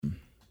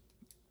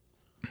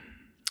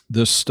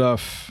this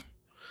stuff,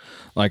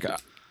 like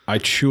I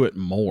chew it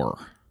more.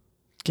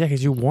 Yeah,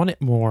 because you want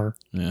it more.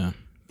 Yeah,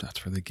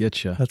 that's where they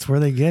get you. That's where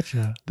they get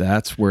you.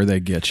 That's where they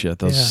get you.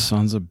 Those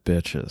sons of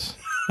bitches.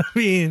 I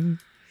mean,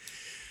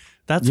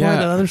 that's why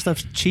the other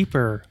stuff's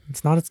cheaper.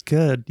 It's not as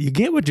good. You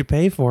get what you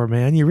pay for,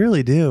 man. You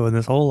really do in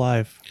this whole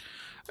life.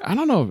 I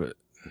don't know if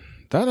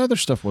that other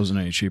stuff wasn't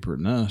any cheaper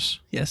than this.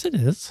 Yes, it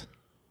is.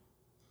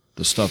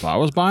 The stuff I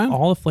was buying?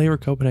 All the flavor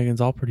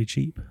Copenhagen's all pretty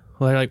cheap.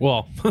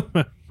 Well,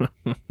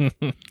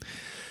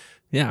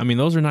 yeah, I mean,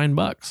 those are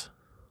 $9.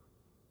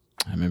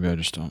 Maybe I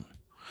just don't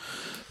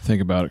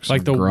think about it.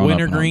 Like the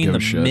wintergreen, the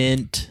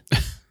mint,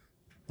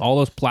 all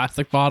those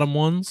plastic bottom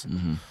ones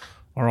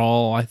are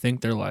all, I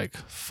think they're like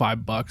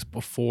 $5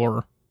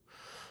 before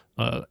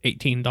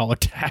 $18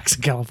 tax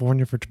in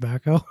California for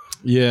tobacco.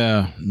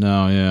 Yeah,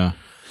 no, yeah.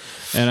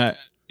 And I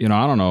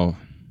don't know.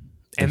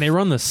 And they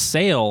run the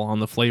sale on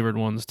the flavored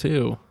ones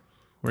too,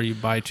 where you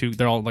buy two.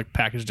 They're all like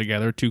packaged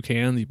together. 2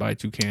 cans. You buy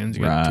 2 cans.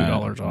 You get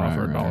 $2 off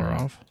or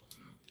 $1 off.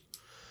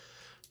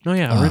 No,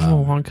 yeah,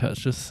 original long cut.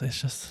 It's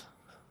just.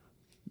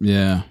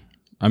 Yeah,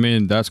 I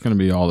mean that's going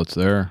to be all that's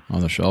there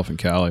on the shelf in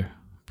Cali,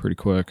 pretty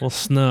quick. Well,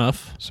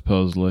 snuff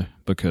supposedly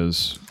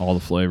because all the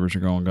flavors are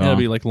gone. It'll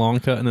be like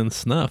long cut and then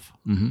snuff.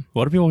 Mm-hmm.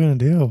 What are people going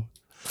to do?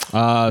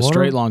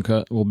 Straight long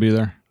cut will be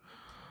there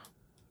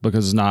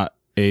because it's not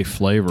a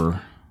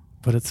flavor.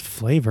 But it's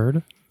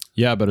flavored.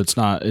 Yeah, but it's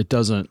not. It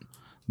doesn't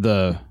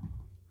the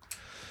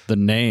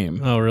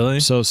name. Oh, really?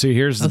 So see,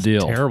 here's the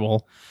deal.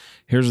 Terrible.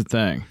 Here's the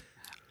thing.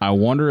 I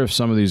wonder if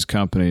some of these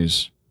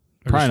companies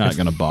probably not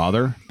going to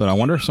bother, but I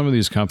wonder if some of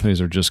these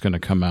companies are just going to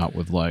come out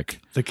with like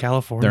the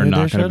California. They're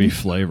not edition? going to be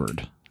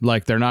flavored.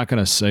 Like they're not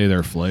going to say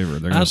they're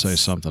flavored. They're going to say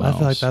something else. I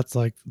feel like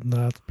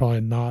that's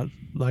probably not.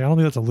 Like I don't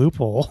think that's a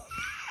loophole.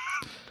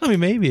 I mean,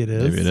 maybe it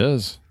is. Maybe it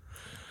is.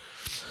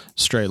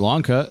 Straight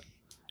long cut.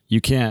 You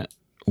can't.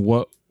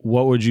 What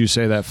would you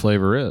say that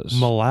flavor is?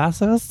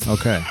 Molasses.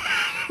 Okay,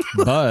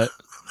 but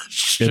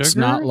sugar? It's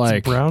not like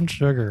it's brown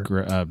sugar.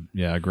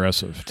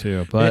 Aggressive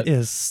too. But it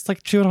is. It's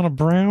like chewing on a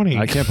brownie.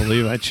 I can't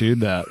believe I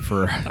chewed that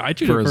for I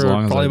chewed for it as for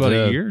long probably as I about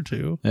did. a year or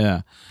two.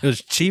 Yeah, it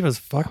was cheap as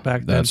fuck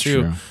back then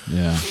too. That's true.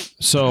 Yeah.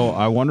 So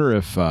I wonder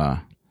if,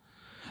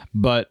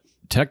 but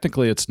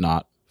technically it's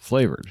not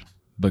flavored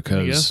because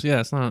I guess, yeah,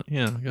 it's not.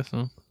 Yeah, I guess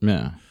so.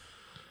 Yeah.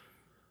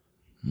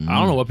 I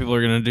don't know what people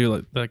are gonna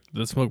do like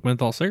that smoke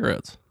menthol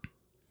cigarettes.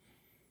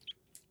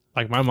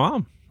 Like my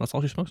mom, that's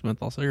all she smokes,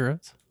 menthol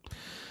cigarettes.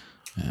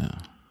 Yeah,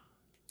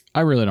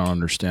 I really don't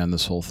understand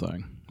this whole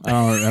thing.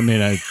 I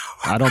mean,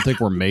 I don't think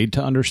we're made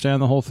to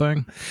understand the whole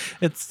thing.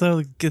 It's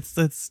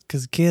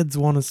because kids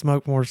want to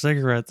smoke more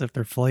cigarettes if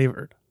they're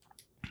flavored.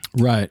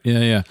 Right.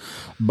 Yeah.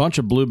 Bunch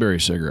of blueberry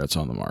cigarettes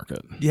on the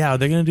market. Yeah, are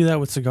they going to do that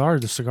with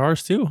cigars? The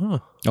cigars too, huh?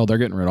 Oh, they're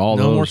getting rid of all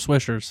those. No more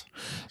Swishers.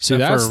 See,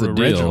 that's the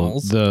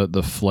originals. Deal.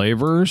 The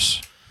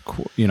flavors,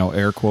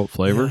 air quote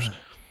flavors. Yeah.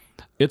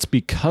 It's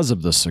because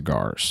of the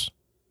cigars.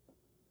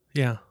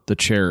 Yeah. The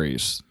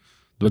cherries,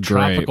 the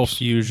tropical grapes,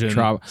 fusion,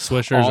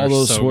 Swishers, all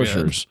those so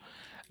Swishers.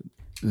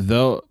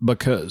 Though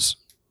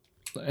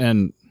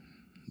and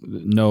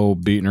no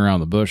beating around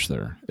the bush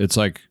there. It's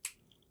like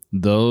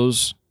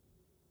those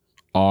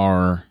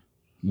are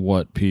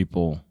what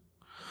people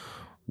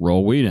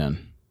roll weed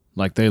in.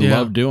 Like they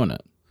love doing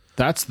it.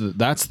 That's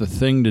the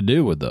thing to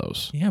do with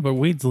those. Yeah, but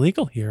weed's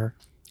legal here.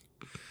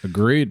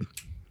 Agreed.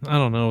 I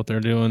don't know what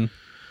they're doing.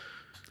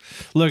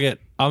 Look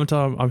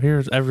I'm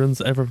here. Everyone's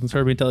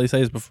heard me tell these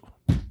things before.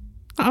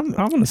 I'm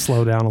going to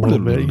slow down a little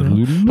bit.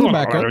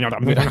 Back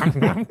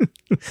up.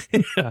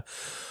 Yeah.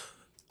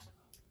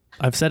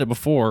 I've said it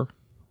before.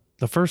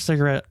 The first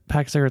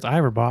pack of cigarettes I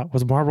ever bought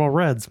was Marlboro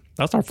Reds.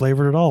 That's not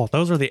flavored at all.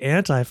 Those are the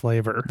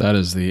anti-flavor. That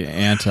is the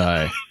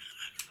anti-flavor.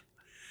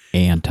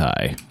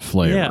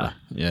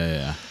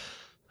 Yeah.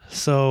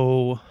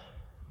 So,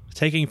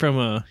 taking from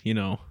a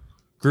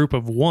group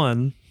of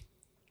one,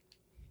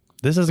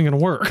 this isn't going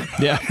to work.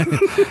 Yeah.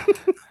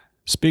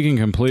 Speaking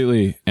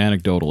completely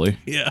anecdotally,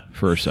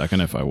 for a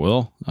second, if I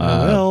will,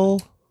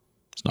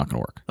 it's not going to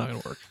work. Not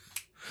going to work.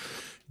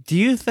 Do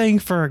you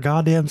think for a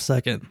goddamn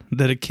second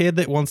that a kid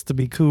that wants to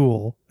be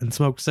cool and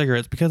smoke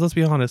cigarettes, because let's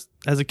be honest,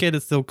 as a kid,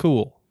 it's still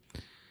cool.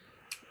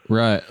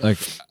 Right. Like,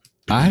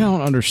 I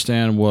don't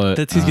understand what...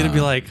 That he's going to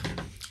be like,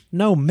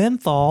 no,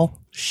 menthol?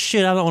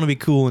 Shit, I don't want to be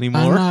cool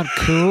anymore. I'm not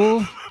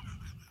cool?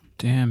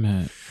 Damn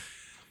it.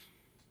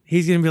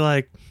 He's going to be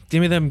like,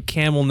 give me them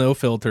Camel no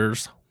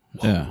filters.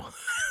 Whoa. Yeah.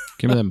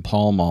 Give me them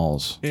Pall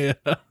Malls. Yeah.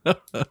 I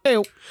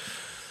don't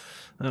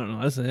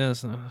know. That's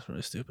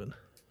really stupid.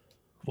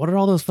 What are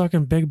all those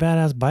fucking big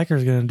badass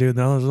bikers going to do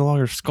now there's no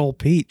longer Skull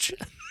Peach?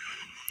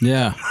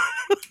 Yeah.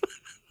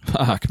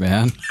 Fuck,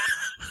 man.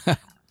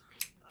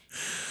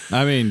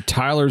 I mean,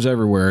 Tyler's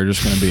everywhere.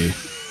 Just going to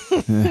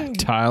be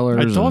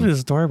Tyler's. I told you the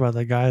story about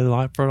that guy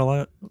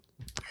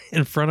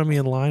in front of me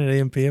in line at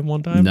AMPM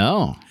one time.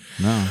 No.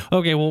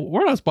 Okay, well,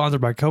 we're not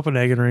sponsored by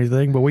Copenhagen or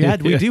anything, but we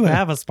do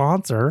have a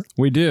sponsor.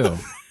 We do.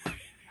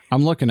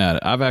 I'm looking at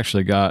it. I've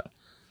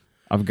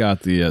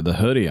got the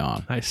hoodie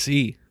on. I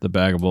see the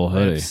Bag of Bull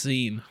hoodie. I've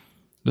seen.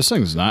 This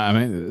thing's not. I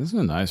mean, this is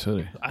a nice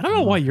hoodie. I don't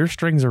know why your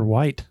strings are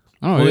white.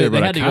 I don't know either,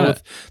 but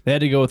they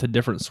had to go with a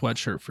different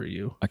sweatshirt for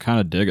you. I kind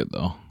of dig it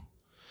though.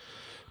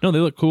 No, they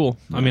look cool.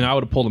 I mean, I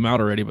would have pulled them out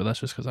already, but that's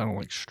just because I don't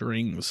like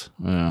strings.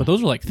 Yeah. But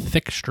those are like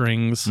thick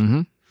strings.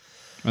 Mm-hmm.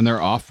 And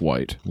they're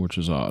off-white, which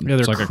is odd. Yeah,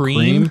 they're it's like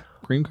cream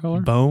a cream color.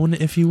 Bone,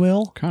 if you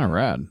will. Kind of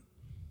rad.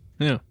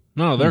 Yeah.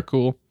 No, they're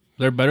cool.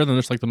 They're better than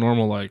just like the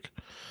normal like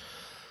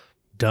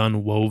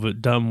dumb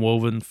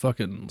woven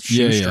fucking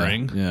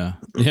shoestring. Yeah,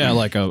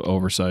 like a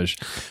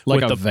oversized,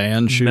 like with a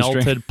van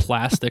shoestring. Melted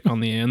plastic on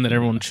the end that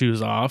everyone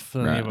chews off.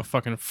 And Right. you have a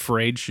fucking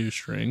frayed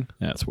shoestring.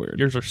 Yeah, it's weird.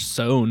 Yours are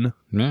sewn.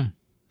 Yeah.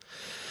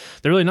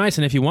 They're really nice,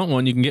 and if you want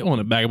one, you can get one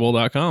at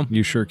bagable.com.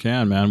 You sure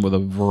can, man, with a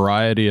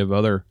variety of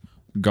other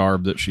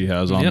garb that she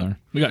has on there.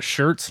 We got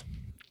shirts,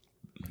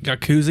 got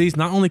koozies,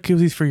 not only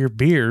koozies for your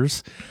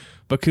beers,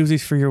 but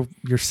koozies for your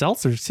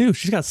seltzers too.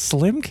 She's got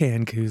slim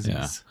can koozies.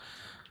 Yeah.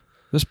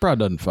 This broad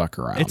doesn't fuck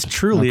around. It's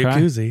truly a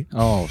koozie.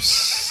 Oh,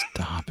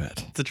 stop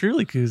it. It's a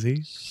truly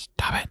koozie.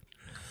 Stop it.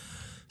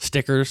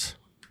 Stickers.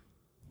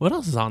 What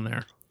else is on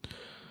there?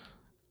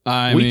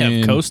 We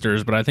have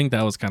coasters, but I think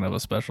that was kind of a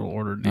special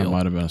order deal. That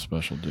might have been a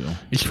special deal.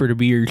 It's for the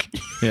beers.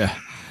 Yeah.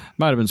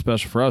 Might have been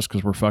special for us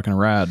because we're fucking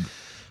rad.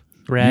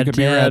 Rad. You could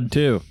be rad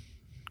too.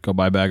 Go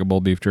buy Bag of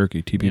Bowl beef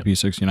jerky. TPP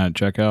 69 at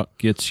checkout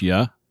gets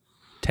ya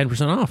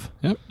 10% off.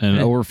 Yep. And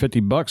over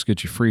 $50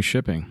 gets you free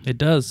shipping. It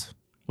does,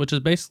 which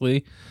is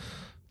basically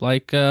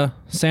like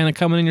Santa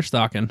coming in your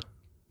stocking.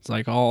 It's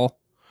like all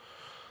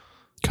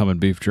coming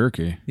beef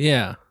jerky.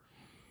 Yeah.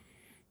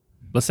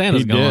 But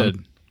Santa's gone.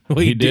 Did. Well,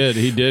 he did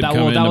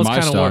come into my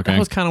stocking. That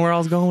was kind of where I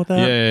was going with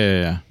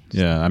that.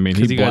 Yeah. I mean,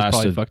 he you guys blasted.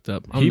 probably fucked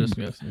up. I'm just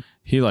guessing.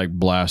 He like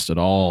blasted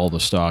all the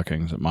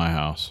stockings at my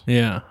house.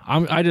 Yeah,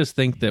 I just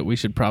think that we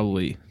should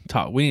probably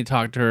talk. We need to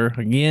talk to her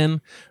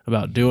again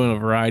about doing a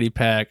variety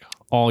pack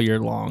all year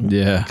long.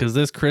 Yeah, because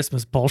this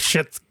Christmas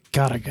bullshit's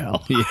gotta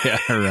go. Yeah,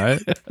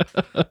 right.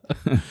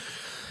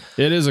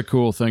 It is a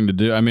cool thing to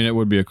do. I mean, it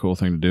would be a cool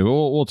thing to do.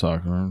 We'll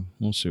talk to her.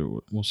 We'll see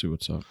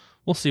what's up.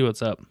 We'll see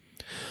what's up.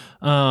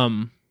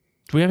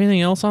 Do we have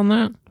anything else on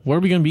that? What are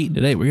we going to be eating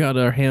today? We got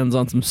our hands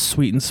on some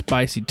sweet and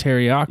spicy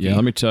teriyaki. Yeah,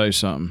 let me tell you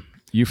something.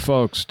 You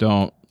folks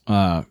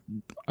aren't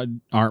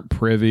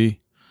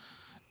privy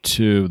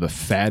to the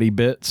fatty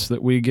bits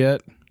that we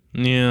get.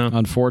 Yeah.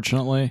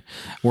 Unfortunately.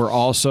 We're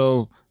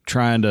also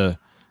trying to,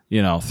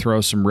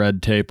 throw some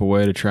red tape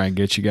away to try and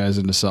get you guys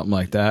into something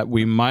like that.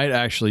 We might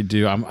actually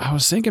do. I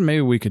was thinking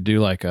maybe we could do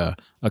like a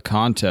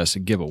contest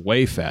and give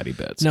away fatty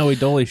bits. No, we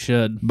totally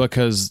should.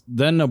 Because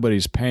then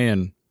nobody's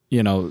paying,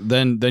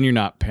 then you're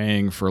not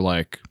paying for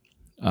like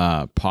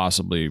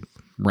possibly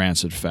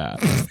rancid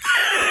fat.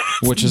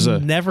 Which is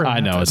never. I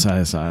know it's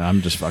not.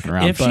 I'm just fucking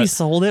around. If she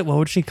sold it, what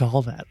would she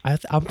call that?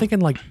 I'm thinking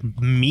like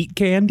meat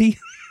candy.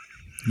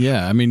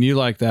 Yeah, I mean, you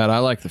like that. I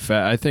like the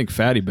fat. I think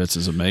Fatty Bits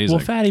is amazing.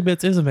 Well, Fatty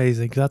Bits is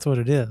amazing because that's what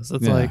it is.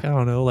 It's like, I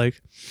don't know,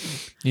 like,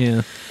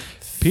 yeah.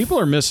 People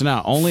are missing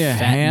out. Only a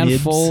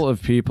handful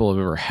of people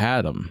have ever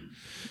had them.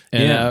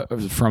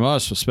 And from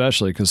us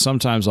especially, because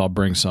sometimes I'll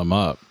bring some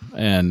up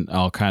and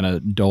I'll kind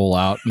of dole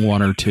out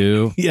one or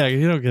two. Yeah,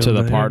 you don't get to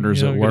the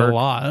partners at work. Get a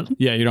lot.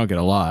 Yeah, you don't get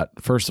a lot.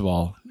 First of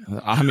all,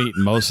 I'm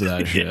eating most of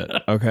that shit.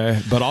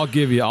 Okay, but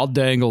I'll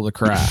dangle the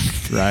crack.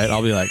 Right?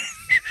 I'll be like,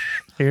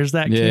 here's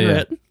that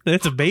carrot. Yeah.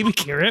 It's a baby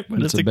carrot,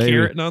 but it's a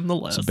carrot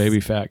nonetheless. It's a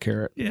baby fat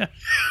carrot. Yeah,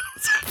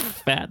 it's a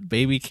fat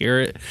baby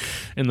carrot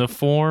in the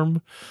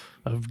form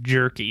of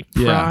jerky,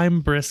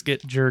 prime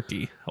brisket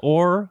jerky,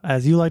 or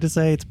as you like to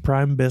say, it's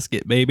prime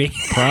biscuit, baby.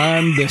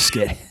 Prime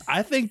biscuit.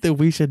 I think that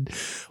we should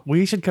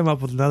come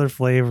up with another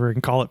flavor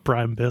and call it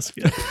prime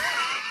biscuit.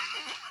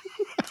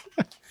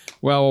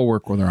 Well, we'll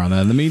work with her on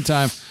that. In the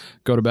meantime,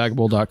 go to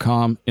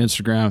bagable.com,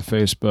 Instagram,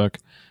 Facebook,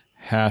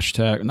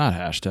 not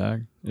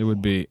hashtag. It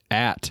would be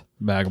at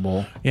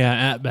Bagable.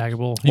 Yeah, at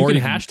Bagable. You can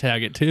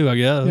hashtag it too, I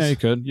guess. Yeah, you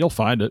could. You'll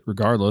find it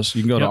regardless.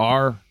 You can go to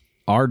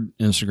our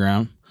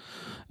Instagram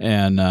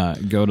and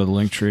go to the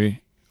link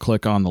tree,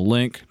 click on the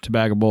link to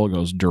Bagable. It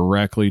goes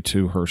directly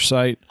to her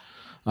site.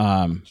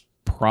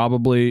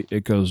 Probably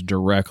it goes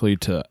directly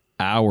to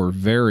our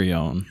very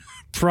own.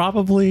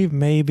 Probably,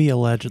 maybe,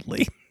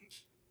 allegedly.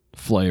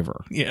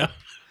 Flavor. Yeah.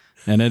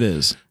 And it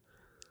is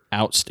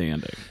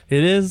outstanding.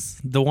 It is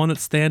the one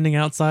that's standing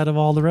outside of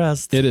all the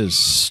rest. It is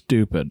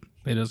stupid.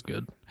 It is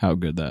good. How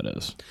good that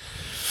is.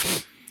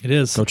 It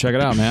is. Go check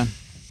it out, man.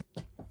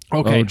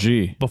 Okay.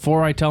 OG.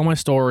 Before I tell my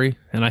story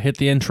and I hit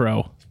the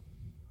intro,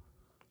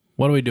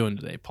 what are we doing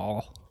today,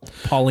 Paul?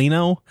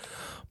 Paulino,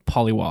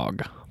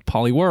 Poliwag,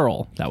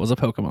 Poliwhirl. That was a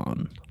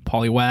Pokemon.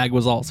 Poliwag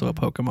was also a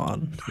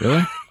Pokemon.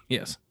 Really?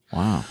 Yes.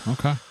 Wow.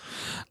 Okay.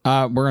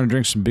 We're gonna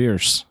drink some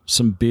beers.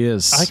 Some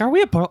beers. Like, are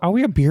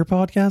we a beer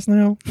podcast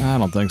now? I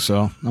don't think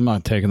so. I'm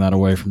not taking that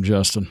away from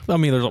Justin. I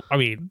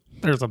mean,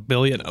 there's a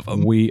billion of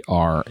them. We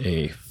are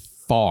a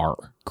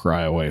far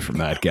cry away from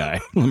that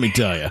guy. Let me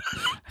tell you.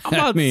 I'm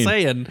not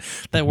saying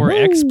that we're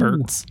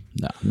experts.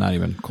 No, not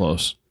even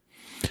close.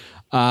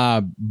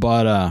 But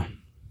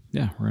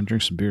yeah, we're gonna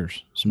drink some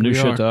beers. Some new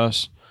shit to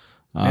us.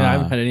 Yeah, I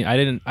haven't had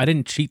any. I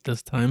didn't cheat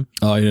this time.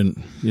 Oh, you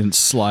didn't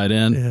slide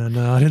in? Yeah,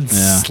 no, I didn't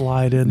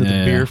slide into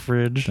the beer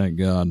fridge. Thank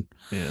God.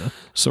 Yeah.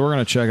 So we're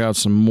going to check out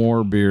some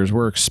more beers.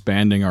 We're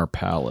expanding our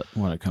palate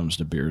when it comes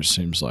to beers,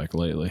 seems like,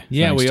 lately.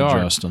 Yeah, Thanks we to are.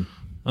 Justin.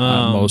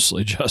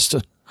 Mostly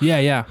Justin.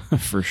 Yeah.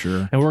 For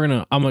sure. And we're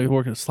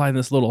gonna slide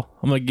this little.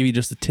 I'm gonna give you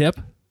just a tip.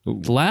 Ooh.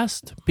 The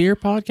last beer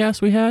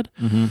podcast we had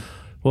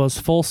was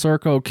Full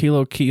Circle,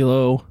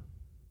 Kilo,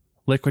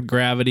 Liquid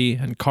Gravity,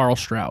 and Carl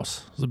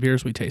Strauss. The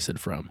beers we tasted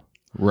from.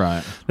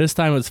 Right. This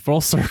time it's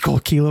Full Circle,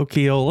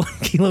 Kilo,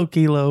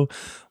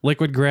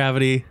 Liquid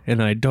Gravity,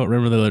 and I don't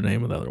remember the other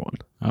name of the other one.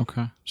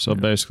 Okay. So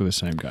basically the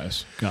same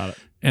guys. Got it.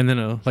 And then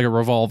a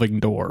revolving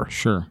door.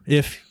 Sure.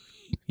 If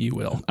you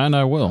will. And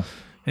I will.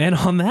 And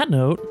on that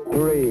note,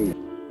 3,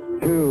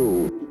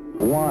 2,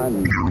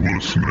 1. You're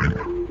listening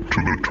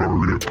to the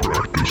Target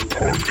Practice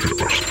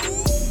Podcast.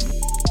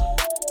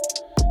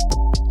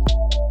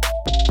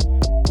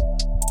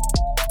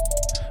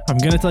 I'm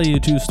going to tell you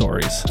 2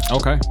 stories.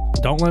 Okay.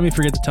 Don't let me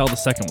forget to tell the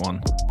second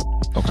one.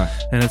 Okay.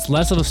 And it's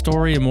less of a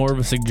story and more of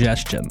a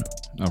suggestion.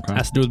 Okay. It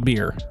has to do with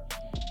beer.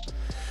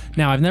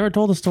 Now, I've never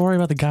told a story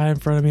about the guy in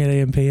front of me at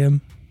AMPM.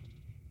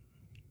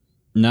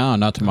 No,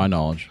 not to my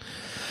knowledge.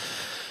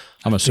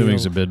 I'm assuming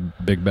he's a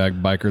big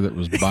bag biker that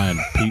was buying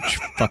peach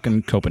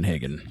fucking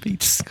Copenhagen.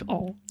 Peach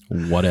Skull.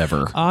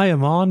 Whatever. I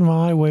am on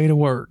my way to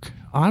work.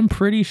 I'm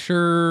pretty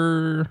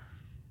sure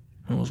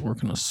I was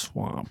working a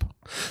swap.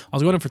 I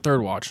was going in for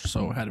third watch,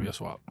 so it had to be a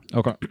swap.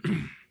 Okay.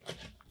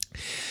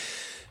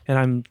 And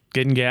I'm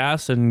getting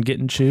gas and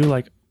getting chew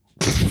like...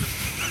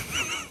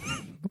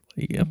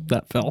 Yep,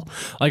 that fell.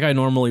 Like I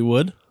normally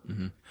would.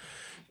 Mm-hmm.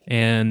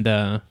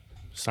 And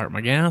start my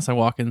gas. I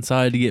walk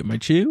inside to get my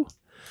chew.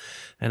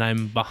 And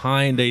I'm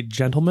behind a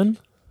gentleman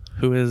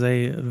who is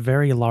a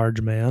very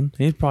large man.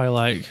 He's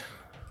probably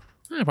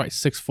probably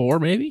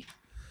 6'4", maybe.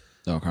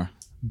 Okay.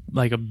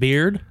 Like a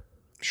beard.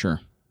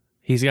 Sure.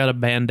 He's got a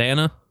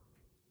bandana.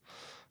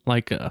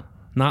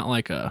 Not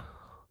like a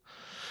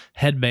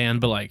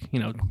headband, but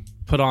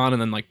put on and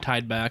then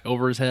tied back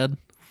over his head.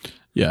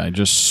 Yeah, it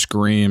just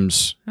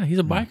screams. Yeah, he's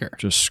a biker.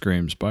 Just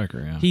screams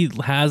biker, yeah. He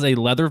has a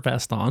leather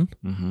vest on.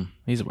 Mm-hmm.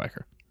 He's a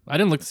biker. I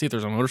didn't look to see if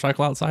there's a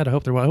motorcycle outside. I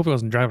hope he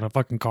wasn't driving a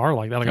fucking car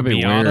like that. Like that'd a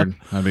be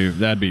Miata. Weird.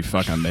 That'd be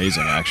fucking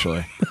amazing,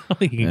 actually.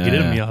 He can get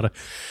in a Miata.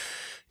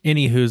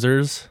 Any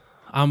Hoosers.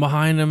 I'm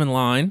behind him in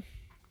line.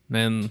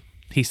 Then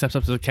he steps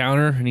up to the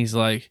counter and he's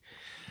like,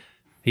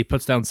 he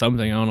puts down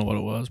something. I don't know what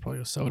it was.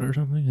 Probably a soda or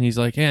something. And he's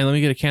like, yeah, let me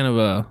get a can of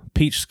a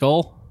Peach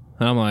Skull.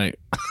 And I'm like,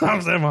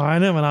 I'm sitting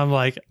behind him and I'm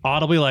like,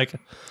 audibly like,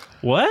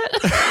 what?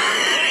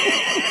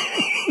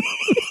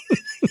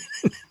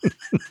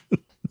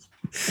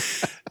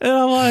 And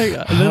I'm like,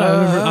 then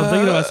I'm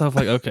thinking to myself,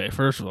 like, okay,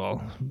 first of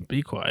all,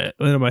 be quiet.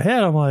 And in my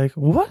head, I'm like,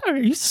 what? Are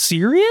you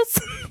serious?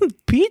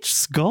 Peach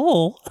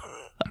Skull?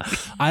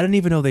 I didn't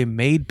even know they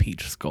made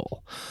Peach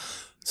Skull.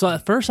 So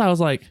at first I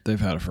was like, they've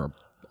had it for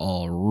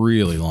a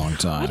really long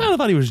time. I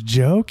thought he was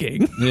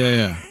joking.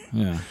 Yeah.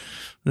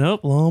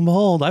 Nope, lo and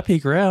behold, I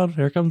peek around.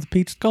 Here comes the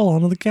Peach Skull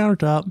onto the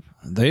countertop.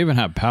 They even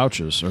have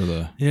pouches or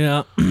the...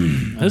 Yeah.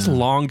 This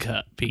long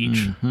cut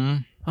peach. Mm-hmm.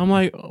 I'm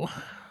like,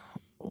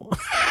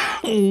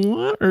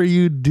 what are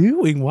you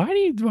doing? Why are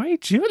you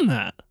chewing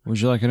that?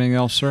 Would you like anything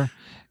else, sir?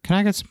 Can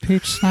I get some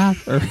peach snap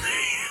or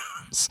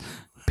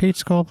Peach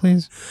Skull,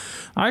 please?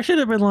 I should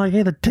have been like,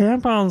 hey, the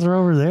tampons are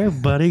over there,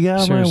 buddy.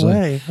 Get out of my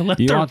way. I let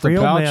you the want the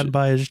real pouch, man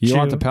buy his You chew.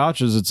 want the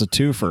pouches? It's a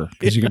twofer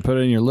because you can put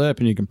it in your lip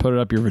and you can put it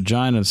up your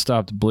vagina and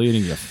stop the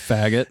bleeding, you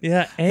faggot.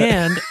 Yeah,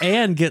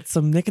 and get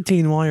some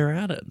nicotine while you're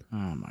at it.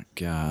 Oh, my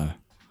God.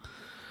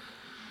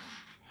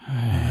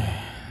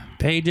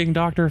 Paging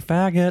Dr.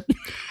 Faggot.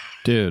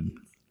 Dude.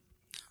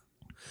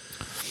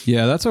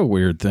 Yeah, that's a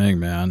weird thing,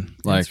 man.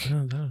 I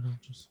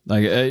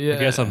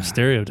guess I'm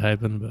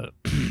stereotyping, but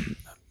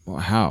well,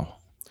 how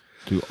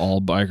do all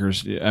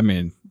bikers? I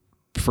mean,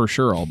 for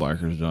sure, all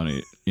bikers don't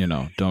eat.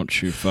 Don't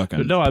chew fucking.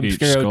 But no, I'm Peach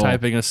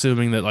stereotyping, Skull.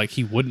 assuming that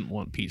he wouldn't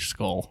want Peach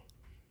Skull.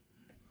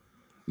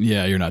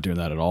 Yeah, you're not doing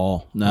that at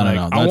all. No.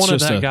 That's I wanted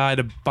just that guy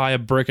to buy a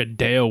brick of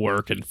Deo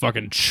work and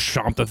fucking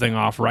chomp the thing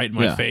off right in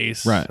my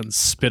face, and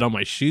spit on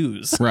my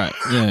shoes. Right.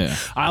 Yeah.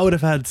 I would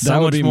have had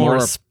so much more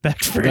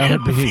respect for that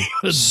him. would be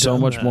so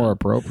much more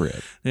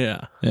appropriate.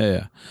 Yeah.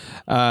 Yeah.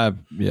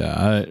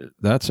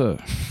 That's a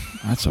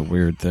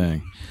weird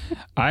thing.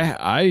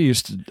 I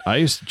used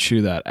to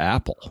chew that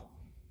apple.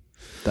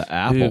 The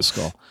apple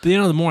skull.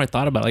 The more I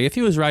thought about it, if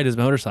he was riding his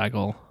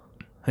motorcycle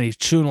and he's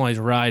chewing while he's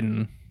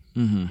riding,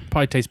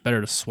 probably tastes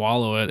better to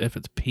swallow it if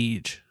it's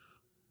peach.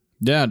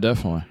 Yeah,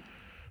 definitely.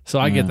 So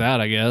I get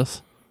that, I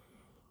guess.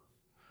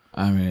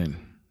 I mean,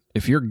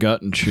 if you're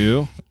gut and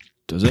chew,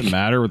 does it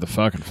matter with the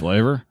fucking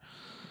flavor?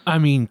 I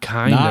mean,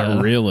 kind of.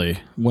 Not really.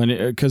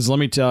 Because let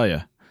me tell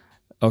you,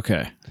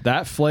 okay,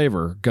 that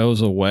flavor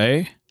goes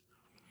away.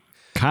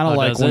 Kind of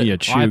like when you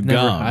chew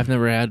gum. I've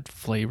never had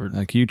flavored.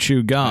 Like you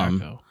chew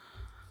gum,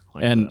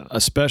 and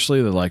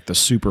especially the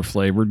super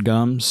flavored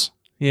gums.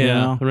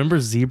 Yeah. Remember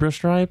Zebra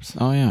Stripes?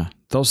 Oh yeah,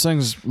 Those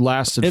things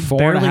lasted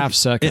 4.5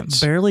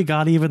 seconds. It barely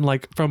got even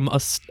like from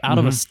out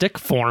of a stick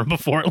form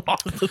before it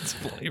lost its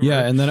flavor.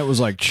 Yeah, and then it was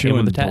like Came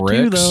chewing with a tattoo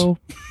bricks. though.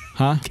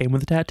 Huh? Came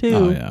with a tattoo.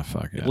 Oh yeah,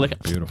 fuck yeah. Lick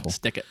it. Beautiful.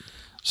 Stick it.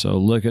 So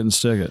lick it and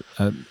stick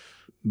it.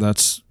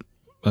 That's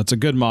a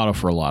good motto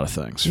for a lot of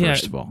things,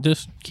 first of all.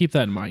 Just keep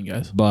that in mind,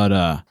 guys.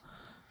 But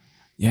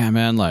yeah,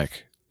 man,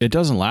 like it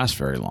doesn't last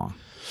very long.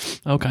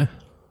 Okay.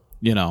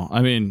 You know,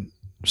 I mean,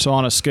 so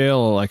on a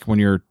scale like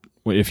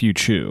if you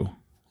chew,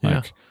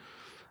 like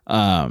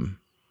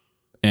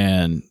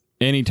and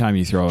anytime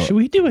you throw Should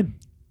we do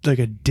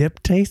a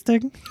dip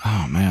tasting?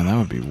 Oh man, that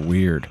would be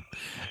weird.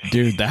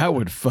 Dude, that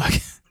would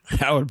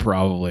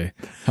probably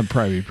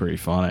be pretty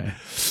funny.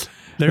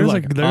 There's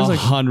like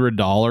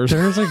 $100.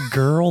 There's a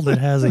girl that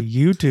has a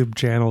YouTube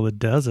channel that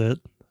does it.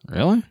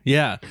 Really?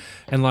 Yeah.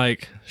 And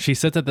like she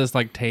sits at this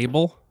like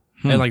table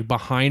and like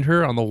behind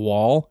her on the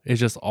wall is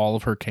just all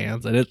of her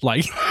cans and it's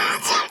like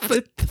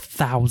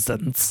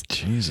thousands.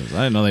 Jesus,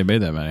 I didn't know they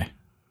made that many.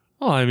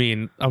 Well, I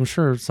mean, I'm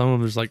sure some of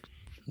them is like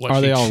what Are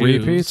she they all chews.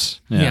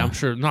 repeats? Yeah, I'm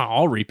sure not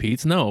all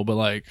repeats, no, but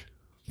like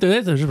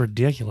they're just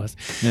ridiculous.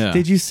 Yeah.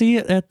 Did you see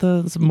it at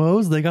the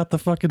Moe's? They got the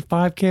fucking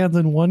 5 cans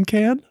in 1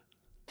 can.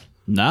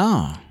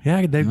 No.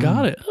 Yeah, they've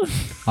got it.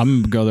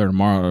 I'm gonna go there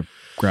tomorrow to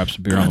grab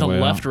some beer on the The way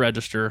left out.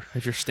 register.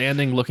 If you're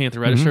standing looking at the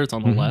register, it's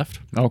on the left.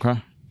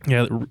 Okay.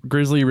 Yeah,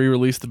 Grizzly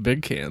re-released the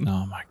big can.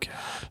 Oh my god.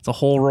 It's a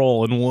whole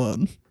roll in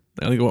one.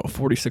 They only go about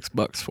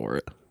 $46 for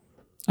it.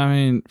 I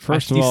mean,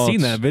 first of You've all, seen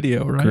it's that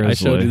video, right? Grizzly. I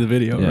showed you the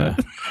video, Yeah.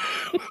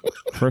 right?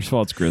 First of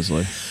all, it's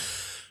Grizzly.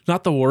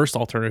 Not the worst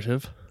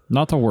alternative.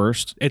 Not the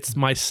worst, It's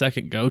my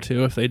second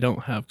go-to if they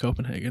don't have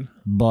Copenhagen.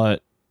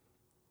 but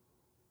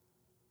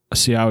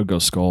see, I would go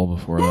Skull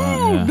before that.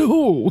 Yeah.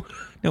 No.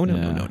 No.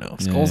 Yeah.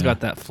 Skull's Yeah. got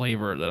that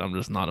flavor that I'm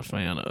just not a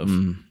fan of.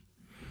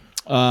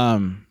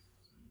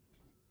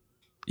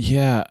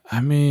 Yeah,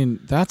 I mean,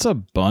 that's a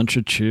bunch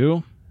of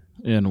chew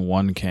in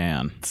 1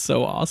 can. It's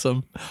so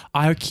awesome.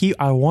 I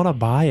want to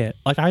buy it.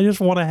 Like, I just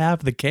want to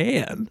have the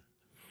can.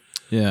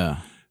 Yeah.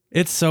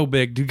 It's so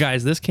big. Dude,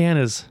 guys, this can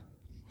is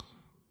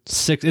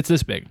it's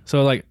this big.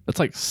 So, like, it's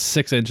like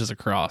 6 inches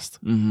across.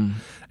 Mm-hmm.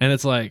 And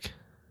it's like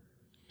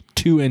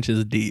 2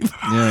 inches deep.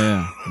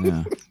 Yeah.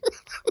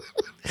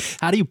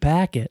 How do you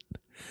pack it?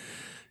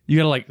 You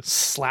gotta, like,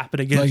 slap it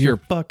against Like your your-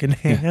 fucking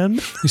hand?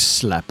 You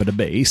slap at a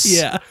base.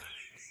 Yeah.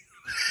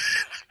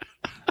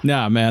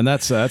 Nah, man,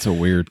 that's a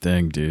weird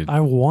thing, dude.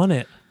 I want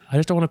it. I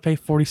just don't want to pay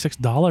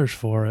 $46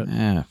 for it.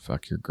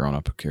 Fuck, you're grown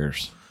up. Who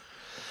cares?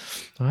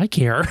 I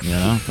care. You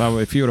know,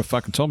 if you would have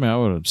fucking told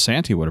me,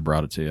 Santi would have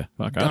brought it to you.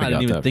 Fuck, I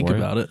didn't even think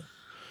about it.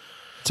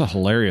 It's a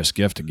hilarious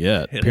gift to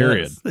get. It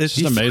period. is. It's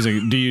just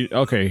amazing.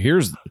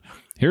 Here's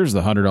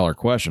the $100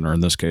 question, or in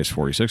this case,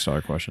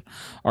 $46 question.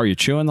 Are you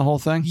chewing the whole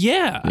thing?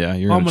 Yeah. Yeah,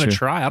 you're I'm gonna gonna chew.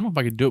 try. I don't know if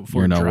I can do it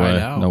before You're it no dried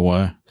way. out. No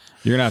way.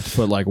 You're gonna have to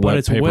put like But wet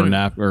it's paper winter.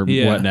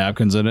 wet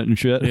napkins in it and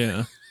shit.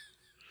 Yeah.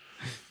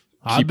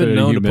 I've Keep it been in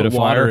a known to put humidifier.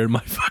 water in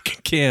my fucking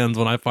cans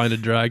when I find a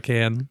dry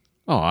can.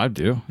 Oh, I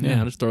do. Yeah,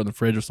 I just throw it in the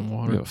fridge with some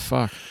water. Give a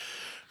fuck.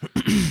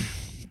 We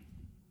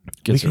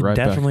Gets it could right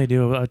back. definitely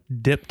do a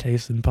dip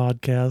tasting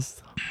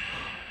podcast.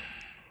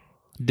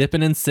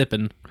 Dipping and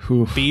sipping.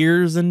 Oof.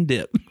 Beers and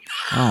dip.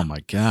 Oh my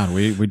god,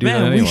 we do that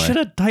Man, anyway. we should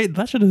have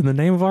that should have been the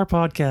name of our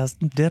podcast.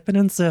 Dipping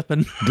and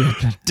sipping.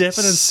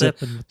 Dipping and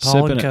sipping. with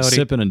Paul and Cody.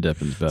 Sipping and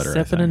dipping's better.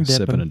 Sipping I and think.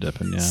 dipping. Sipping and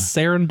dipping. Yeah.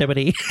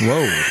 Serendipity.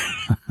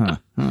 Whoa.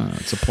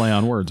 It's a play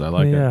on words. I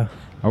like Yeah. it.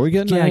 Are we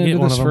getting Yeah, into get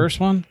one this of them.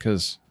 first one?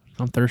 Because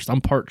I'm thirsty.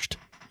 I'm parched.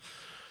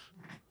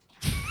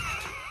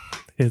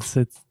 It's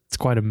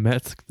quite a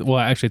mess. Well,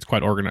 actually, it's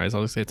quite organized. I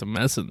would say it's a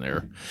mess in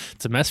there.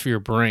 It's a mess for your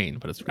brain,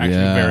 but it's actually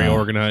very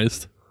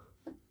organized.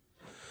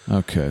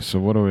 okay, so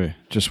what do we?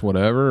 Just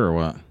whatever or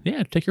what?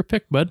 Yeah, take your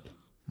pick, bud.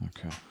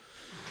 Okay.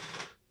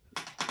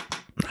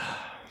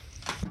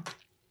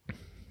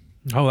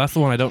 Oh, that's the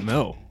one I don't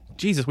know.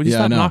 Jesus, would you Yeah,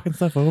 I stop know. knocking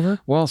stuff over?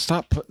 Well,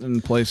 stop putting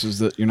in places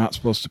that you're not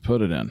supposed to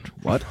put it in.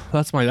 What?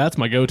 That's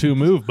my go-to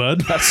move,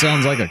 bud. That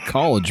sounds like a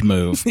college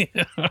move.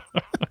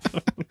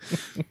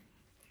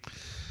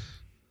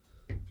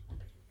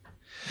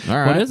 All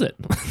right. What is it?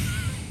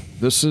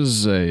 This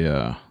is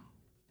a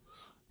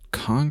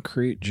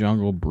Concrete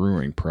Jungle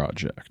Brewing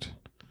project.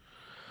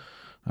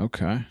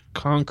 Okay.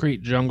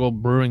 Concrete Jungle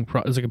Brewing.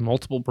 Is it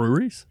multiple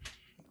breweries?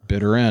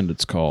 Bitter End,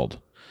 it's called.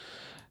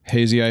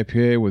 Hazy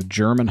IPA with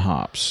German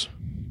hops.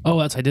 Oh,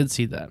 I did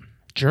see that.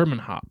 German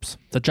hops.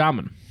 The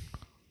German.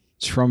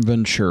 It's from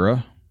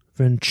Ventura.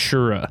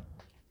 Ventura.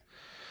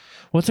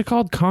 What's it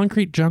called?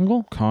 Concrete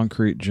Jungle?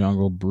 Concrete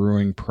Jungle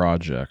Brewing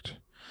Project.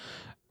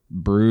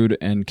 Brewed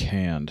and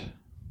canned.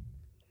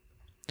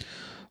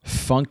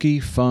 Funky,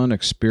 fun,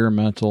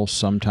 experimental,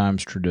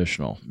 sometimes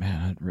traditional.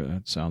 Man,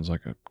 that sounds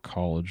like a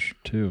college,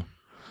 too.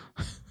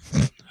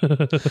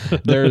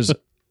 There's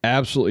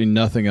absolutely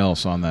nothing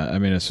else on that. I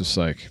mean, it's just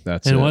like,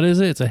 that's And it. what is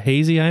it? It's a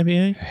hazy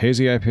IPA?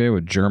 Hazy IPA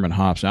with German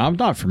hops. Now, I'm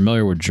not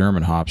familiar with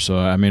German hops, so,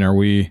 I mean,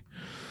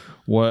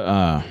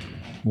 what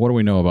do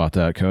we know about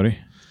that, Cody?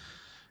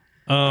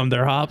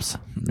 They're hops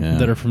Yeah.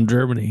 that are from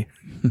Germany.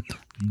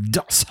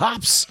 Das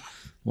Hops.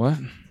 What?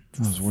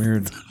 was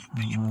weird.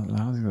 I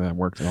don't think that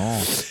worked at all.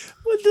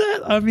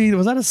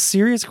 Was that a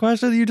serious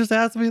question that you just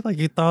asked me? Like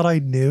you thought I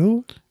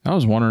knew? I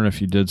was wondering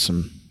if you did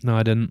some No,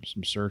 I didn't.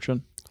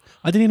 searching.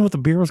 I didn't even know what the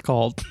beer was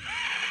called.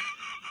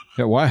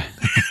 Yeah, why?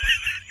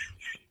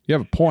 You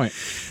have a point.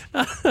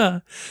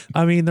 I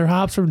mean, they're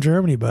hops from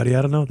Germany, buddy.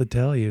 I don't know what to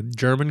tell you.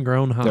 German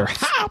grown hops. They're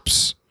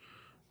hops.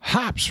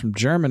 Hops from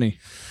Germany.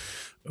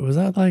 Was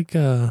that like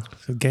a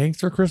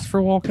gangster Christopher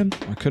Walken?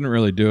 I couldn't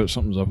really do it.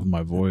 Something's up with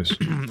my voice.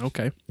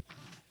 Okay.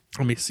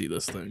 Let me see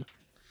this thing.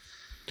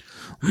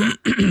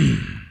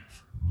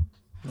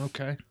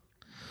 Okay.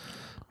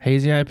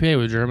 Hazy IPA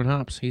with German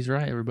hops. He's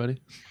right,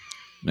 everybody.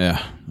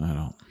 Yeah, I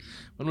don't.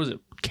 When was it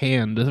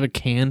canned? Does it have a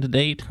canned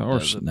date? Of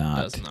course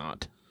not. Does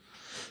not.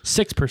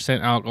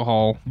 6%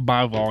 alcohol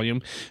by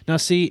volume. Now,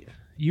 see,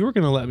 you were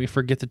going to let me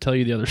forget to tell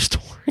you the other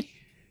story.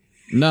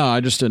 No,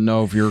 I just didn't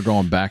know if you were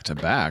going back to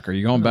back. Are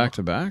you going back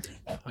to back?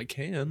 I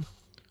can.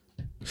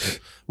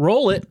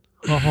 Roll it.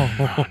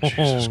 Oh,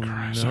 Jesus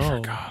Christ.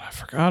 no. I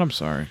forgot. I'm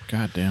sorry.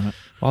 God damn it.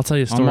 I'll tell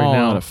you a I'm story all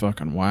now. out of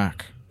fucking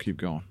whack. Keep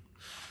going.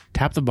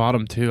 Tap the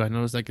bottom, too. I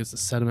noticed that gets the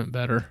sediment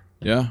better.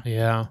 Yeah?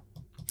 Yeah.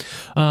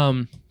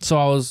 So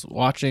I was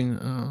watching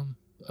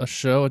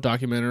a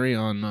documentary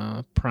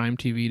on Prime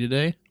TV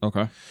today,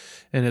 Okay.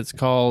 and it's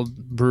called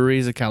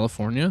Breweries of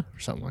California or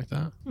something like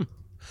that.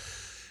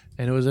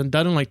 And it was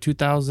done in like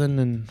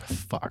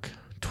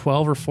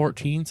 2012 or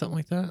 14, something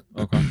like that.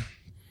 Okay. And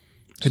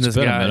It's this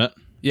been guy, a minute.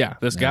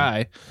 this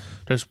guy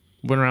just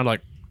went around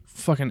like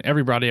fucking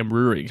every goddamn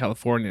brewery in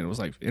California and was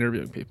like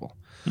interviewing people.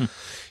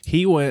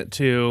 He went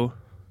to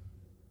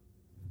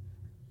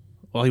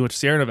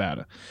Sierra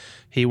Nevada.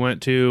 He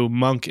went to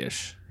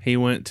Monkish. He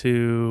went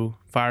to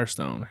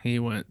Firestone. He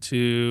went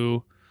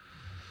to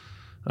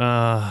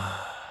Bottle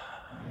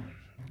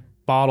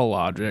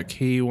Logic.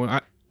 He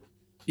went,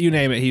 you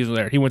name it, he was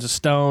there. He went to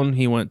Stone.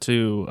 He went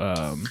to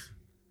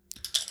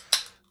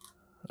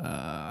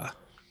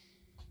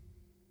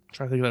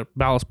trying to think of that,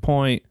 Ballast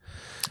Point,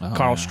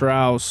 Carl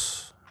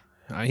Strauss.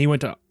 He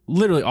went to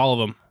literally all of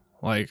them.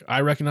 Like,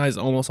 I recognized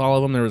almost all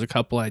of them. There was a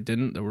couple I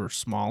didn't that were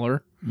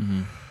smaller.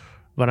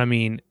 But I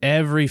mean,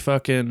 every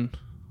fucking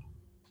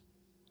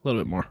a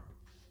little bit more.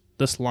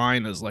 This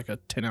line is like a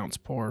 10-ounce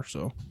pour,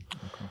 so.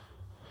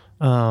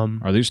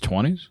 Are these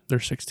 20s? They're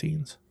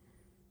 16s.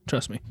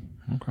 Trust me.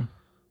 Okay.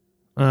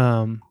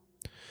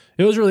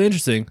 It was really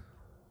interesting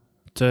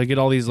to get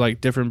all these like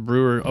different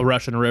a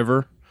Russian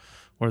River,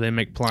 where they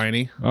make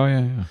Pliny. Oh,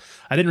 yeah.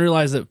 I didn't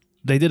realize that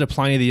they did a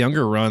Pliny the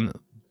Younger run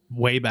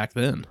way back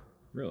then.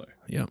 Really?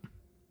 Yep.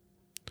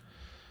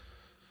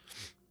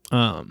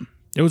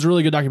 It was a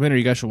really good documentary.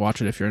 You guys should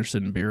watch it if you're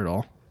interested in beer at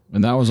all.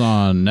 And that was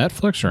on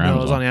Netflix or Amazon? No,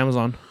 it was on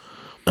Amazon.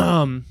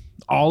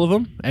 All of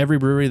them, every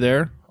brewery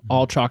there,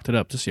 all chalked it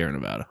up to Sierra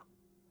Nevada,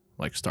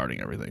 like starting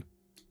everything.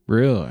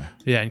 Really?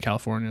 Yeah, in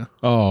California.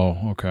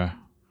 Oh, okay.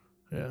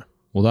 Yeah.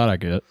 Well, that I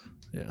get.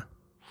 Yeah.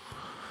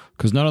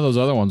 Because none of those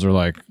other ones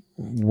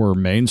were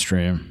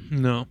mainstream.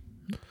 No.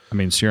 I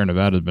mean, Sierra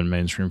Nevada has been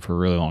mainstream for a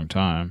really long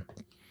time,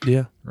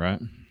 Yeah. right?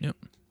 Yep.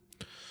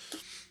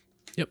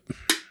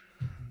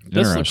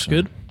 This looks Interesting.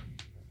 good.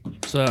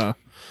 It's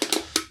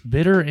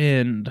Bitter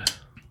End.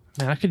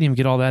 Man, I couldn't even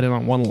get all that in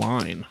on one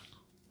line.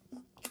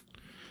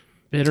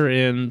 Bitter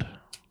End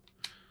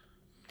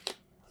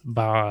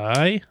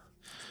by...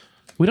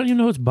 We don't even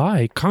know who it's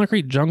by.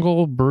 Concrete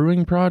Jungle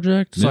Brewing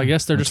Project. So Yeah, I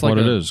guess they're that's just like what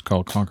it is,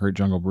 called Concrete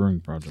Jungle Brewing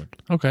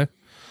Project. Okay.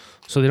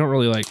 So they don't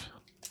really like...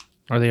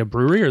 Are they a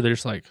brewery or they're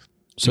just like...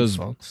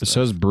 It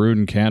says brewed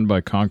and canned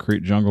by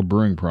Concrete Jungle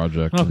Brewing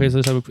Project. Okay,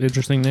 so they have an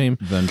interesting name.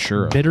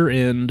 Ventura. Bitter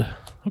End.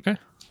 Okay.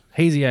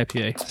 Hazy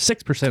IPA.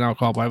 6%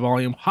 alcohol by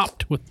volume.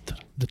 Hopped with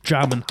the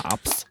German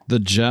hops. The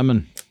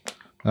German.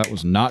 That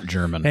was not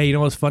German. Hey, you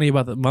know what's funny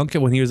about the Monkish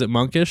when he was at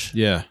Monkish?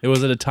 Yeah. It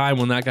was at a time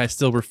when that guy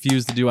still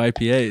refused to do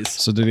IPAs.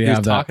 So did he was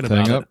have that talking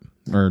thing about up?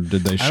 Or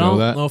did they I show don't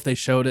that? know if they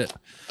showed it,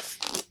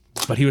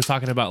 but he was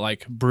talking about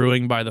like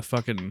brewing by the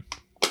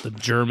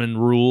German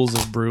rules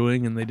of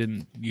brewing, and they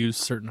didn't use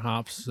certain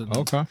hops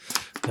Okay.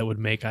 that would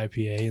make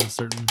IPA and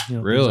certain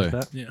things Really? like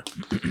that. Yeah.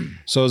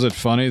 So is it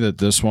funny that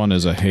this one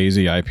is a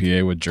hazy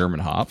IPA with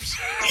German hops?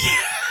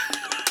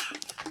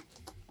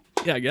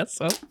 Yeah, I guess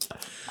so.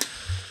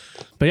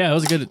 But yeah, it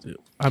was good.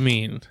 I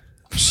mean,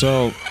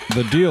 So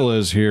the deal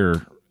is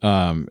here,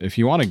 if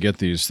you want to get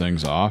these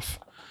things off,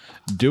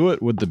 do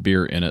it with the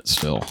beer in it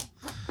still.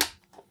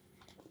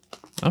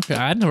 okay,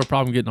 I didn't have a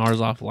problem getting ours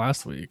off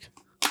last week.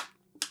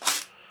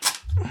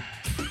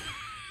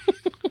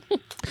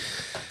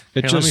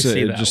 It Here, let me just,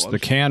 see it that just one. the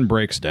can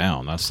breaks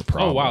down. That's the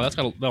problem. Oh wow,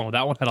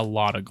 that one had a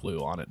lot of glue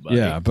on it. Buddy.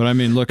 yeah. But I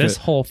mean, This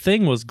whole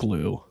thing was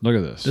glue. look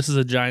at this. This is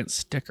a giant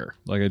sticker.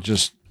 Like it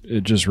just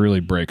really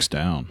breaks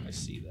down. I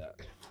see that.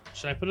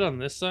 Should I put it on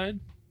this side,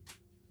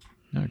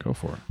 Yeah, go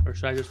for it. or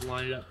should I just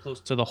line it up close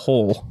to the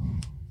hole? What do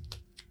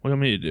you want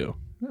me to do?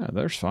 Yeah,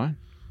 there's fine.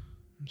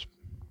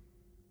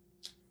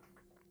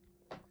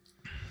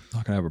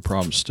 Not gonna have a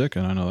problem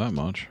sticking. I know that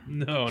much.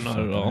 No, not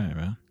at all. Hey,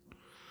 man.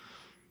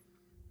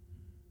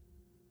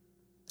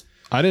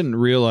 I didn't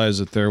realize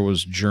that there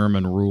was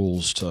German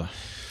rules to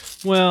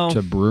Well,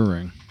 to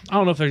brewing. I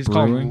don't know if they just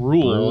call them Brewing?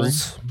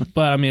 rules,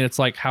 but I mean, it's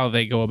like how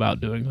they go about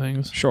doing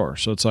things. Sure.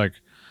 So it's like,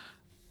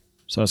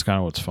 so that's kind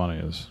of what's funny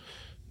is,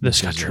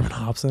 This got German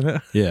hops in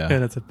it. yeah,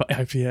 And it's an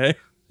IPA.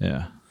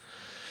 yeah,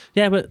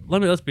 Yeah, but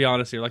let's be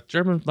honest here. Like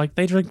German, like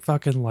they drink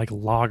fucking like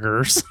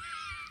lagers,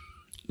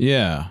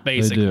 yeah.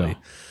 basically. They do.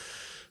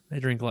 They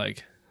drink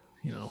like,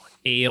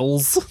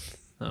 ales.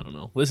 I don't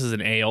know. This is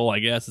an ale, I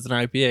guess. It's an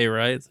IPA,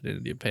 right? It's an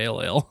India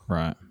Pale Ale.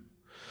 Right.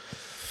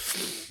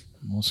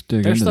 Let's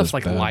dig Their into stuff's this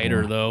like bad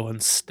lighter boy. though,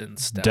 and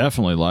stout.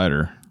 Definitely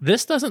lighter.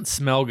 This doesn't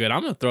smell good.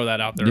 I'm gonna throw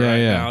that out there Yeah, right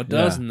yeah, now. It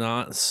does yeah.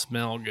 not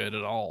smell good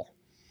at all.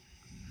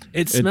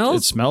 It It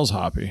smells. smells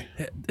hoppy.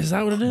 Is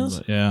that what it is?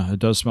 But yeah, it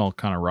does smell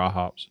kind of raw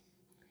hops.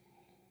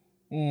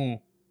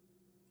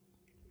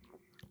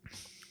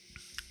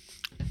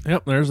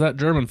 Yep, there's that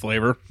German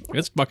flavor.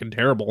 It's fucking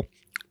terrible.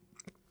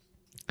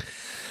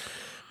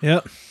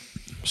 Yep,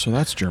 So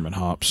that's German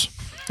hops.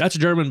 that's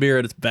German beer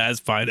at its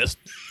finest.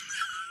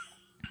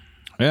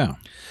 Yeah.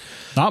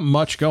 Not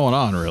much going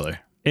on really.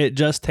 It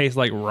just tastes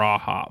like raw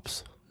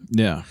hops.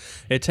 Yeah.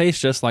 It tastes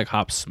just like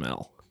hops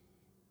smell.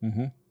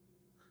 Mm-hmm.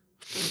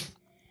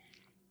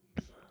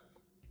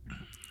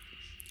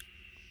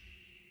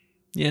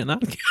 Yeah,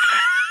 not.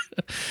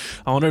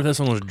 I wonder if this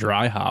one was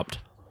dry hopped.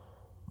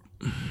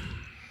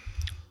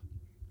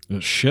 It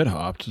was shit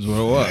hopped is what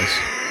it was.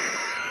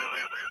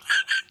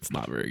 It's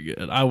not very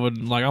good. I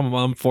would like.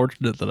 I'm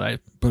fortunate that I.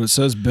 But it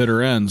says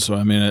bitter end, so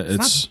I mean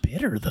it's not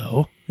bitter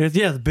though.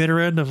 The bitter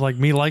end of like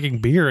me liking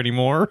beer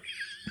anymore.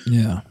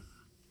 yeah.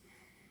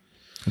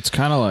 It's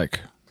kind of like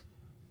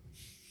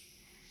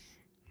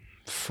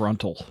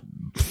frontal.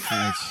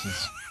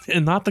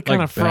 And not the kind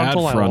Like of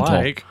frontal bad I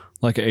like.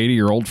 Like an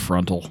 80-year-old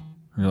frontal.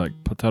 You're like,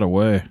 put that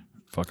away,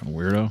 fucking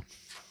weirdo.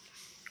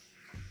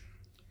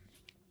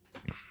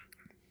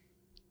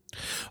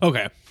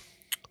 Okay.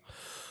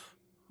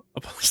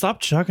 Stop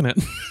chugging it.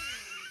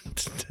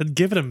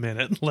 Give it a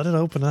minute. Let it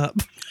open up.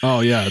 Oh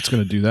yeah, it's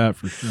gonna do that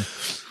for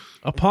sure.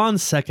 Upon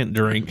second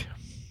drink,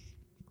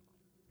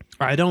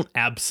 I don't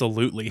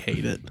absolutely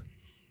hate it.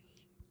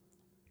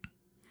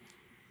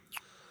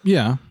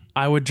 Yeah.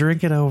 I would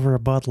drink it over a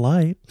Bud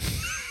Light.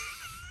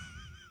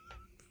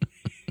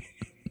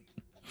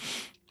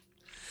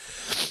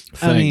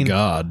 Thank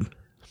God.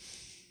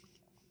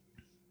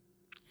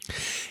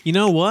 You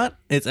know what?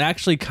 It's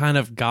actually kind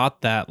of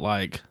got that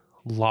like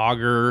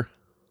lager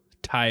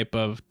type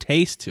of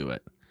taste to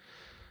it.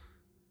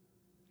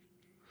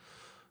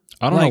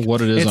 I don't Like, know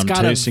what it is it's I'm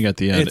got tasting at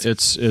the end.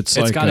 it's It's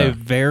like got a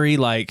very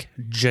like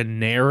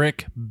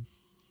generic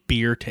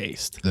beer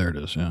taste. there it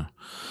is, yeah.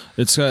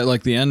 It's got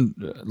like the end,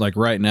 like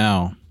right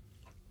now,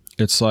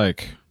 it's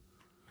like,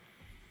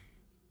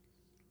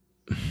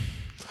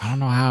 I don't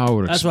know how I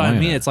would That's what explain I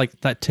mean. it. It's like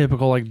that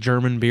typical like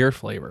German beer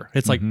flavor.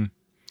 It's like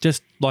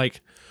just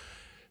like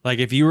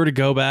if you were to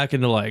go back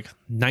into like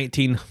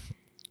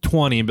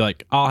 1920 and be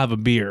like, I'll have a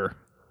beer,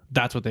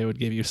 that's what they would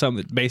give you.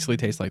 Something that basically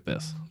tastes like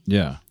this.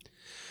 Yeah.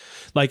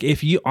 Like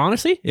if you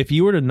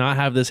were to not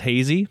have this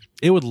hazy,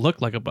 it would look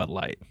like a Bud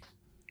Light.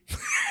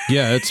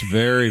 Yeah, it's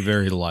very,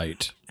 very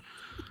light.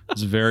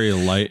 It's very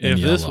light and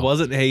If this yellow.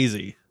 wasn't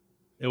hazy,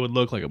 it would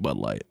look like a Bud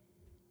Light.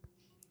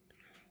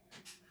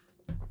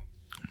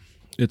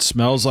 It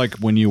smells like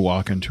when you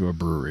walk into a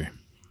brewery.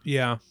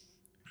 Yeah.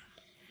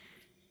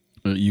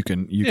 You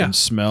can Yeah.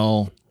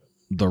 smell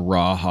the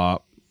raw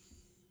hop.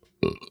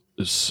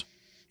 This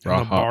raw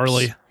The hops.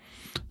 barley.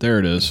 There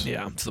it is.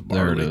 Yeah, it's the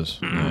There barley. it is.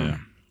 Yeah.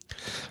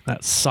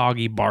 That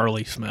soggy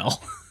barley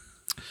smell.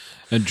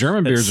 And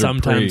German It beers are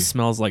sometimes pretty.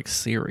 smells like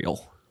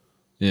cereal.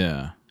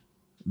 Yeah.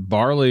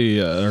 Barley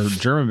or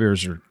German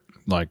beers are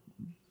like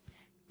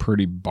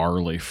pretty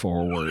barley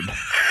forward,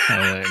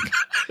 I think.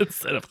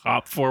 Instead of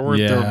hop forward,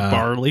 they're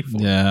barley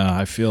forward. Yeah,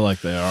 I feel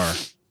like they are.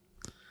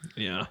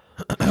 Yeah.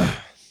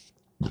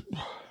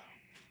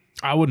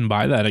 I wouldn't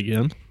buy that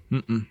again.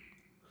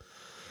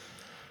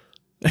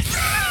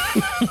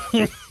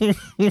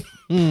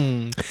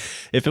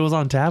 If it was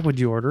on tap, would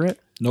you order it?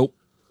 Nope.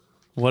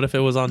 What if it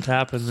was on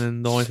tap and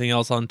then the only thing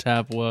else on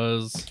tap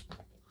was...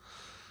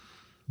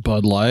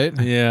 Bud Light.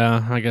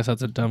 Yeah, I guess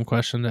that's a dumb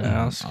question to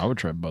ask. I would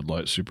try Bud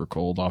Light super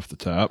cold off the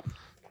tap.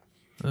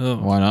 Oh,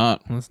 Why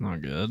not? that's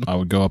not good. I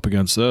would go up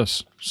against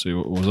this, see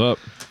what was up.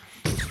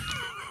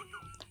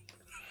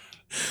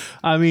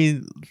 I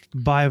mean,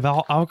 by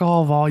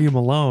alcohol volume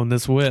alone,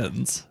 this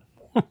wins.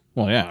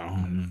 Well,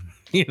 yeah.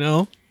 You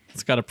know?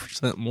 It's got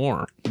 1%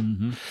 more.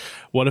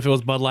 What if it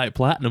was Bud Light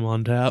Platinum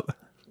on tap?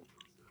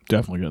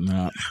 Definitely getting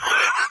that.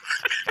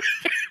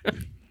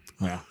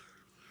 Yeah.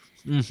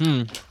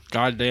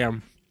 God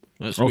damn.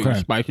 That sweet Okay.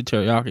 spicy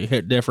teriyaki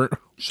hit different.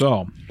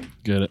 So,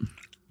 get it.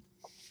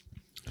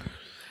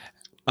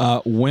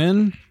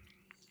 When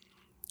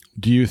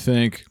do you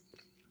think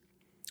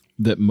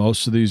that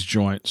most of these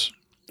joints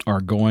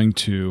are going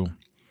to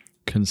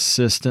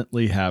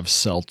consistently have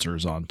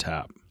seltzers on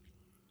tap?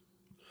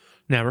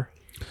 Never.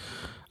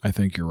 I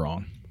think you're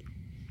wrong.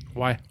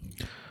 Why?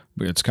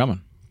 But it's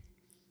coming.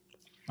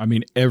 I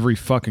mean, every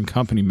fucking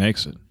company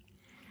makes it.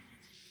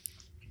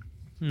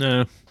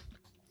 No.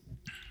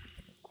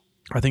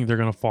 I think they're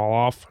gonna fall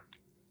off.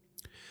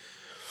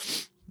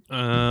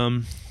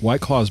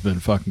 White Claw's been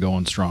fucking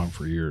going strong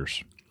for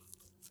years.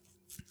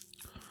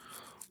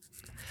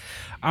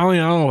 I don't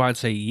know if I'd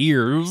say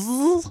years.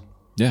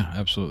 Yeah,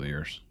 absolutely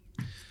years.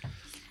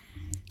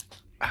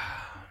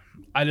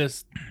 I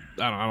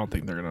don't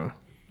think they're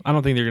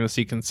gonna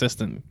see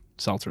consistent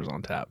seltzers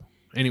on tap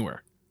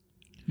anywhere.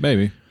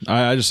 Maybe.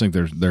 I just think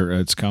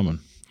it's coming.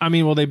 I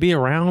mean, will they be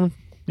around?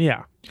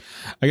 Yeah.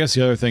 I guess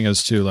the other thing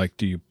is too, like,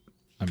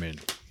 are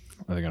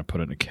they gonna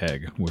put it in a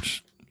keg?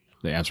 Which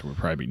the answer would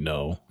probably be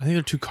no. I think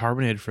they're too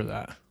carbonated for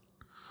that.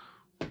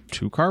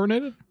 Too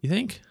carbonated? You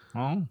think?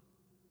 Oh.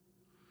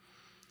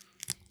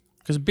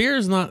 Because beer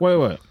is not...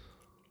 Wait.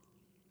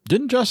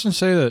 Didn't Justin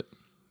say that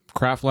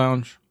Craft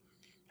Lounge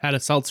had a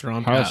seltzer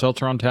on had tap. a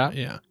seltzer on tap?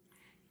 Yeah.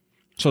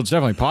 So it's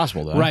definitely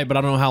possible, though. Right, but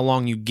I don't know how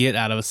long you get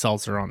out of a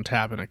seltzer on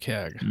tap in a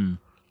keg. You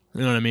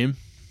know what I mean?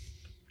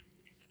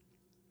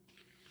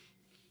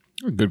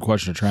 Good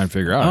question to try and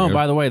figure out. Oh, here.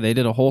 by the way, they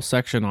did a whole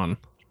section on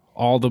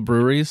all the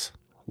breweries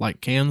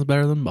like cans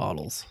better than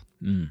bottles.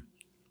 A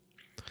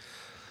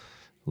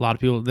lot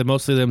of people,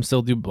 mostly them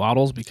still do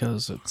bottles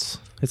because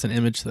it's an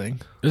image thing.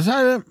 Is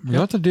that it? Is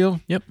that the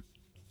deal? Yep.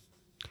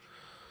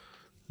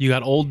 You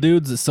got old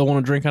dudes that still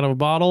want to drink out of a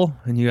bottle,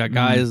 and you got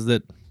guys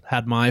that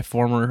had my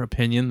former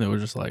opinion that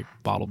was just like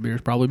bottled beer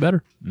is probably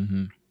better.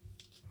 Mm-hmm.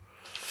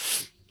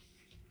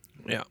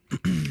 Yeah.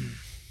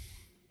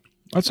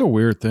 That's a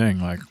weird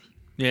thing. Like,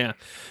 yeah.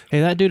 Hey,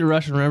 that dude at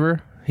Russian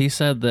River, he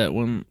said that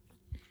when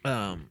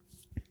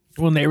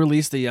they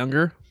released the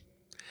Younger,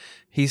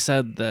 he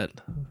said that,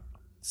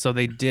 so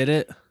they did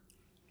it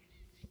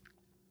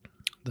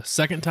the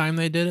second time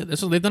they did it.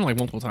 They've done it like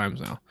multiple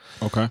times now.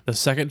 okay. The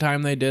second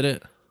time they did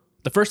it,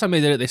 the first time they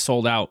did it, they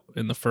sold out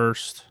in the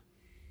first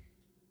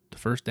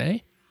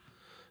day.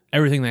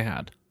 Everything they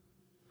had.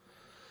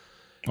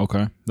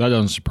 Okay. That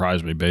doesn't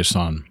surprise me based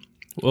on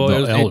Well,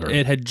 the Elder.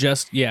 it had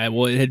just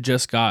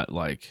got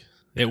like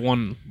it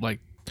won like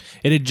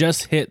it had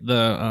just hit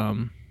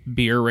the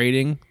beer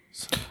rating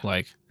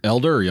like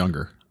Elder or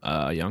Younger?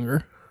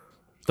 Younger.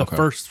 The Okay.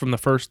 first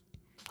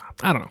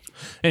I don't know.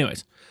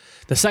 Anyways,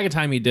 the second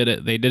time he did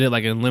it, they did it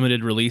like in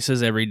limited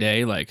releases every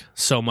day, like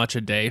so much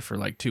a day for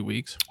like 2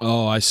 weeks.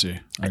 Oh, I see.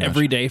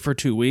 Every day for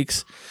 2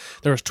 weeks,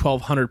 there was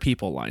 1,200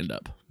 people lined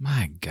up.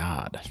 My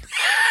God.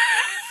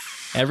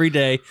 Every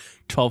day,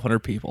 1,200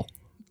 people.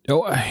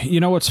 Oh, you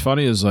know what's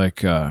funny is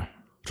like,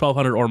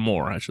 1,200 or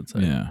more, I should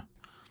say. yeah.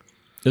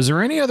 Is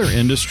there any other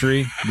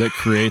industry that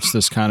creates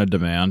this kind of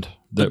demand?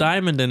 The That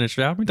diamond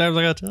industry. How many times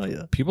I gotta tell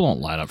you? people don't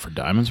line up for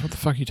diamonds. What the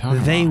fuck are you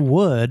talking They about?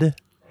 would.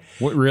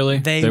 What, really?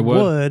 They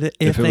would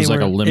if it they was like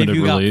were, a limited if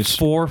you release. Got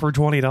 4 for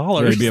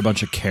 $20. There'd be a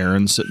bunch of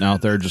Karens sitting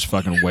out there just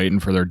fucking waiting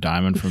for their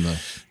diamond from the.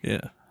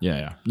 Yeah.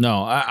 Yeah.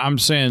 No, I'm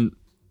saying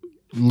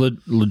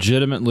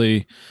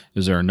legitimately,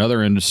 is there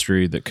another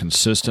industry that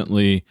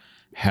consistently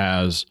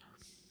has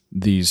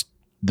this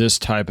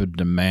type of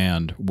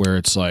demand where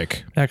it's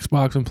like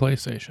Xbox and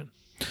PlayStation.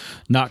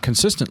 not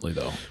consistently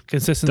though?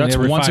 Consistently That's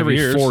once 5 every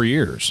years. 4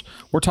 years.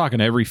 We're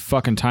talking every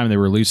fucking time they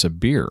release a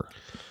beer.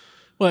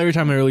 Well, every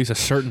time they release a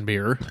certain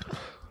beer,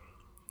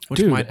 which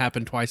Dude. might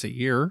happen twice a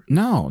year.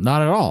 No,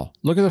 not at all.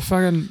 Look at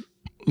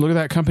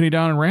that company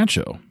down in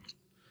Rancho.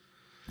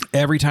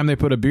 Every time they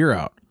put a beer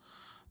out,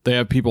 they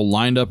have people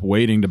lined up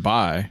waiting to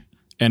buy,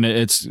 and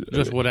it's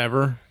Just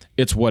whatever.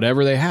 it's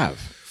whatever they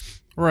have.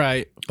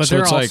 Right. But So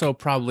they're it's like- also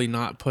probably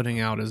not putting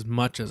out as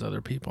much as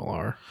other people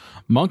are.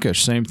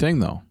 Monkish, same thing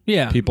though.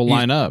 Yeah. People he's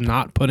line up.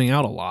 Not putting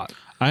out a lot.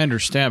 I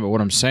understand, but what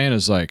I'm saying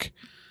is like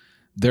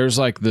there's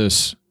like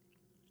this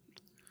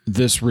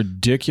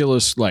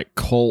ridiculous like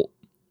cult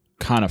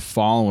kind of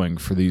following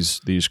for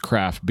these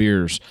craft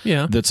beers.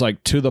 Yeah. That's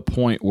like to the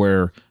point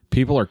where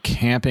people are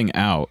camping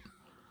out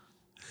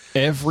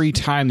every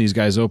time these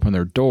guys open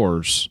their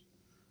doors,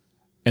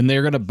 and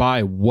they're going to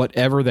buy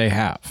whatever they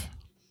have.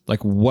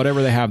 Like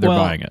whatever they have, they're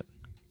Well, buying it.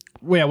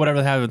 Yeah, whatever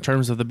they have in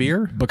terms of the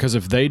beer. Because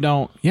if they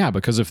go in Well,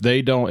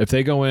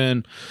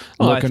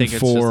 I looking think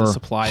it's just a for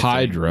supply thing.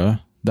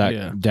 Hydra that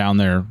Yeah. down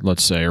there,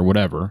 let's say, or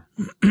whatever,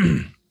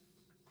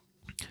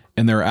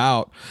 and they're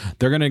out,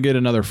 they're going to get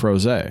another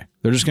Frosé.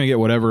 They're just going to get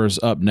whatever is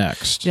up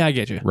next. Yeah, I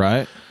get you.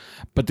 Right?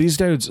 But these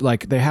dudes,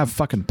 like, they have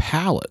fucking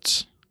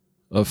pallets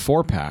of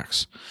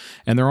 4-packs,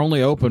 and they're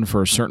only open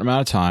for a certain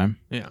amount of time,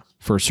 Yeah.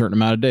 for a certain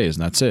amount of days,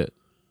 and that's it.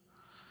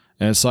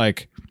 And it's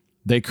like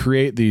they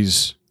create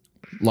these,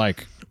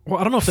 like, Well,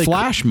 I don't know if they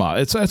flash mob.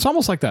 It's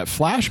almost like that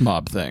flash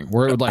mob thing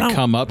where it would like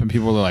come up and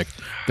people are like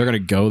they're gonna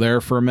go there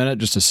for a minute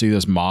just to see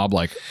this mob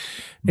like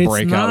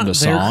break out into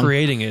They're song.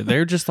 creating it.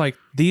 They're just like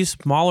these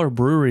smaller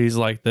breweries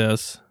like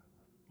this.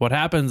 What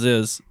happens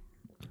is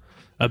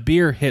a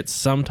beer hits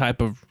some type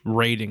of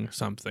rating,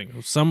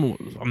 something. Some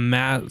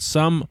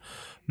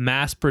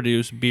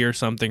mass-produced beer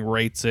something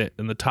rates it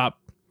in the top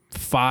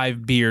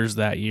 5 beers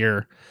that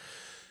year.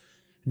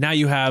 Now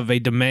you have a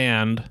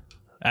demand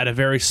at a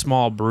very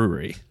small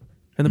brewery.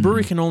 And the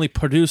brewery can only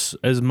produce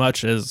as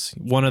much as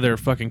one of their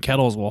fucking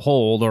kettles will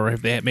hold, or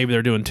if maybe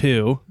they're doing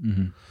 2.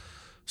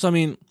 So I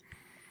mean,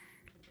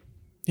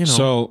 you know,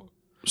 So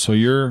So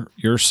you're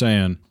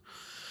saying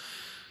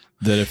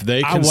that if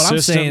they what I'm saying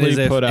consistently is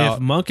if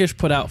out Monkish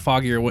put out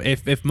Foggier,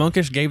 if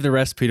Monkish gave the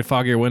recipe to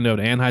Foggier Window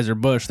to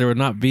Anheuser-Busch, there would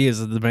not be as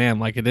a demand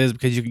like it is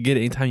because you could get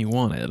it anytime you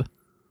wanted.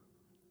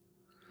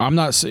 I'm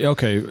not saying,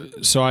 okay,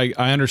 so I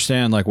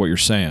understand like what you're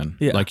saying.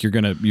 Yeah. Like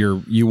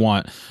you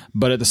want,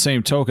 but at the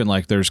same token,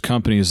 like there's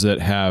companies that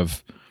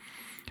have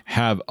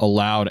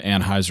allowed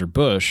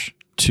Anheuser-Busch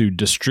to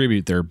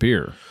distribute their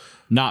beer,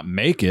 not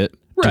make it,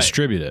 Right.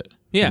 distribute it.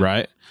 Yeah.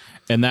 Right.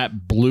 And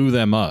that blew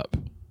them up.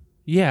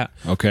 Yeah.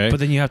 Okay. But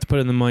then you have to put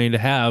in the money to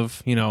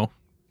have,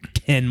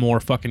 10 more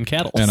fucking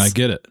kettles. And I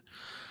get it.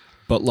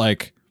 But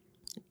like,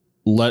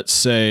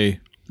 let's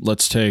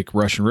take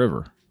Russian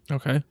River,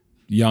 Okay.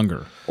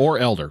 younger or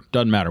elder,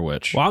 doesn't matter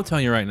which. Well, I'm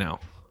telling you right now.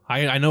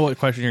 I know what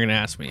question you're going to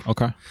ask me.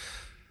 Okay.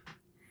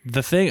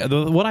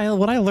 What I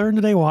learned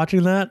today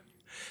watching that,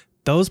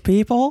 those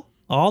people,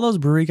 all those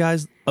brewery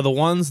guys Are the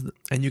ones,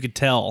 and you could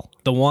tell,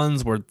 the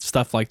ones where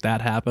stuff like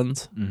that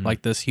happens,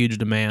 like this huge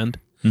demand,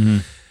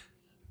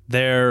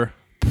 they're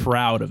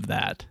proud of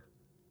that.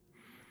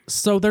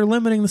 So they're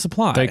limiting the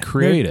supply. They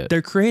create it.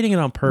 They're creating it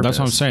on purpose. That's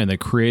what I'm saying. They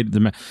created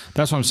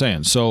that's what I'm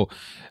saying. So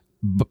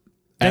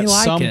at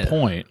like some it.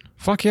 point,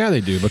 fuck yeah,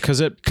 they do,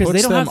 because it 'Cause they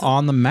puts don't them have to-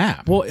 on the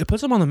map. Well, it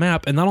puts them on the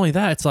map, and not only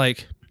that, it's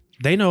like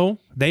they know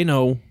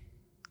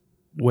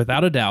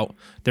without a doubt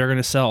they're going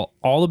to sell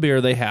all the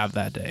beer they have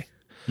that day.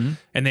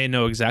 And they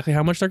know exactly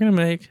how much they're going to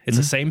make. It's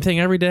the same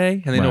thing every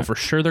day, and they know Right. for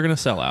sure they're going to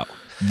sell out.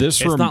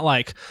 This It's not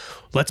like,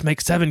 let's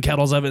make 7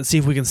 kettles of it and see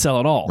if we can sell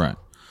it all. right.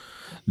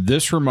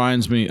 This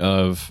reminds me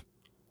of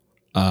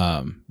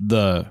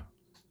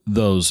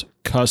those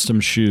custom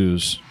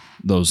shoes,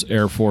 those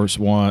Air Force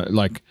One.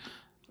 Like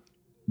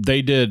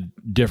they did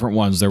different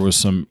ones. There was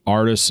some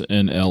artists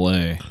in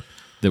LA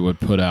that would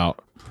put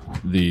out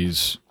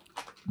these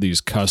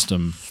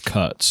custom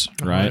cuts,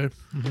 right?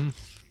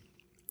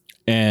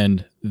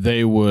 And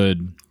they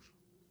would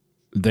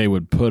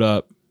put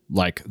up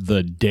like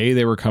the day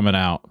they were coming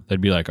out.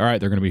 They'd be like, all right,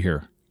 they're going to be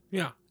here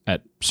Yeah.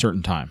 at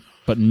certain time,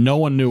 but no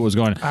one knew what was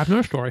going on. I have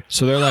no story.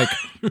 So they're like,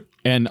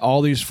 and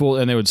all these fools,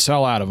 and they would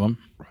sell out of them.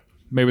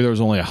 Maybe there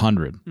was only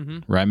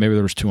 100, right? Maybe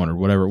there was 200,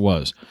 whatever it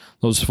was.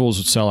 Those fools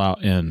would sell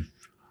out in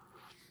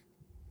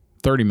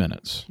 30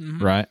 minutes,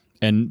 right?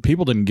 And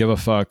people didn't give a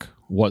fuck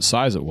what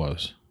size it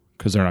was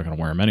because they're not going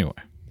to wear them anyway,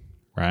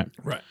 right?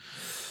 Right.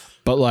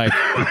 But like,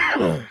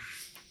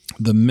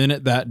 the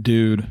minute that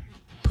dude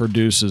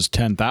produces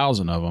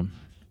 10,000 of them,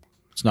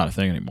 it's not a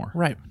thing anymore.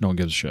 Right. No one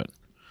gives a shit.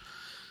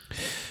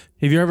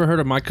 Have you ever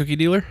heard of My Cookie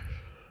Dealer?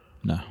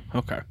 No.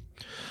 Okay.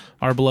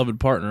 Our beloved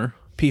partner,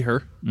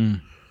 Peter,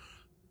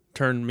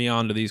 turned me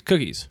on to these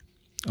cookies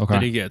that he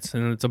Okay. gets.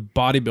 And it's a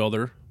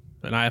bodybuilder,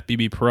 an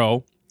IFBB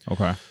pro,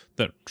 Okay.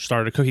 that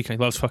started a cookie company.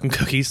 He loves fucking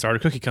cookies,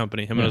 started a cookie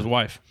company, him and his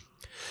wife,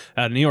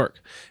 out of New York.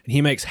 And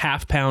he makes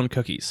half-pound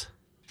cookies.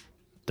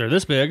 They're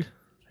this big,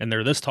 and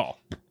they're this tall.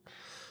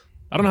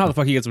 I don't know how the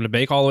fuck he gets them to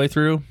bake all the way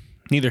through.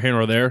 Neither here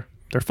nor there.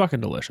 They're fucking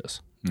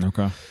delicious.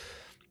 Okay.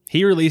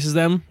 He releases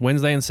them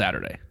Wednesday and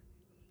Saturday.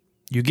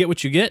 You get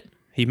what you get.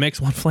 He makes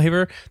one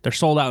flavor. They're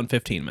sold out in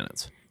 15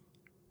 minutes.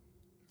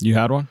 You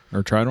had one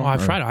or tried one? Oh,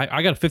 I've Or- tried it.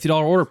 I got a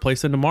 $50 order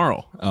placed in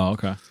tomorrow. Oh,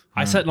 okay.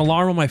 I set an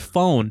alarm on my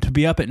phone to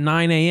be up at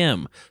 9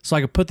 a.m. so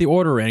I could put the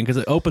order in because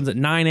it opens at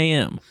 9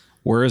 a.m.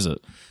 Where is it?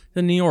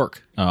 in New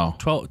York. Oh,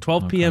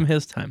 12 p.m.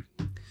 his time.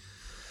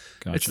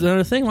 gotcha. It's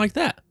another thing like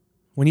that.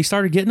 When he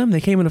started getting them, they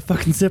came in a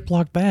fucking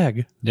Ziploc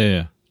bag.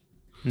 yeah.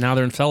 Now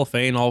they're in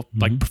cellophane, all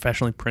like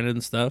professionally printed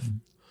and stuff.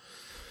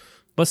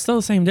 But still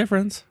the same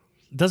difference.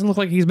 It doesn't look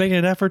like he's making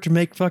an effort to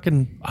make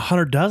fucking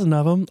 100 dozen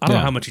of them. I don't Yeah.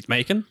 know how much he's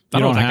making. I You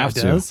don't know don't what that have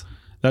guy to. does.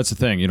 That's the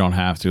thing. You don't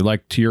have to.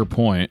 Like, to your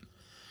point,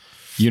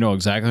 you know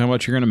exactly how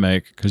much you're going to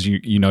make because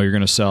you know you're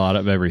going to sell out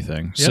of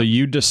everything. So Yep.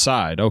 you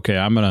decide,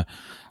 okay,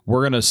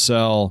 we're going to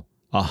sell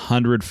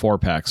 100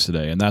 4-packs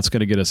today, and that's going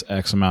to get us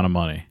X amount of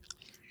money.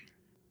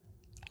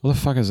 What the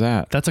fuck is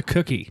that? That's a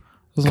cookie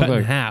Doesn't cut look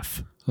in like-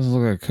 half. Doesn't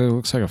look like it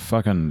looks like a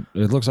fucking.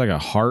 It looks like a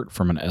heart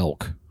from an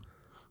elk.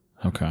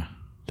 Okay.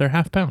 They're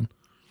half pound.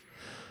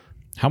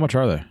 How much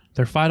are they?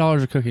 They're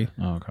 $5 a cookie,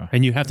 Oh, okay.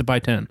 and you have to buy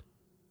 10.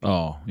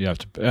 Oh, you have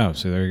to. Oh,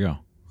 see, there you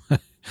go.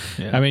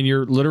 Yeah. I mean,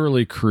 you're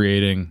literally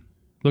creating.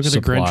 Look at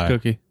supply. the Grinch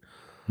cookie.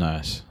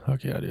 Nice.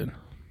 Fuck yeah, dude.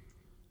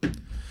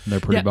 They're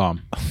pretty Yeah.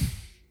 bomb.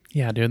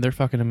 Yeah, dude, they're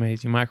fucking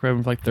amazing. Microwave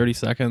them for like 30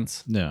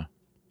 seconds. Yeah.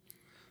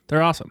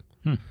 They're awesome.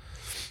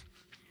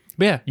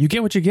 But yeah, you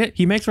get what you get.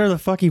 He makes whatever the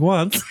fuck he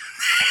wants,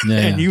 Yeah.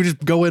 and you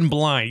just go in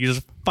blind. You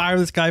just fire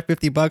this guy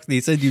 $50, and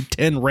he sends you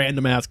 10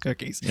 random ass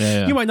cookies.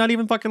 Yeah. You might not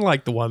even fucking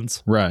like the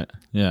ones, Right.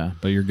 Yeah.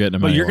 But you're getting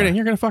them. but anyway.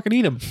 you're gonna fucking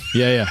eat them.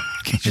 Yeah.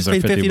 You just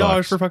They're paid $50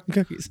 $50 for fucking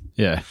cookies.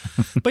 Yeah.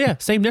 But yeah,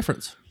 same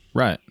difference.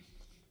 Right.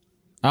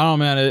 I don't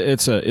know, man.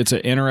 It's an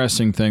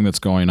interesting thing that's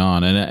going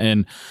on,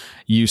 and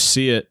you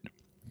see it,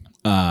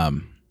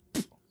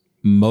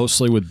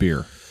 mostly with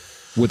beer,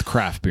 with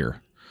craft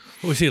beer.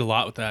 We see it a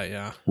lot with that,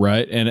 yeah.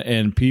 Right.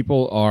 And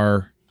people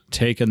are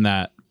taking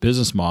that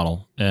business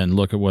model and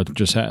look at what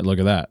just happened. Look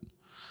at that.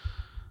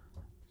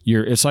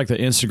 It's like the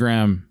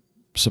Instagram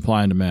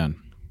supply and demand.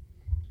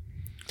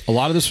 A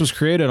lot of this was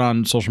created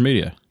on social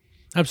media.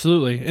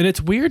 Absolutely. And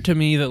it's weird to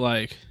me that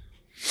like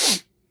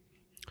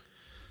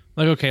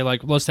okay,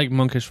 like let's take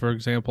Monkish for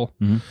example.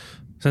 Mm-hmm.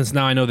 Since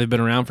now I know they've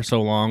been around for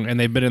so long and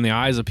they've been in the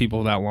eyes of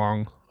people that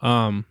long,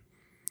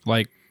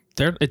 like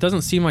it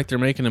doesn't seem like they're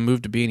making a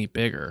move to be any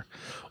bigger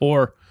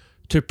or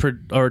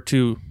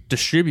to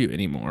distribute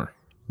anymore.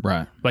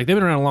 Right. Like they've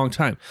been around a long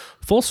time.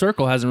 Full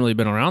Circle hasn't really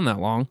been around that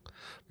long,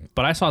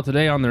 but I saw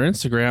today on their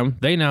Instagram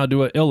they now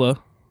do a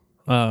Illa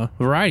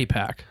variety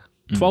pack,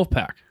 12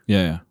 pack.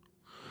 Yeah.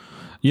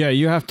 Yeah,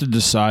 you have to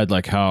decide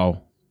like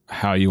how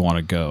you want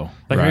to go.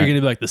 Like, right? are you going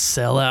to be like the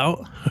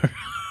sellout?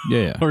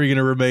 Yeah. Or are you going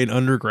to remain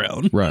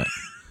underground? Right.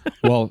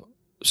 Well,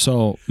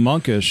 so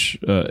Monkish,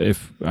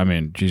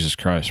 Jesus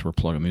Christ, we're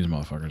plugging these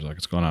motherfuckers like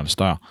it's going out of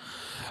style.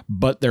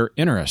 But they're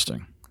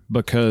interesting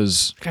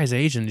because... That guy's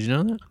Asian. Did you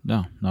know that?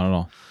 No, not at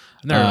all.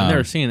 I've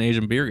never seen an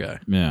Asian beer guy.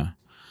 Yeah.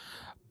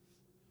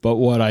 But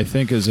what I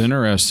think is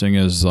interesting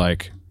is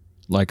like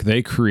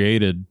they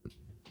created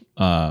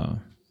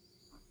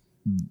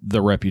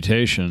the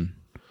reputation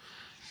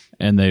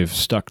and they've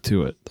stuck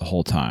to it the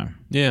whole time.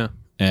 Yeah.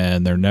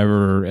 And they're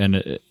never,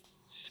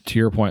 to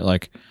your point,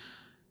 like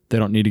they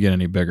don't need to get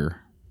any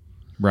bigger,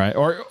 right?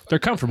 Or they're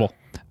comfortable.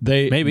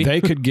 Maybe they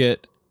could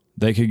get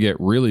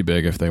really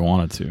big if they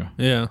wanted to.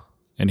 Yeah.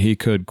 And he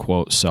could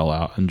quote sell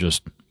out and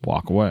just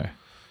walk away,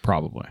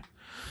 probably.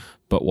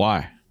 But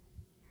why?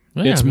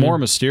 Yeah, it's more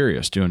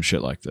mysterious doing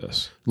shit like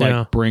this,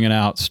 like bringing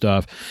out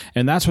stuff,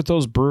 and that's what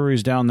those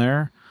breweries down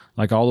there,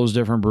 like all those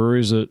different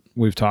breweries that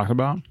we've talked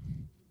about.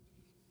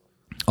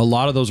 A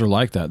lot of those are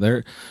like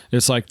that.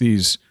 It's like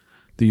these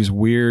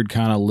weird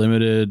kind of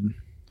limited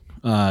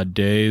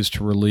days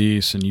to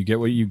release, and you get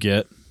what you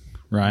get,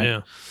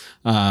 right?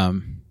 Yeah.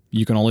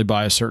 You can only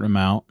buy a certain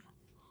amount,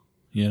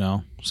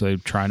 so they're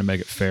trying to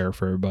make it fair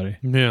for everybody.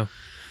 Yeah.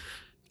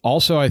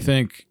 Also, I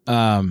think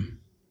a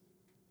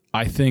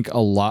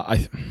lot.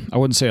 I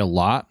wouldn't say a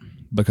lot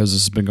because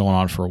this has been going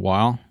on for a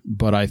while,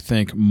 but I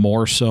think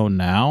more so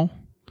now.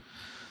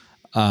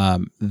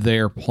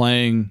 They're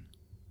playing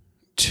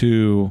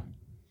to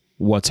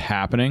what's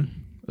happening,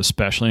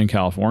 especially in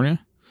California,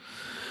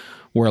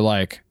 where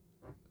like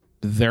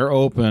they're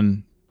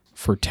open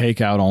for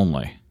takeout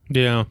only.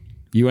 Yeah.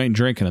 You ain't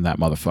drinking in that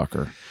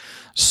motherfucker.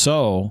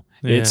 So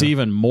it's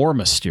even more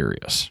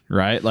mysterious,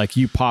 right? Like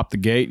you pop the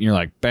gate and you're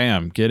like,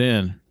 bam, get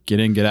in,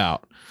 get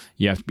out.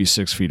 You have to be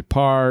 6 feet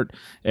apart.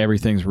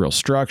 Everything's real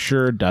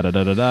structured. Da.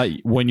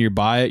 When you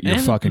buy it, you're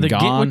fucking gone.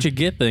 Get what you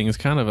get thing is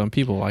kind of on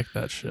people like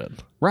that shit.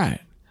 Right.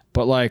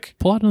 But like,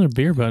 pull out another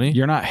beer, buddy.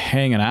 You're not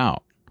hanging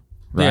out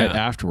right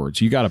afterwards.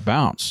 You got to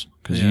bounce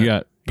because you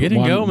got get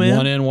and go, man.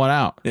 One in, one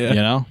out.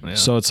 Yeah. Yeah.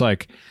 So it's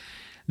like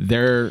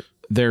they're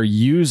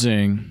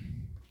using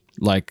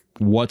like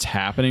what's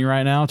happening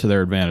right now to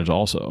their advantage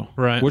also.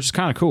 Right. Which is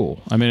kind of cool.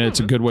 I mean,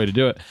 it's a good way to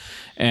do it.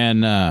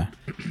 And you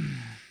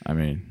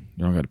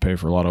don't got to pay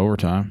for a lot of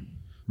overtime.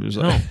 Just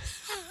like,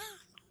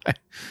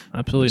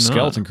 absolutely not.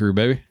 Skeleton crew,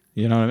 baby.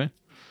 You know what I mean?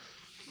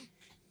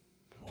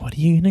 What are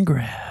you going to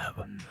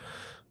grab?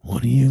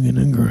 What are you going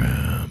to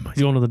grab?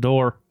 He's going to the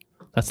door.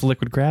 That's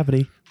Liquid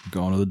Gravity.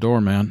 Going to the door,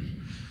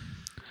 man.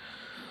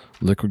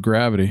 Liquid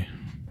Gravity.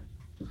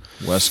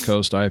 West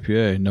Coast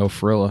IPA. No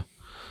frilla.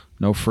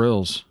 No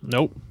frills.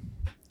 Nope.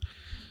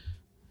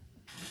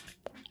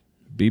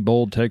 Be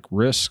bold, take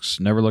risks,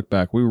 never look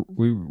back.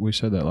 We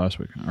said that last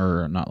week,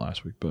 or not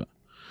last week, but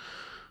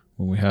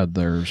when we had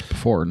theirs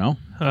before, no?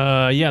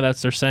 Yeah,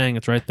 that's their saying.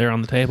 It's right there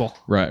on the table.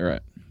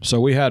 Right. So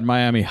we had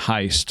Miami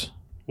Heist,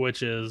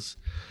 which is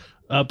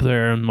up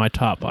there in my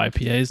top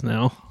IPAs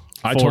now.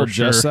 I told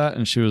Jess that,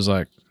 and she was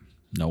like,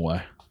 "No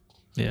way."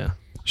 Yeah.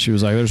 She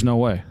was like, "There's no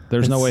way.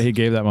 There's no way he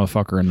gave that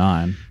motherfucker a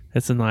 9."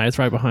 It's a 9. It's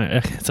right behind.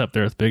 It's up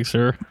there with Big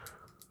Sur.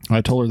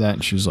 I told her that,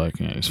 and she was like,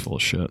 "Yeah, he's full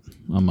of shit."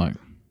 I'm like,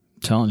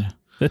 I'm telling you.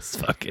 It's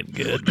fucking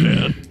good,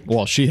 man.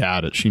 Well, she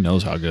had it. She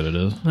knows how good it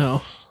is.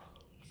 No.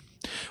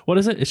 What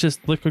is it? It's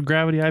just Liquid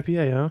Gravity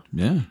IPA, huh?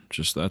 Yeah,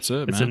 just that's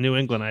it, It's a New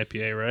England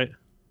IPA, right?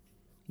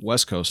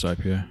 West Coast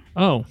IPA.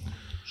 Oh,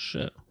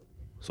 shit.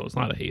 So it's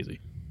not a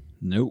hazy.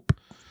 Nope.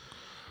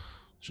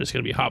 It's just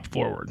going to be hop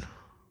forward.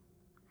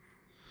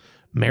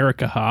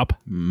 America hop.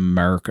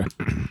 America.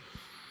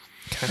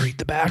 Can I read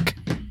the back?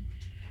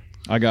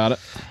 I got it.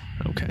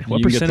 Okay.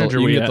 What percentage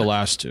are we at? You get the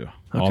last two.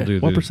 Okay. I'll do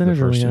what percentage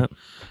the are we first at? two.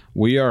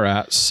 We are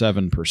at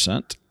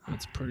 7%.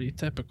 That's pretty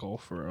typical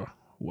for a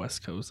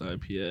West Coast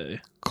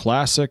IPA.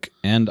 Classic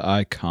and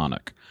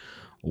iconic.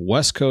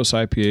 West Coast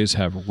IPAs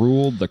have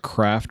ruled the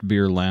craft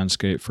beer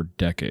landscape for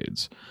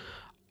decades.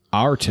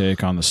 Our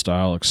take on the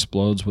style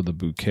explodes with a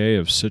bouquet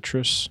of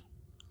citrus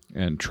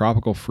and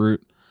tropical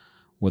fruit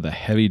with a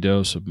heavy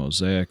dose of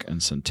Mosaic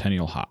and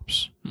Centennial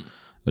hops.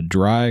 A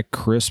dry,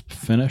 crisp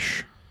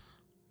finish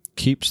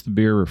keeps the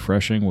beer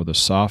refreshing with a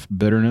soft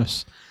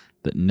bitterness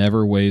that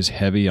never weighs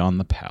heavy on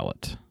the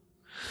palate.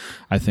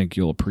 I think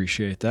you'll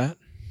appreciate that,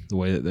 the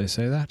way that they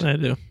say that. I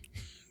do.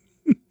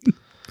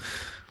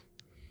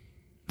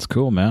 It's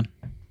cool, man.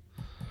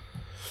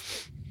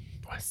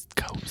 West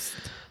Coast.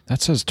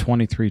 That says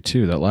 23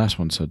 too. That last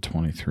one said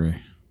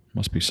 23.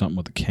 Must be something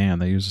with the can.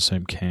 They use the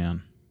same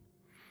can.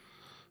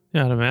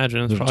 Yeah, I'd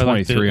imagine. It's There's probably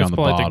like 23 it's on the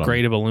probably like bottom. the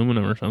grade of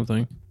aluminum or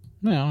something.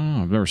 Yeah, I don't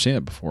know. I've never seen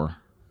it before.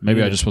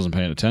 Maybe I just wasn't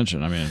paying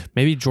attention. I mean,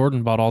 Maybe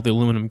Jordan bought all the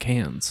aluminum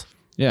cans.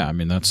 yeah, I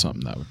mean, that's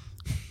something that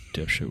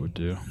dipshit would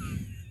do.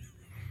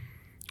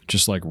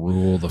 Just like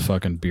rule the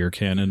fucking beer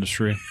can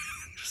industry.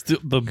 Just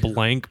the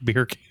blank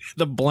beer can,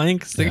 the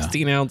blank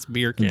 16-ounce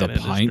beer can The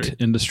industry. pint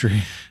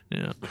industry.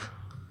 Yeah.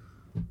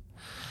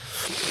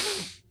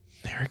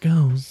 There it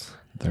goes.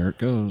 There it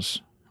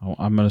goes. Oh,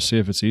 I'm going to see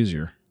if it's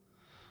easier.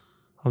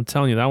 I'm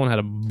telling you, that one had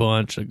a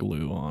bunch of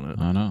glue on it.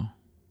 I know.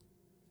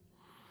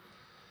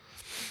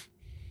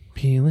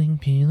 Peeling,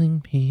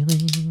 peeling,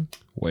 peeling.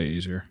 Way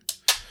easier.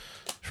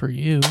 For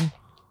you.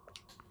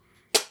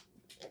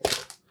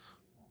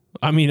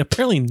 I mean,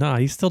 apparently not.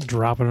 He's still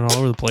dropping it all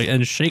over the place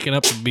and shaking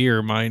up the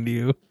beer, mind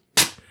you.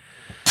 Does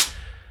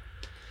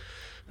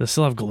it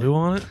still have glue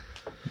on it?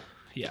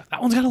 Yeah,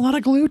 that one's got a lot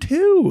of glue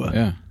too.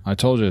 Yeah. I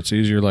told you it's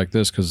easier like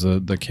this because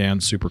the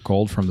can's super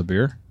cold from the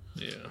beer.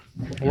 Yeah.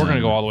 We're going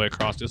to go all the way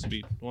across. This will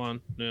be one.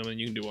 No, and then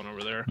you can do one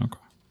over there. Okay.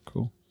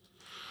 Cool.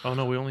 Oh,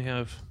 no, we only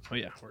have... Oh,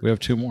 yeah. We have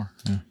 2 more.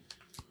 Yeah.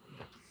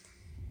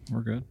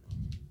 We're good.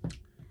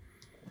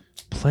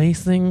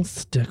 Placing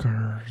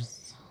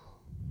stickers.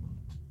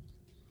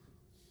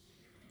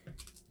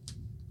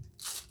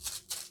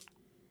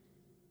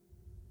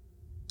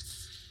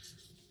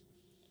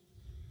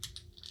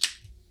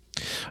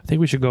 I think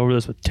we should go over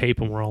this with tape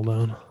when we're all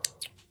done.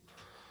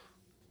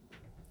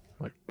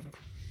 Like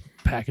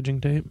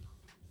packaging tape.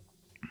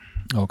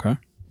 Okay.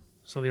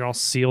 So they're all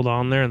sealed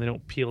on there and they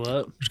don't peel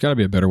up. There's got to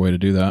be a better way to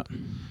do that. You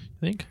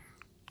think?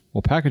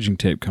 Well, packaging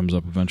tape comes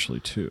up eventually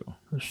too.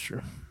 That's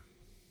true.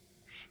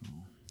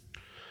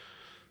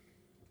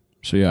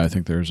 So yeah, I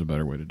think there's a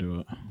better way to do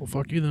it. Well,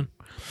 fuck you then.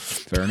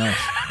 Fair enough.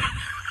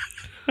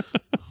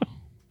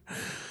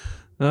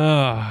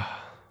 Got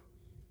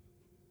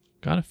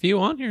a few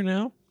on here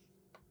now.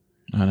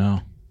 I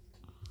know.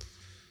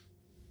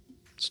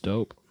 It's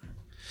dope.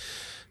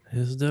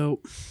 It's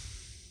dope.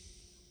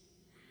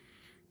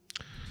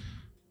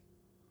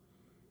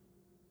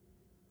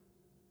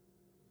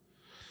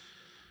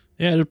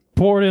 Yeah, just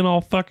pour it in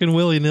all fucking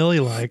willy-nilly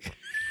like.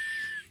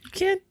 You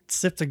can't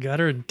sip the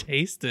gutter and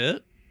taste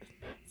it.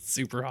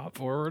 Super hop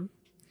forward.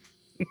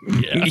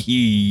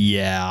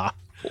 Yeah.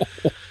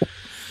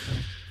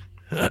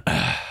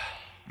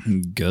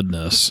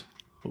 Goodness.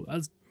 Oh,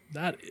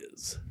 that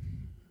is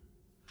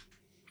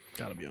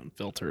gotta be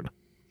unfiltered.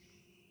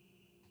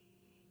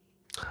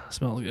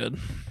 Smells good.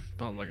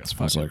 Smells like a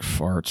Smells like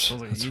farts.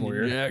 like That's a Union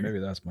weird. Jack. Maybe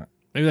that's my...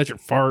 Maybe that's your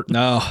fart.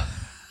 No.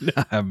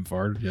 I haven't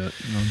farted yet,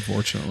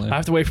 unfortunately. I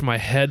have to wait for my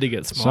head to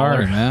get smaller.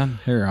 Sorry, man.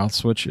 Here, I'll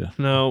switch you.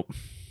 No.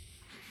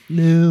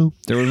 There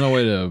was no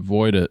way to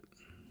avoid it.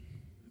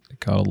 It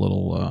got a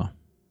little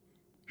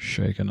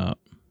shaken up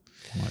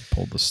when I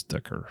pulled the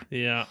sticker.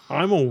 Yeah,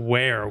 I'm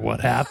aware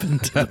what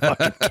happened to the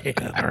fucking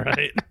can, all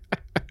right?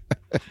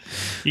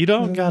 You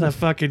don't gotta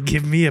fucking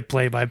give me a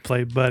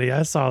play-by-play, buddy.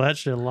 I saw that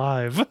shit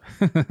live.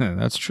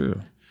 That's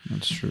true.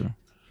 That's true.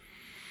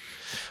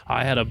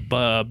 I had a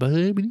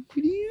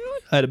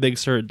Big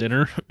Sur at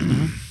dinner.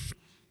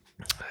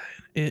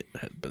 It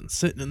had been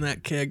sitting in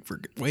that keg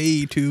for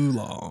way too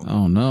long.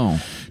 Oh, no.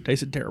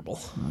 Tasted terrible.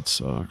 That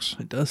sucks.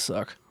 It does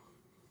suck.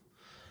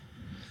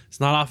 It's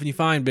not often you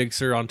find Big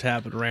Sur on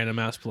tap at a random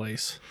ass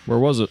place. Where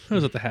was it? It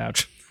was at the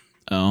Hatch.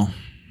 Oh.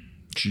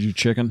 Did you do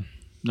chicken?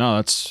 No,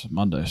 that's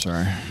Monday.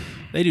 Sorry.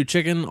 They do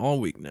chicken all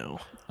week now.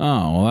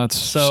 Oh, well, that's...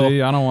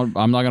 See, I'm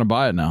not going to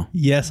buy it now.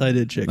 Yes, I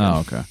did chicken. Oh,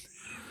 okay.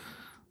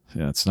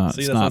 Yeah, it's not,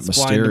 See, it's that's not not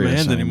supply and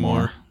mysterious demand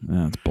anymore.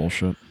 Yeah, it's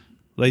bullshit.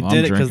 They Well, did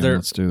I'm it because drinking. they're...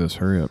 Let's do this.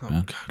 Hurry up,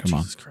 man. God, Come on.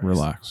 Jesus Christ.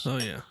 Relax. Oh,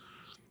 yeah.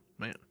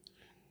 Man.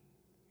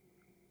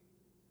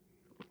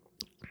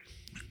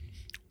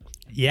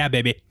 Yeah,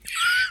 baby.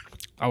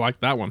 I like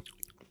that one.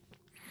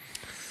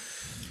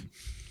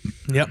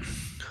 Yep.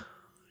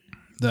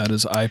 That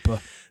is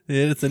IPA.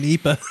 It's an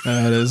IPA.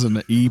 That is an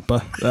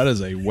IPA. That is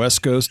a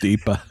West Coast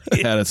IPA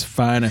at its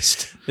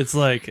finest. It's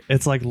like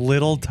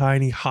little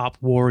tiny hop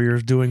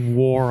warriors doing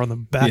war on the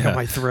back of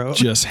my throat.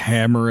 Just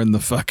hammering the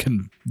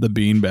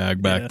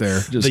beanbag back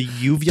there. Just the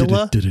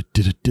uvula.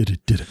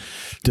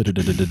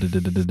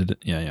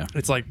 Yeah.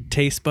 It's like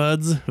taste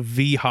buds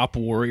v hop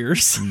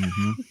warriors.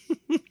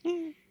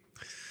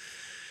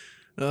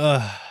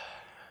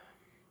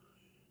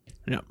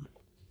 Yep.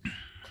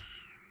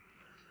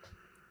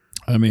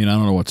 I mean, I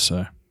don't know what to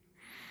say.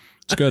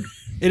 It's good.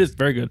 It is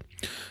very good.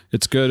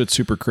 It's good. It's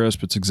super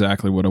crisp. It's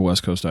exactly what a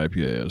West Coast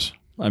IPA is.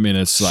 I mean,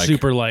 it's like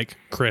Super like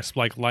crisp,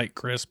 like light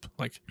crisp,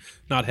 like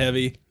not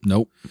heavy.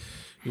 Nope.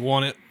 You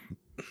want it.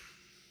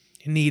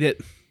 You need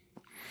it.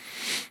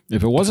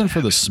 If it wasn't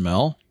for the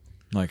smell,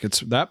 like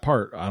it's that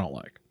part I don't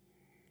like.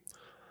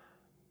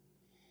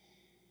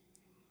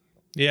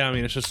 Yeah, I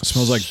mean it's just It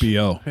smells like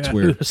BO. It's yeah,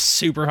 weird.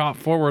 super hop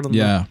forward on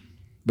Yeah,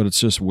 but it's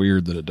just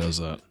weird that it does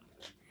that.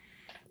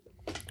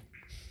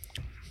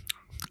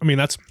 I mean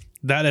that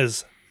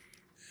is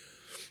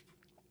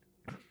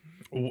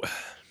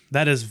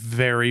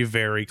very,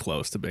 very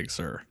close to Big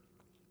Sur.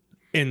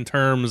 in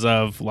terms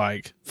of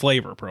like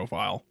flavor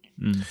profile.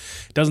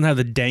 It doesn't have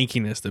the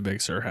dankiness that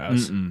Big Sur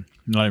has.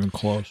 Not even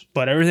close.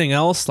 But everything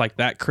else, like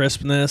that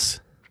crispness,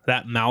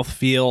 that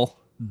mouthfeel,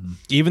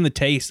 even the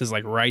taste is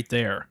like right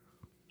there.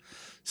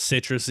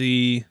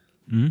 Citrusy,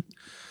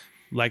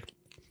 like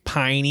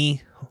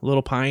piney, a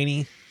little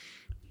piney.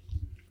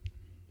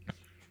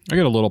 I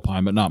get a little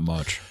pine, but not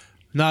much.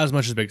 Not as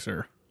much as Big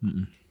Sur.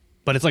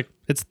 But it's like,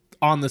 it's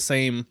on the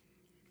same.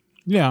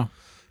 Yeah.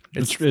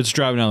 It's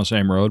driving down the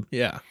same road.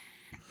 Yeah.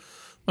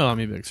 Well, I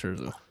mean, Big Sur's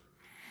a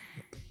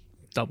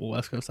double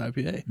West Coast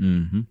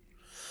IPA.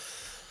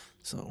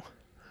 So,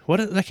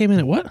 that came in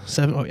at what?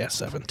 7? Oh, yeah,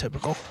 7.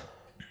 Typical.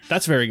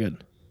 That's very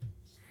good.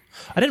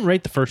 I didn't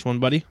rate the first one,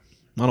 buddy.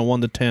 On a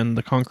 1 to 10,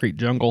 the Concrete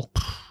Jungle.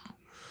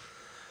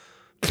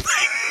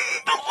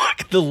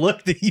 the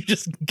look that you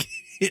just get.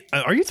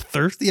 Are you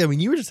thirsty? I mean,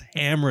 you were just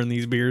hammering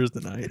these beers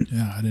tonight.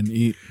 Yeah, I didn't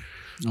eat.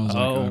 I was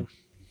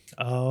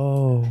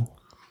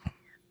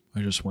I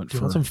just went Do you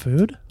for want some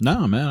food?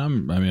 No,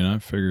 man. I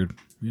figured,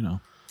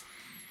 I'll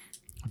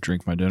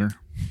drink my dinner.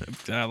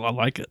 I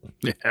like it.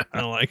 Yeah,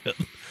 I like it.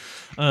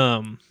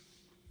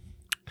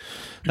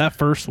 That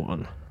first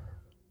one,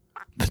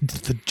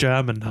 the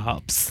German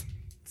hops.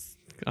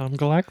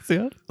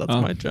 Galaxia. That's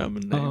my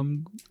German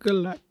name.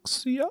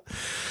 Galaxia.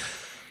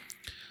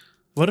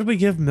 What did we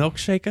give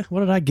Milkshaker? What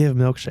did I give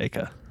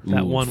Milkshaker?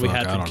 That one we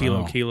had I from don't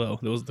Kilo know. Kilo.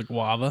 That was the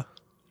guava.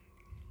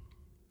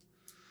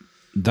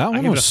 That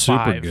one give it was a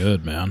super 5.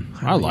 good, man.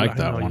 I like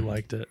that one. You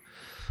liked it.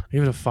 I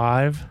give it a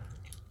 5.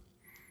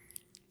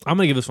 I'm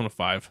gonna give this one a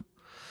 5.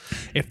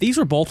 If these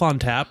were both on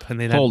tap and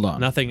they had Hold on.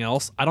 nothing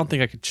else, I don't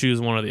think I could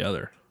choose one or the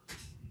other.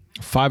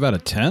 5 out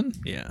of 10?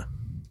 Yeah.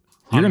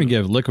 You're going to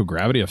give Liquid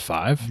Gravity a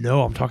 5?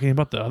 No, I'm talking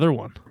about the other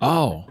one.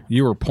 Oh,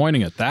 you were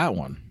pointing at that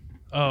one.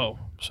 Oh,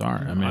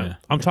 Sorry. I mean,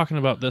 I'm talking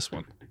about this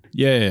one.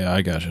 yeah,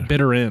 I got you.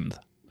 Bitter End.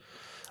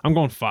 I'm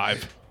going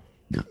 5.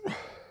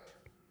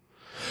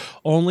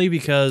 Only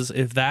because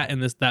if that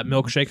and that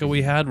milkshaker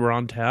we had were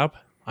on tap,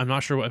 I'm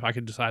not sure if I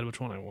could decide which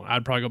one I want.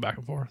 I'd probably go back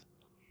and forth.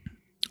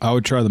 I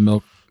would try the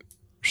milk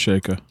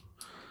shaker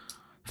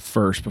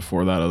first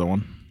before that other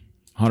one.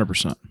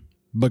 100%.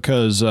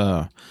 Because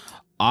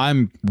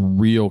I'm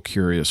real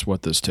curious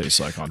what this tastes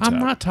like on tap. I'm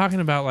not talking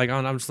about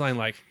I'm just saying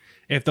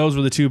if those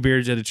were the two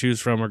beers you had to choose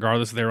from,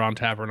 regardless if they were on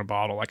tap or in a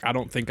bottle, I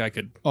don't think I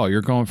could. Oh,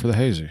 you're going for the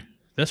hazy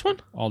This one?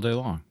 all day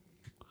long.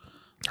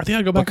 I think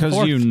I'd go back and Because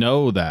forth. you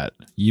know that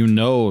Yeah,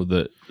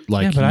 but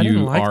I didn't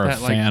you like are that,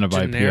 a fan of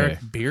generic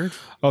IPA. beer.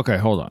 Okay,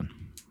 hold on.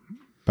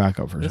 Back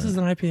up for a This second. is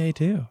an IPA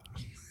too.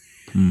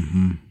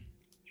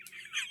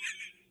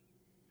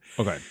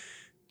 Okay.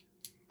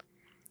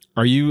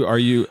 Are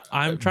you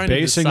I'm trying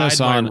basing to this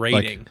decide on my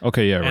rating. Like,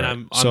 okay, yeah, right. And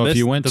I'm So on if this,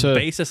 you went the to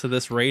basis of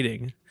this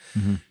rating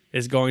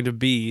is going to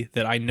be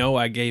that I know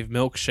I gave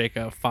Milkshake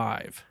a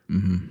 5.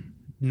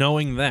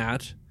 Knowing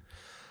that,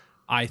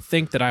 I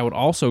think that I would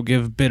also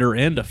give Bitter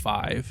End a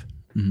 5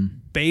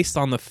 based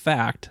on the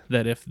fact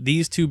that if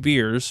these two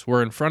beers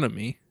were in front of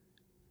me,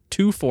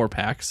 2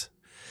 4-packs,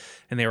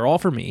 and they were all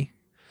for me,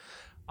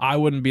 I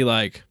wouldn't be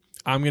like,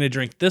 I'm going to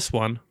drink this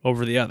one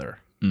over the other.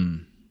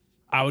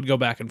 I would go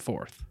back and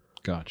forth.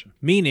 Gotcha.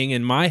 Meaning,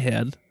 in my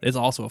head, it's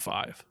also a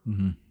 5.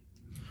 Do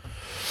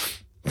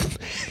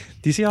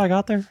you see how I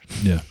got there?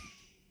 Yeah.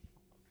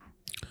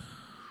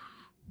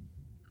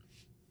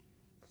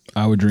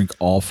 I would drink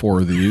all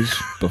 4 of these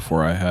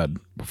before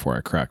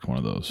I cracked one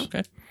of those.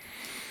 Okay.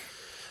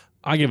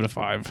 I give it a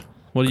 5.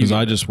 What do you? Because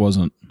I just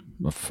wasn't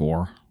a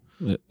 4,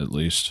 at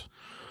least.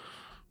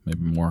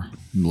 Maybe more,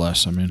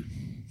 less. I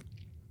mean,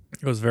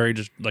 It was very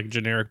just like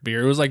generic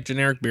beer. It was like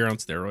generic beer on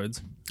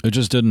steroids. it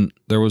just didn't.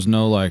 There was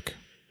no like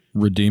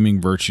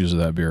redeeming virtues of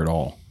that beer at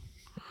all.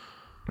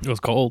 It was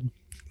cold.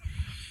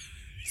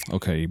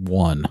 Okay,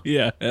 1.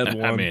 Yeah,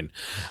 I mean,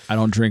 I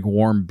don't drink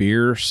warm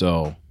beer,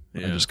 so I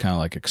Yeah. just kind of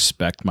like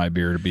expect my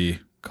beer to be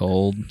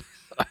cold.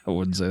 I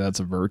wouldn't say that's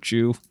a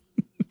virtue.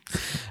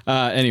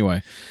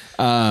 Anyway,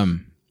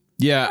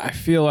 yeah, I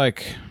feel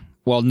like,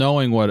 well,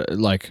 knowing what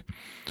like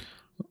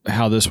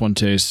how this one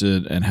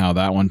tasted and how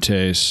that one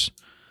tastes,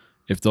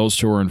 if those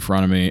two were in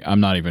front of me, I'm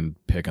not even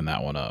picking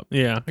that one up.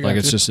 yeah, I Like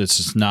got you. it's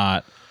just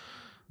not,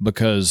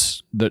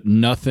 because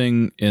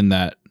nothing in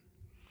that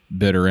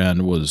Bitter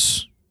End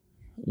was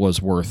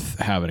worth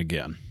having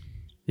again.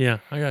 Yeah,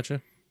 I got you.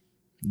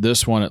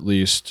 This one at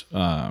least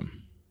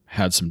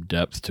had some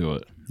depth to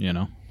it, you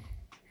know.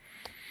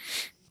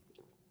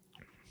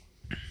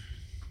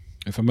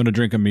 If I'm going to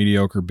drink a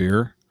mediocre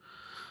beer,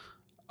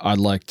 I'd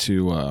like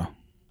to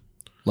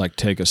like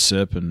take a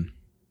sip and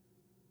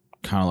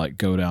kind of like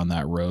go down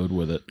that road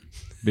with it.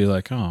 Be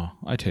like, oh,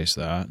 I taste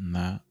that and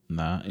that and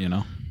that, you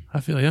know. I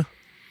feel you.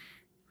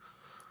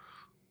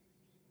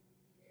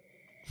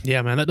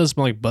 Yeah, man, that does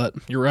smell like butt.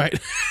 You're right.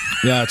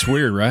 Yeah, it's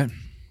weird, right?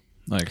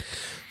 Like,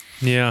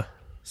 Yeah. It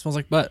smells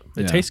like butt.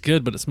 It Yeah. tastes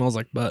good, but it smells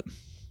like butt.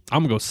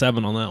 I'm going to go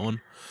 7 on that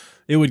one.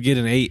 It would get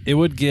an 8. It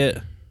would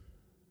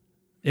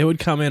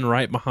come in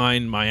right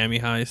behind Miami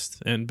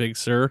Heist and Big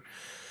Sur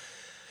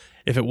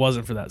if it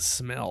wasn't for that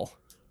smell.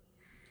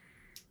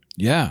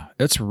 Yeah,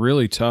 it's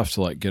really tough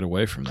to like get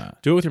away from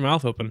that. Do it with your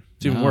mouth open.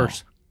 It's even No.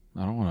 worse.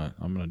 I don't want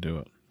to. I'm gonna do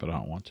it, but I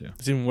don't want to.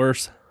 It's even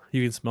worse.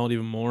 You can smell it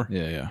even more.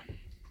 Yeah.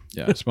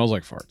 It smells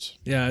like farts.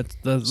 Yeah, it's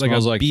It like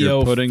smells a like you're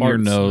BO putting your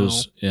fart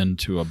nose smell.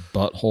 into a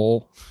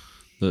butthole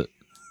that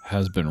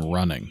has been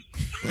running.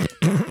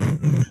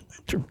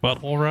 Your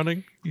butthole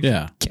running.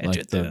 Yeah, catch like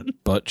it the then.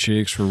 butt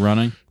cheeks were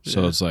running,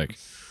 so Yeah. it's like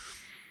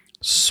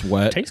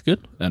sweat Tastes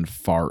good. and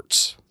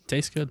farts.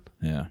 Tastes good.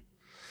 Yeah.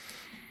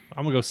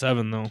 I'm gonna go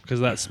 7 though, because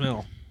of that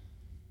smell.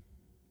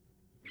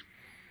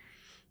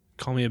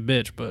 Call me a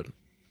bitch, but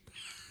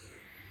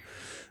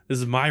this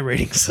is my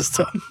rating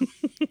system.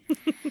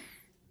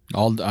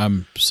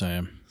 I'm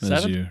same as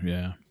 7? you.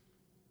 Yeah.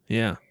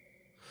 Yeah.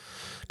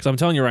 Because I'm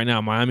telling you right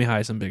now, Miami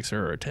Heights and Big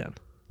Sur are a 10.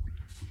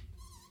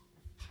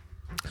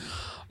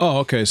 Oh,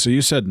 okay. So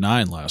you said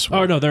 9 last week.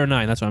 Oh, no, they're a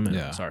 9. That's what I meant.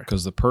 Yeah. Sorry.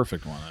 Because the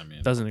perfect one. I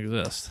mean, Doesn't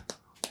exist.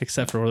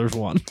 Except for where there's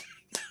one.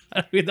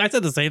 I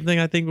said the same thing,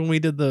 I think, when we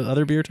did the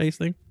other beer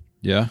tasting.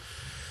 yeah.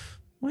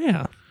 Well,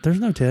 yeah. There's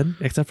no 10,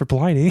 except for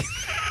Pliny.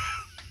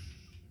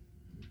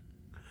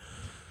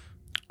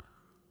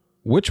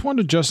 Which one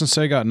did Justin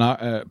say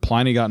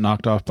Pliny got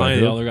knocked off by? Pliny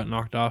who? the Elder got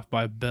knocked off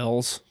by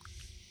Bell's.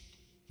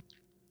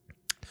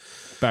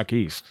 Back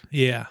east.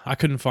 Yeah, I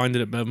couldn't find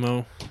it at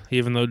Bevmo,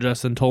 even though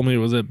Justin told me it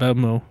was at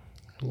Bevmo.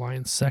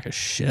 Lying sack of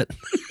shit.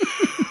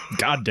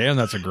 God damn,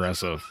 that's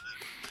aggressive.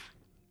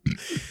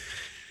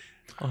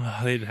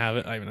 They didn't have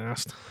it. I even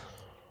asked.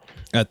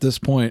 At this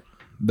point,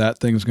 that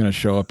thing's going to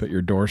show up at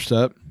your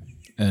doorstep,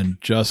 and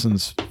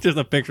Justin's. Just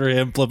a picture of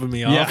him flipping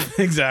me off.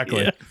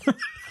 exactly. Yeah.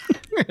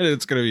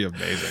 It's going to be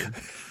amazing.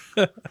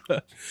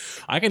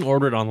 I can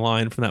order it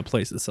online from that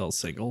place that sells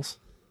singles.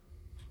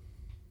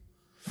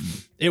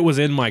 It was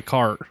in my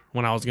cart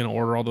when I was going to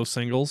order all those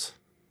singles,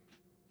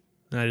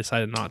 and I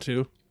decided not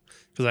to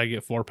because I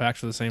get 4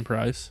 packs for the same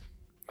price.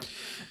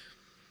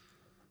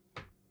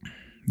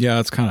 Yeah,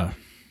 it's kind of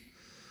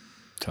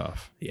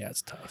tough. Yeah,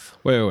 it's tough.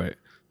 Wait.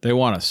 They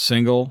want a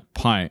single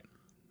pint,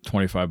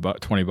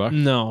 $20.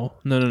 No.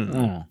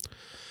 Oh.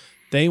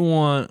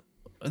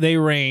 They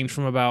range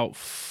from about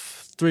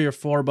 $3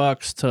 or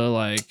 $4 to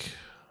like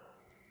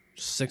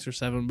 $6 or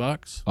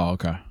 $7, Oh,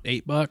 okay.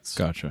 $8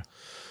 Gotcha.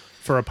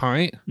 for a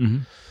pint. Mm-hmm.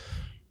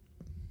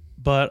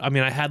 But I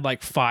mean, I had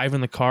like 5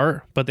 in the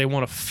cart, but they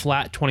want a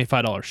flat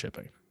 $25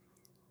 shipping.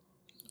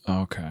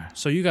 Okay.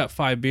 So you got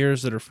 5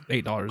 beers that are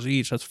 $8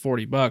 each. That's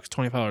 $40,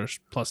 $25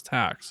 plus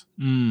tax.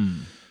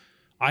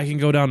 I can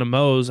go down to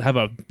Moe's, have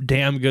a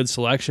damn good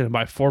selection, and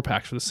buy 4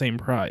 packs for the same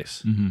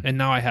price. And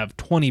now I have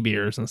 20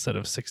 beers instead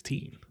of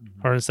 16,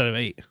 or instead of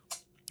 8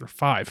 or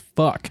 5.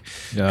 Fuck.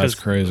 Yeah, that's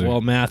 'Cause, crazy. Well,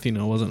 math,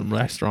 wasn't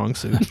my strong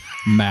suit.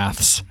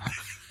 Maths.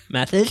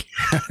 Method?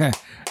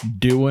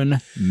 Doing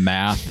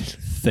math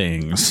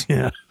things.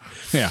 Yeah.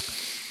 Yeah.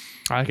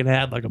 I can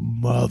add like a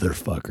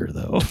motherfucker,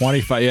 though.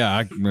 25.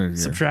 Yeah.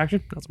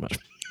 Subtraction? Not so much.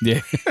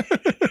 Yeah.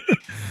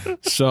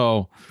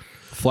 So,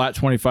 flat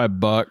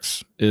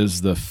 $25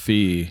 is the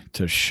fee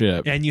to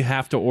ship. And you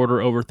have to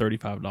order over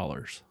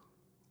 $35.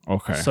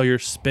 Okay. So you're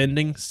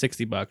spending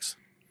 $60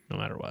 no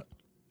matter what.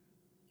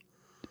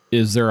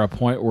 Is there a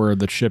point where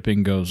the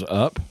shipping goes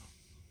up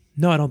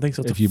No, I don't think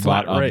so. It's if a you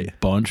flat bought a rate.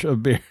 bunch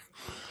of beer?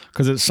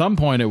 Because at some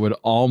point it would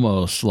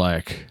almost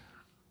like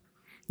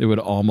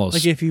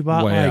If you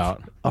bought way like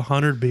out.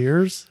 100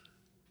 beers,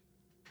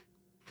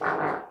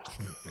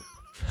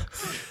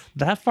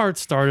 that fart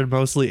started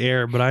mostly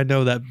air, but I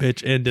know that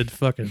bitch ended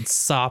fucking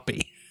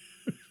soppy.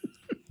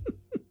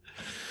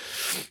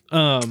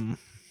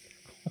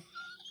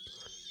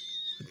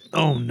 Oh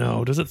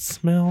no, does it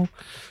smell?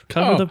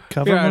 Cover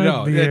yeah, my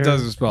no, beer. it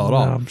doesn't smell at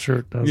all. No, I'm sure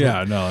it doesn't.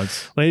 Yeah, no,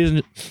 it's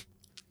Ladies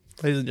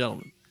and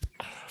gentlemen,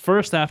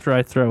 first after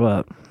I throw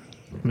up,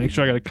 make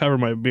sure I got to cover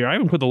my beer. I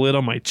even put the lid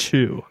on my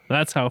chew.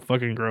 That's how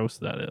fucking gross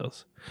that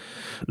is.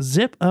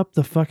 Zip up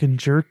the fucking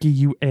jerky,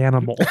 you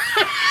animal.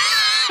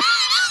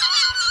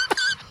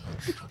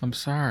 I'm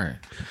sorry.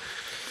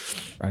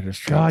 I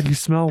just God, you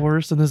smell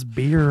worse than this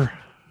beer.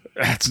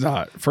 That's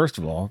not. First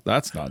of all,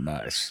 that's not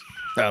nice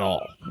at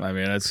all. I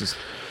mean, it's a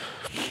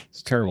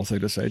terrible thing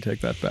to say.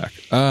 Take that back.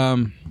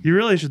 You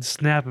really should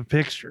snap a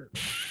picture.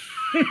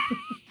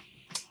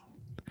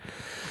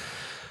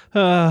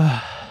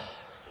 Yeah.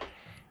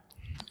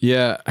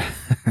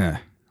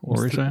 What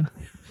were you saying?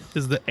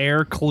 Is the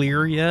air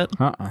clear yet?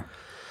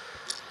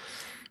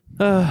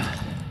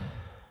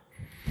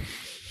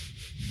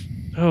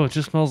 Oh, it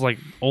just smells like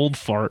old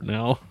fart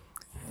now.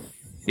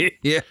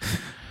 Yeah.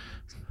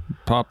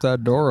 Pop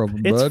that door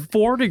open, It's bud.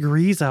 4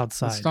 degrees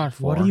outside. It's not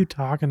What 4. are you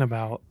talking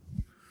about?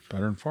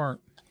 Better than fart.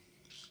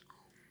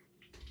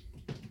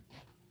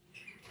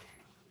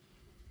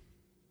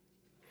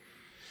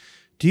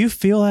 Do you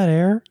feel that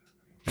air?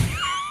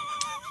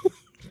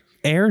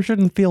 Air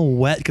shouldn't feel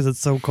wet because it's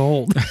so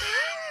cold.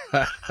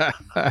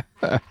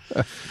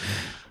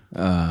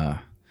 Well,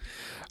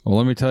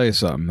 let me tell you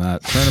something.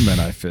 That tournament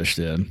I fished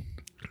in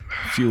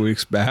a few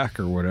weeks back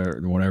or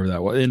whatever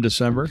that was, in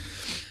December.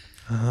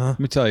 Let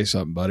me tell you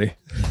something, buddy.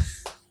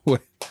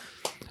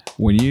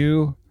 When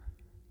you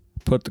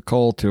put the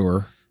coal to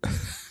her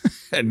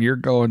and you're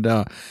going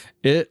down.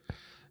 It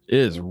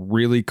is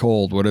really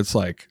cold when it's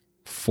like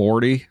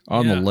 40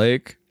 on the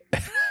lake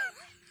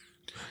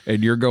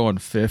and you're going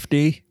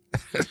 50.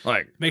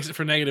 Like makes it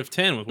for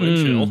 -10 with wind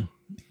chill.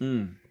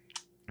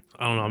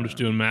 I don't know. I'm just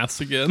doing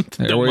maths again.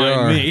 There Don't we mind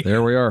are. me.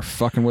 There we are,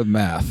 fucking with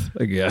math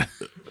again.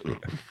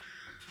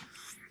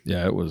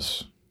 Yeah, it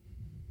was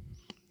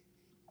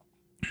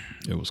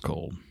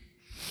cold.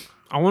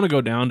 I want to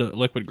go down to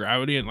Liquid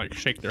Gravity and like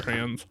shake their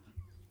hands.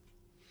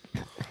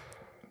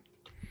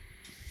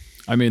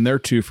 I mean, they're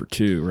 2 for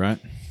 2, right?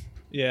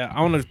 Yeah,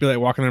 I want to just be like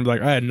walking there and be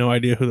like, I had no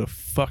idea who the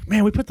fuck.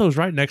 Man, we put those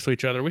right next to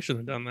each other. We should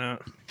have done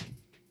that.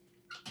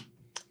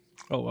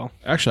 Oh well.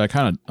 Actually, I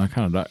kind of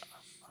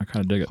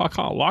dig it. Well,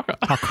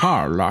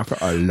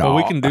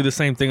 we can do the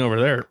same thing over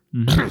there.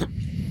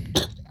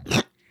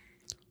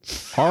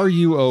 Are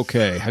you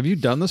okay? Have you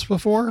done this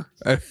before?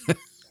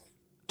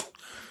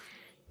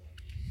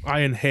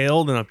 I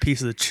inhaled and a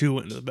piece of the chew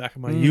went into the back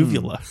of my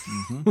uvula.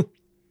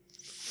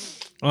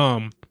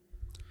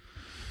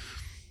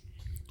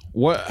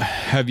 What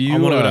have you? I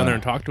want to go down there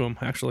and talk to him.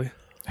 Actually,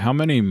 how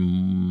many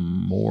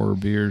more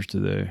beers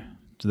do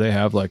they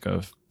have? Like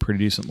a pretty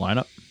decent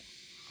lineup.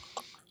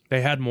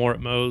 they had more at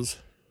Moe's.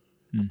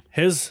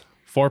 His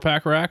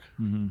 4-pack rack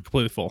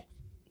completely full.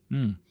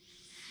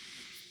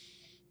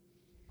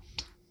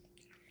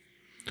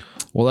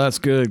 Well, that's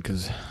good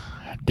because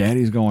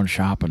Daddy's going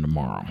shopping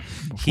tomorrow.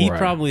 He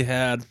probably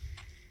had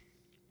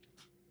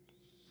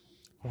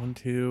 1,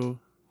 2,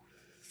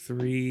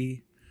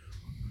 3.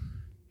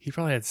 He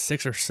probably had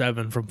 6 or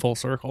 7 from Full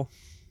Circle.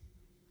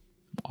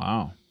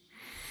 Wow.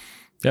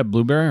 Yeah,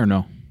 blueberry or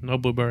no? No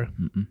blueberry.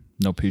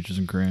 No peaches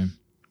and cream.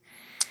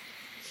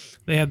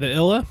 They had the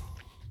Illa.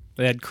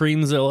 They had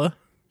Creamzilla.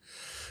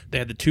 They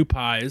had the 2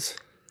 pies.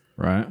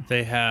 Right.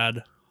 They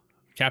had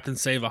Captain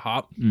Save a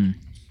Hop.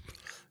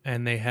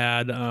 And they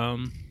had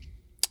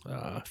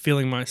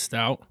Feeling My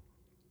Stout.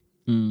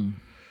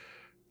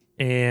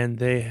 And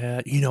they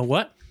had, you know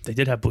what? They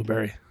did have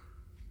blueberry.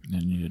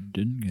 And you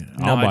didn't get it.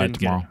 No, I'll buy I it didn't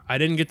tomorrow. get it. I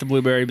didn't get the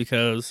blueberry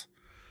because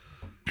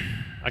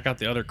I got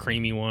the other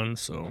creamy one.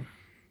 So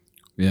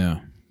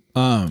Yeah.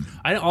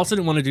 I also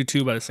didn't want to do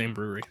 2 by the same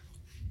brewery.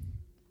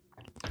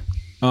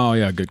 Oh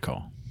yeah, good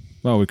call.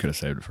 Well, we could have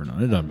saved it for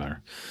another. It doesn't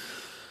matter.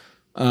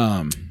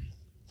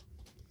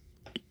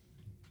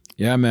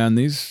 Yeah, man,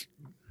 that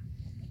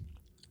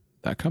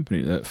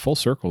company, that Full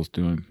Circle's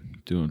doing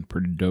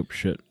pretty dope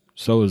shit.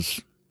 So is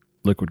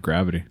Liquid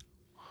Gravity.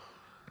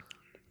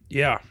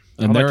 Yeah.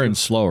 And they're in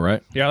Slow,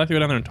 right? Yeah, I'd like to go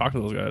down there and talk to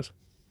those guys.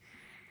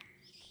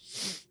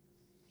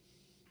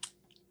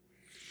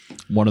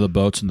 One of the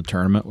boats in the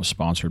tournament was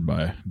sponsored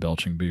by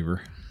Belching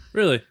Beaver.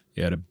 Really?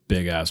 He had a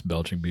big ass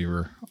Belching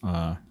Beaver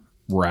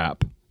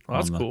wrap. Oh,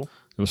 that's cool.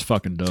 It was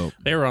fucking dope.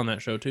 They were on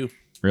that show too.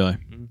 Really?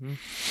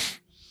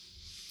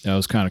 Yeah, it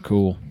was kind of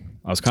cool.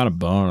 I was kind of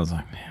bummed. I was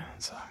like, man,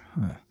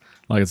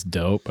 it's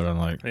dope, but I'm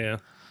like, Yeah.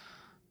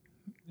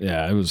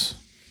 yeah, it was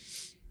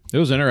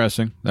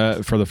interesting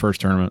for the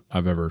first tournament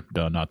I've ever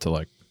done. Not to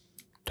like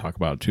talk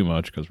about it too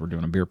much because we're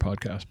doing a beer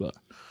podcast, but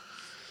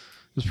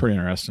it was pretty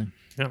interesting.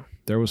 Yeah.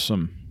 There was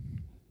some.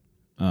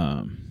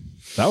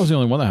 That was the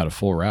only one that had a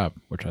full wrap,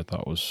 which I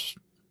thought was.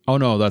 Oh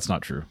no, that's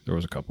not true. There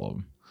was a couple of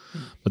them,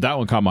 but that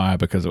one caught my eye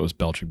because it was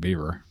Belching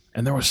Beaver,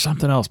 and there was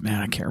something else.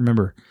 Man, I can't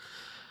remember.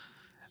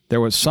 There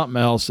was something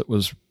else that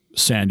was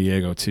San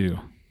Diego too,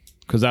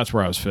 because that's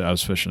where I was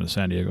fishing the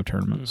San Diego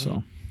tournament.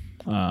 So,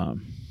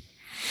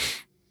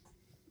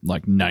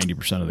 like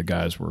 90% of the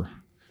guys were.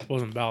 It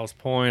wasn't Ballast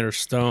Point or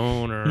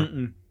Stone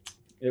or.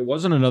 It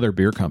wasn't another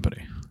beer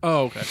company.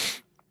 Oh, okay.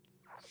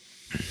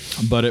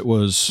 But it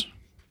was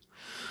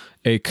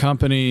a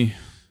company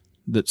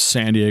that's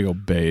San Diego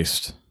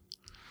based,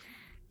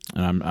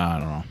 and I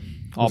don't know.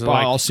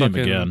 I'll see him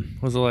again.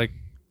 Was it like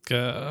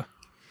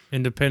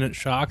Independent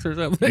Shocks or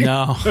something?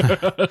 No,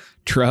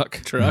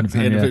 trucks,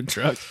 Independent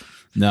Trucks.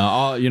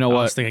 No, you know I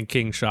what? was thinking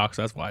King Shocks.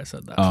 That's why I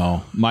said that.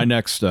 Oh, my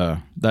next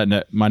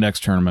my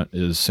next tournament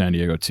is San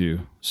Diego too.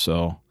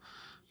 So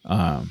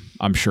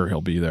I'm sure he'll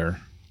be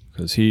there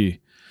because I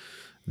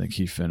think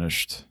he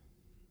finished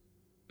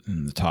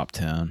in the top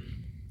 10.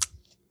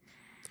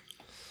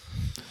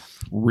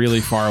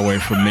 Really far away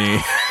from me.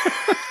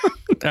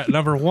 At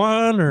number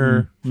 1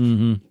 or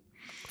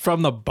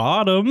from the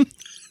bottom?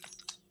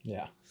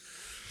 Yeah.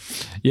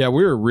 Yeah,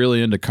 we were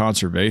really into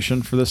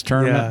conservation for this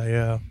tournament.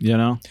 Yeah. You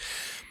know?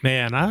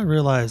 Man, I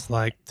realized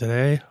like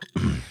today,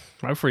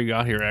 right before you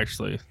got here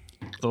actually,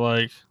 that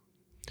like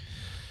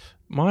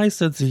my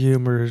sense of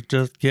humor is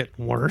just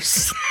getting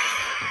worse.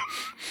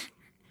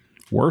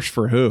 Worse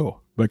for who?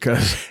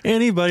 Because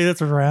Anybody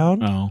that's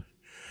around. oh.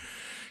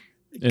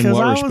 In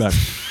what respect?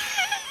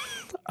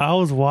 I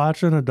was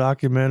watching a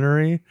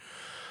documentary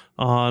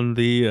on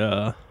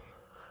the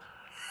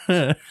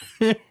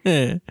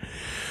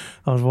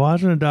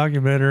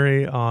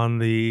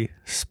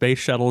Space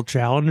Shuttle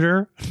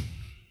Challenger.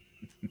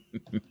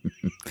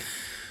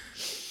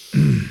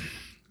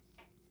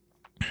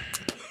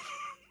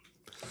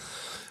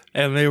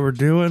 And they were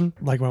doing,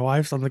 like, my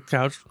wife's on the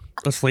couch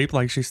asleep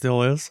like she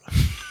still is.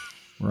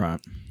 Right.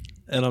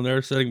 And I'm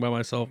there sitting by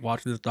myself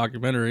watching this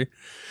documentary.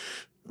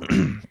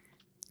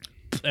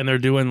 And they're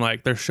doing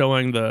like, they're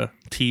showing the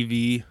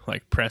TV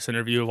like press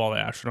interview of all the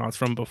astronauts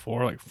from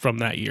before, like from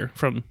that year,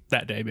 from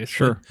that day,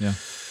 basically. Sure. Yeah.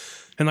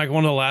 And like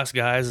one of the last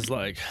guys is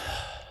like,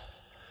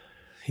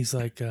 he's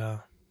like,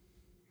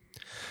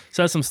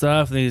 says some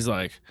stuff, and he's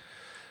like,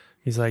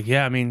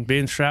 yeah, I mean,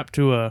 being strapped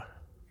to a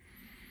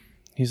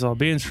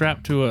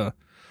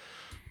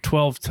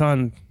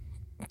 12-ton,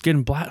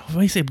 getting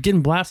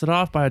blasted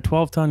off by a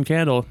 12-ton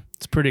candle,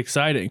 it's pretty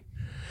exciting.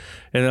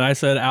 And then I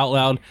said out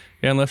loud,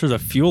 yeah, unless there's a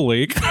fuel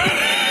leak.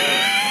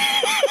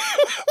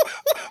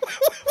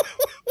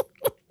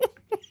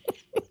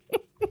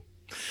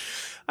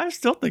 I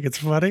still think it's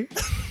funny.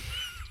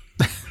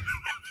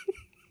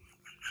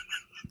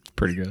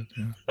 Pretty good.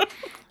 Yeah.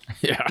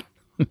 Yeah.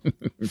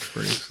 It's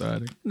pretty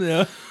exciting.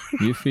 Yeah.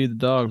 You feed the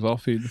dogs, I'll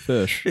feed the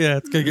fish. Yeah,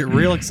 it's going to get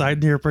real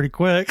exciting here pretty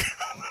quick.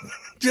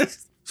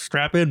 Just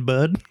strap in,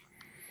 bud.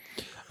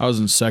 I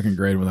was in second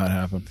grade when that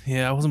happened.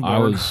 Yeah, I wasn't bored. I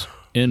was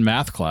in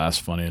math class,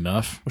 funny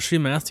enough. Was she a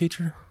math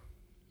teacher?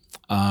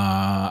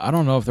 I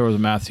don't know if there was a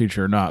math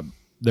teacher or not.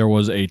 There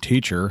was a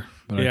teacher,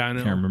 but Yeah, I I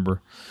know. can't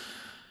remember.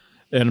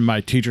 And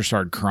my teacher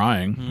started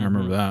crying. I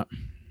remember that.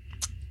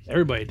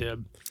 Everybody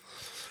did.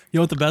 You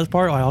know what the best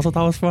part I also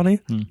thought was funny?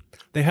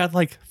 They had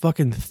like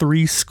fucking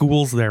 3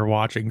 schools there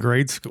watching,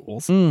 grade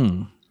schools.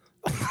 Oh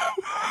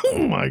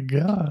my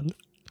God.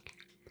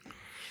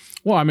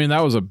 Well, I mean,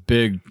 that was a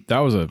big Yeah,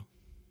 it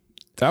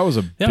was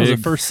the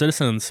first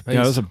citizen in space.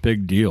 Yeah, that was a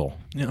big deal.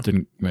 Yeah.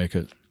 Didn't make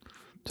it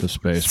to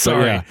space.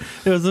 Sorry. But yeah.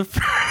 It was a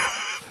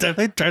Have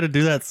they tried to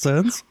do that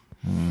since?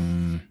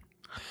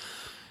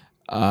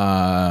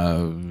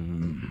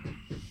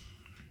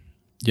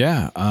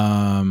 Yeah.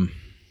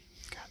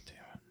 God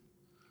damn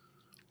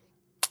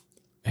it.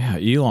 Yeah,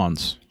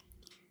 Elon's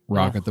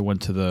rocket that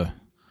went to the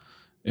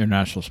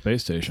International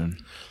Space Station.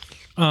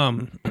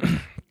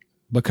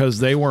 Because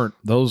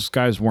those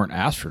guys weren't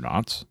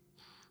astronauts.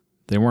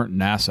 They weren't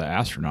NASA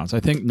astronauts. I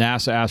think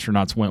NASA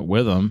astronauts went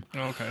with them.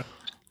 Okay.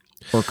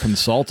 Or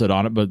consulted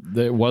on it, but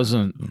it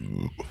wasn't.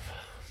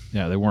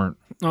 Yeah, they weren't.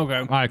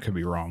 Okay. I could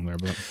be wrong there,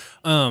 but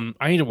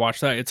I need to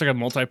watch that. It's like a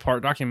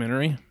multi-part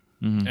documentary.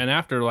 And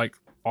after like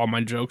all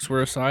my jokes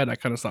were aside, I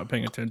kind of stopped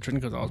paying attention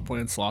because I was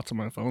playing slots on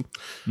my phone.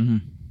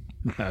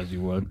 as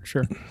you would,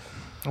 sure.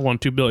 I won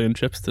 2 billion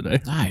chips today.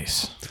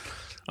 Nice.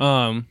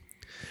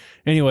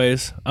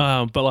 Anyways,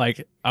 but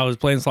like I was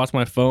playing slots on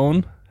my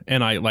phone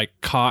and I like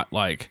caught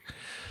like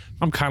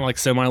I'm kind of like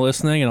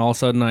semi-listening, and all of a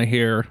sudden I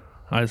hear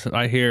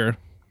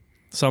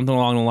something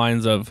along the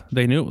lines of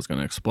they knew it was going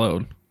to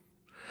explode,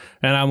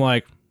 and I'm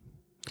like,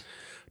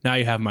 now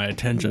you have my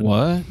attention.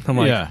 What? I'm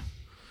like, yeah.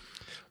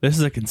 This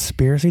is a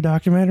conspiracy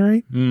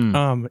documentary.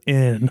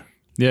 In.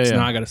 Yeah, So yeah.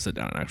 now I got to sit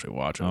down and actually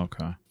watch it.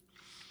 Okay.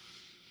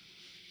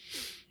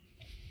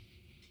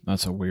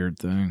 That's a weird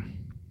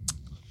thing.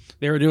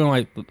 They were doing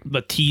like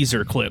the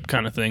teaser clip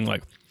kind of thing,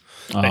 like.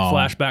 They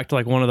flash back to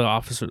like one of the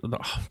officers, the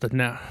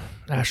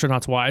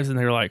astronauts' wives, and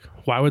they were like,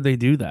 "Why would they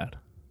do that?"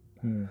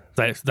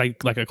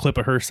 Like a clip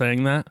of her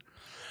saying that.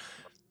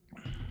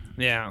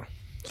 Yeah.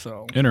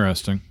 So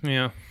Interesting.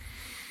 yeah.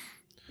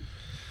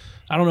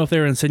 I don't know if they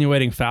were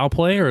insinuating foul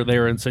play or they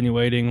were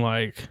insinuating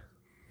like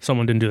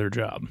someone didn't do their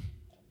job.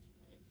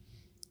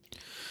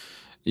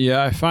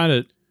 Yeah, I find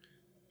it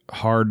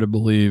hard to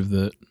believe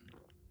that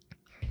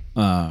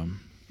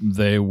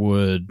they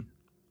would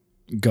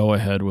go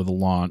ahead with a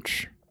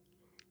launch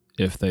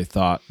if they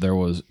thought there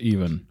was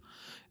even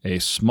a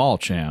small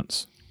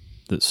chance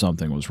that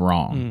something was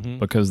wrong,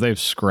 because they've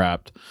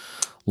scrapped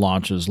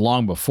launches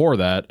long before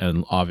that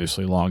and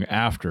obviously long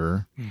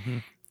after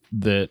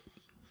that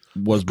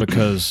was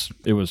because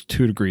it was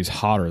 2 degrees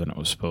hotter than it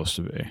was supposed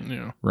to be.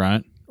 Yeah.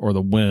 Right? Or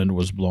the wind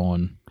was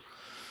blowing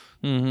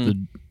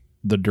the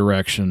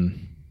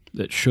direction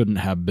that shouldn't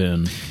have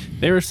been.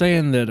 They were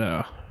saying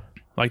that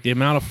like the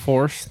amount of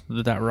force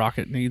that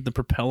rocket needs, the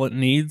propellant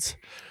needs,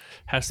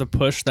 has to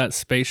push that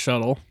space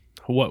shuttle,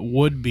 what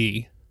would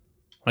be,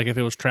 like if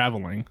it was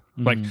traveling,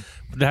 like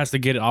it has to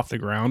get it off the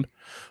ground,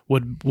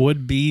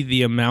 would be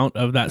the amount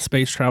of that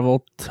space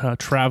travel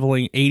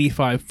traveling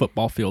 85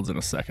 football fields in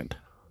a second.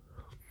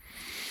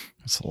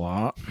 That's a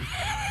lot.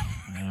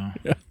 Yeah.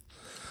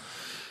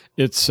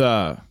 It's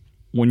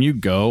when you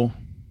go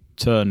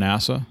to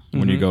NASA,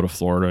 when you go to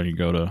Florida and you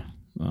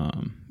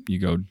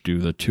go do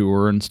the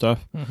tour and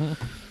stuff,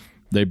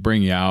 they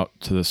bring you out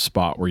to the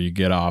spot where you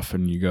get off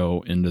and you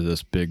go into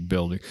this big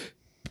building,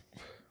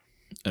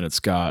 and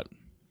it's got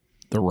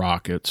the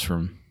rockets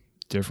from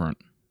different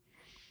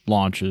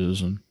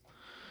launches and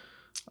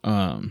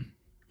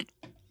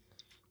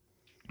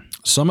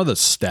some of the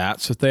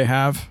stats that they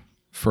have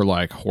for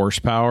like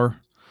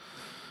horsepower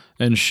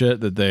and shit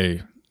that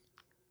they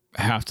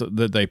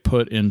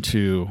put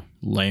into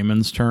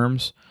layman's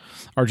terms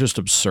are just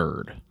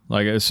absurd.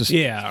 Like it's just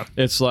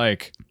it's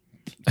like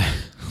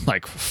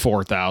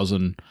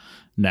 4,000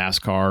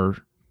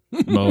 NASCAR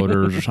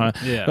motors or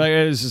something. Yeah. Like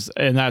it's just,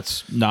 and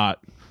that's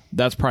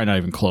probably not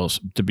even close,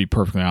 to be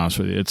perfectly honest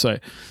with you. It's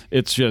like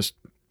it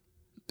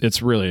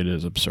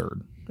is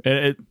absurd.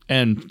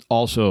 And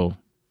also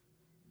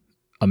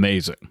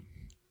amazing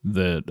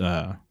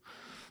that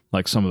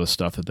like some of the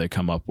stuff that they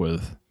come up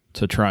with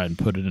to try and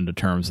put it into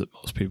terms that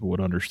most people would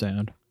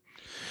understand.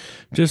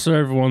 Just so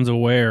everyone's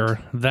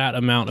aware, that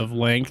amount of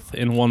length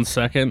in 1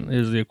 second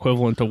is the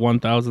equivalent to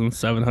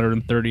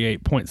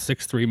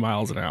 1,738.63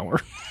 miles an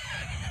hour.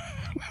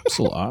 It's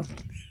a lot.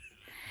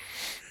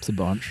 It's a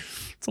bunch.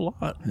 It's a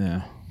lot.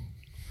 Yeah.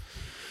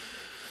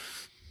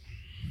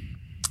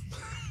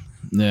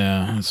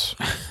 Yeah. It's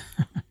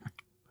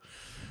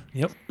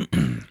Yep.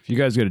 if you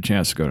guys get a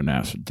chance to go to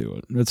NASA, do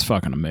it. It's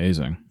fucking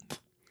amazing.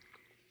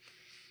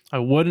 I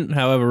wouldn't,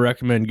 however,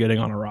 recommend getting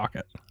on a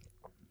rocket.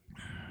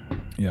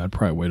 Yeah, I'd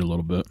probably wait a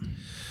little bit.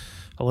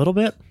 A little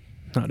bit?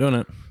 Not doing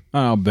it.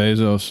 I don't know,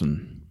 Bezos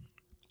and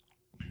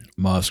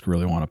Musk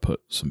really want to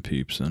put some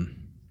peeps in.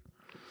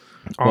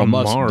 Well, On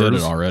Musk Mars. did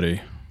it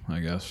already, I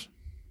guess.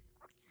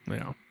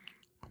 Yeah.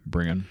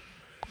 Bringing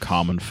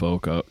common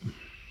folk up.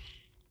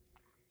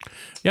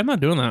 Yeah, I'm not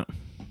doing that.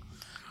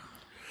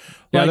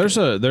 Yeah,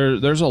 Like-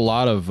 there's a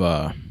lot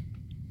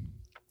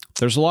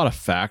of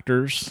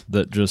factors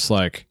that just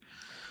like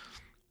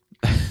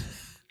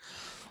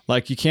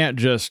like you can't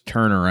just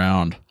turn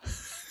around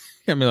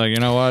and be like, you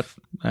know what?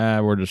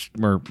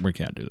 We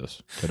can't do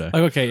this today.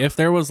 Like, okay, if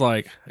there was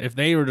like, if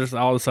they were just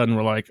all of a sudden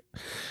were like,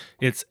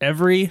 it's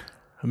every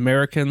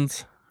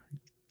American's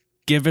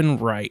given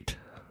right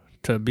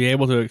to be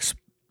able to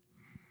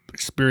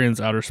experience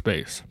outer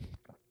space.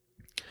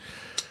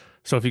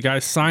 So if you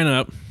guys sign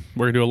up,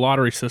 we're going to do a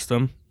lottery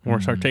system. We're going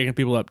to start taking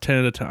people up 10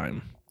 at a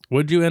time.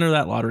 Would you enter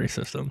that lottery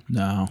system?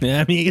 No,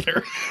 Yeah, me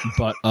either.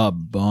 but a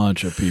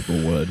bunch of people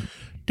would.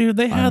 Dude,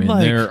 they had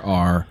There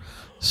are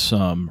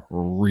some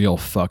real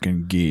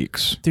fucking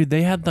geeks. Dude,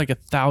 they had like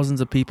thousands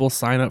of people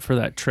sign up for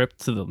that trip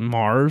to the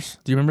Mars.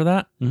 Do you remember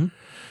that? Mm-hmm.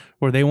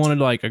 Where they wanted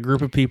like a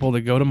group of people to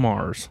go to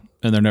Mars,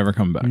 And they're never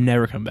coming back.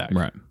 never come back.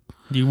 Right.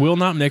 You will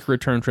not make a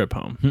return trip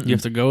home. You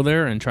have to go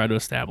there and try to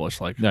establish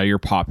like. Now you're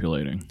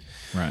populating.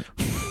 Right.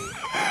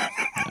 Yeah.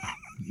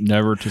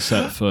 Never to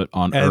set foot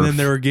on Earth. And then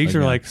there were geeks who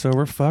are again. like, so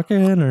we're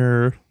fucking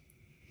or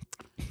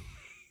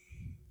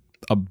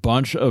A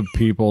bunch of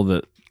people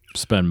that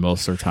spend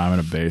most of their time in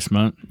a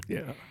basement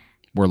Yeah.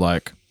 were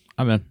like,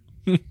 I'm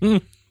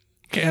in.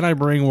 Can I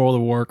bring World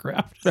of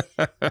Warcraft?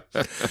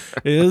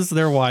 Is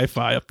there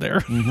Wi-Fi up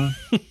there?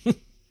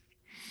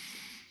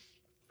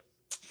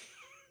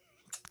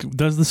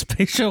 Does the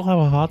space shuttle have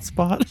a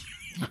hotspot?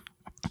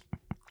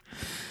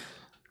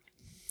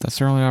 That's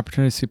their only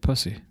opportunity to see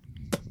pussy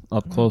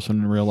up close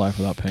and in real life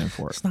without paying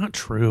for it. It's not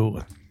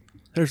true.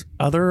 There's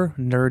other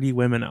nerdy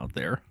women out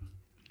there.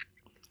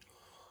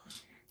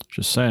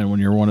 Just saying, when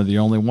you're one of the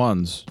only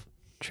ones,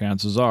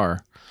 chances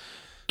are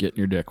getting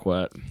your dick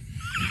wet.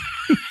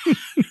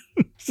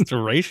 It's a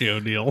ratio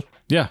deal.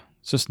 Yeah,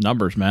 it's just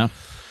numbers, man.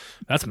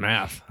 That's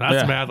math. That's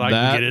Yeah, math I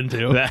can get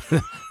into.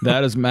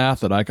 That is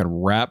math that I could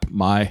wrap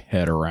my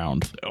head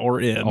around. Or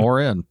in. Or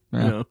in.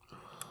 Yeah.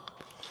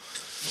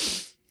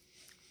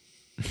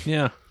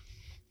 Yeah.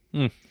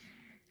 Yeah.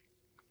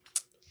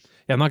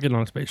 Yeah, I'm not getting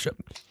on a spaceship.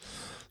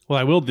 What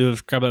I will do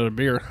is grab out a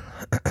beer.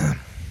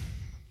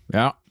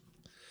 Yeah.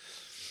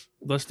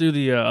 Let's do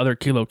the other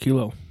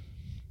kilo.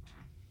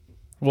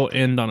 We'll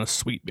end on a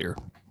sweet beer.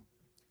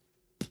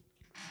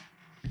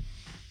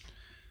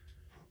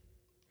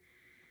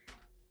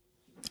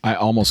 I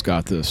almost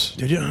got this.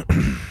 Did you?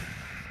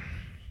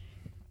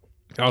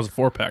 That was a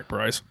 4-pack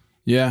price.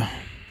 Yeah.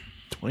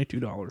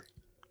 $22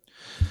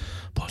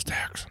 plus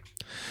tax.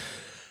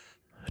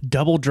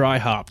 Double dry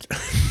hopped.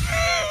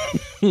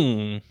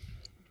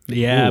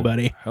 Yeah, Ooh,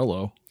 buddy.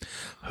 Hello.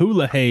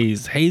 Hula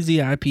Haze Hazy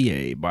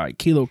IPA by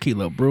Kilo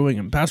Brewing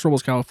in Paso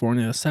Robles,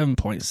 California.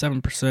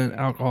 7.7%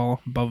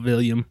 alcohol above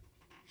volume.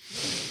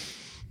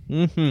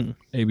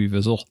 A.B.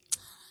 Vizzle.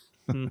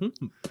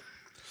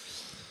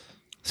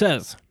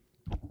 Says,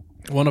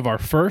 one of our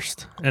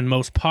first and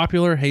most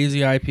popular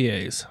hazy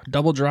IPAs.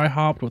 Double dry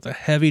hopped with a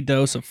heavy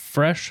dose of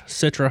fresh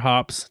Citra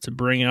hops to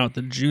bring out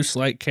the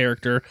juice-like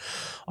character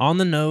on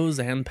the nose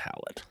and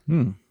palate.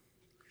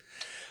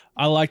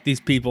 I like these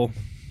people.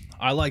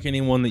 I like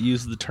anyone that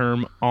uses the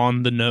term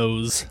on the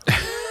nose.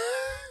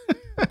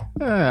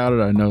 How did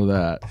I know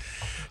that?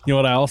 You know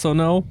what I also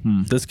know?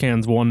 This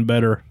can's one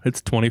better. It's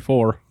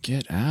 24.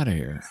 Get out of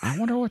here. I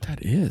wonder what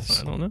that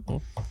is. I don't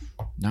know.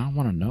 Now I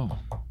want to know.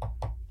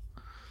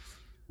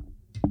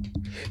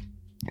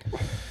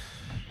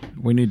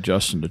 We need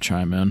Justin to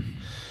chime in.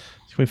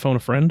 Can we phone a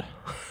friend?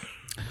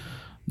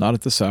 Not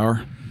at this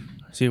hour.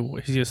 Is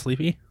he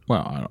sleepy?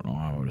 Well, I don't know.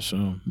 I would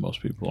assume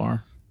most people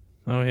are.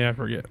 Oh, yeah, I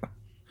forget.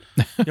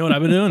 You know what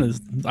I've been doing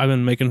is I've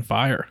been making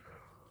fire.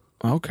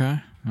 Okay.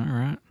 All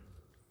right.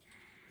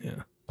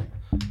 Yeah.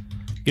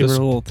 Give her a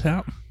little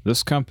tap.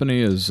 This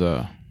company is,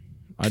 I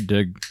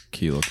dig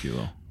Kilo.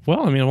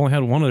 Well, I mean, I've only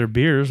had one of their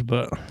beers,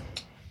 but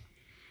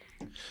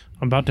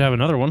I'm about to have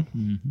another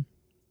one.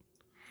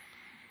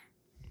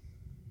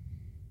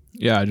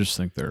 Yeah, I just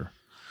think they're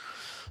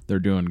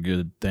doing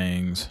good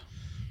things.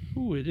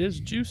 Ooh, it is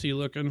juicy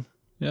looking.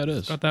 Yeah, it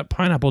is. Got that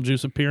pineapple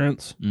juice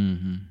appearance.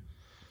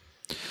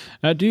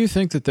 Now, do you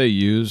think that they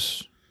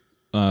use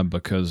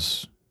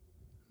because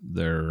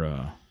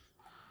they're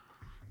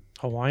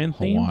Hawaiian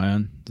theme?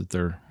 Hawaiian that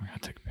they're? I gotta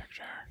take a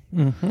picture.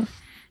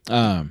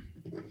 Mm-hmm.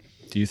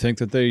 Do you think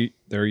that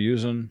they're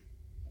using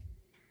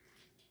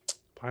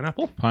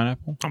Pineapple?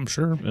 pineapple? I'm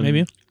sure. in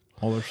Maybe.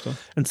 all their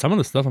stuff. And some of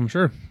the stuff, I'm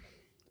sure.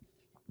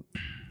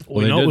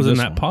 Well, we know they it did was in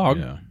this that one, pog.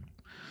 Yeah,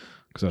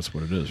 because that's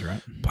what it is,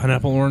 right?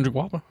 Pineapple, orange,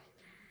 guava.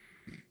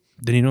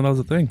 Didn't you know that was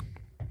a thing?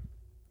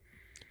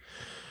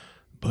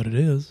 But it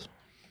is.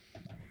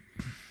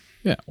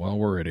 Yeah. Well,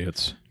 we're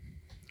idiots.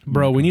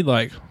 Bro, we need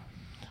like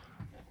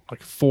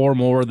 4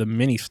 more of the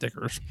mini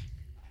stickers.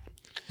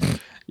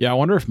 Yeah, I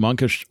wonder if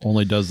Monkish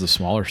only does the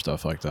smaller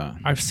stuff like that.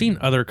 I've seen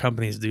other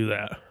companies do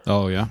that.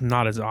 Oh yeah.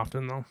 Not as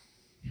often, though.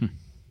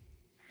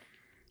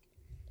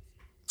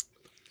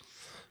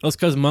 That's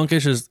because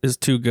Monkish is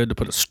too good to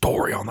put a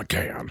story on the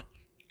can.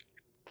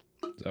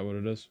 Is that what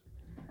it is?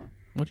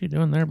 What are you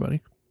doing there,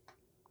 buddy?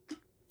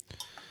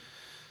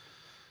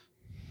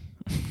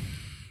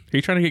 Are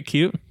you trying to get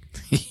cute?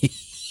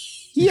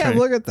 Yeah, trying-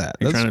 look at that.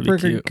 you're That's trying to be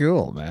freaking cute.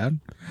 cool, man.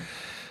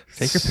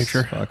 Take your picture.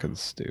 It's fucking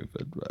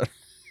stupid, but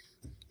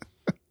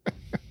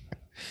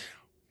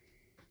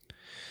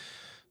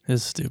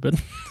Is stupid.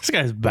 This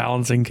guy's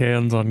balancing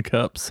cans on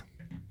cups.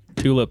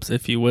 Tulips,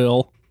 if you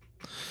will.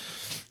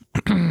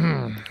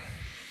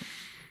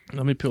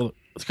 Let me peel it.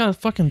 It's got a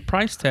fucking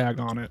price tag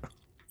on it.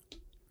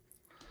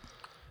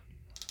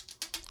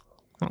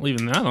 Not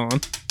leaving that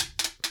on.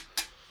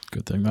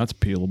 good thing that's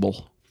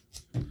peelable.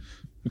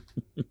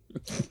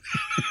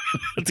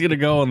 It's gonna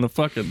go on the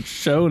fucking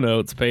show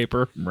notes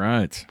paper.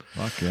 Right.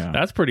 Fuck yeah.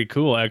 That's pretty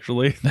cool,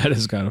 actually. That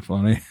is kind of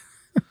funny.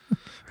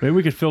 Maybe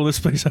we could fill this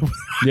place up.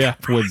 Yeah.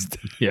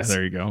 Yeah,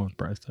 there you go. With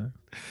price tag.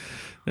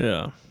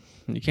 Yeah.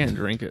 You can't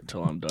drink it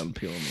till I'm done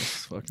peeling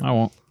this fucking. I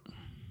won't.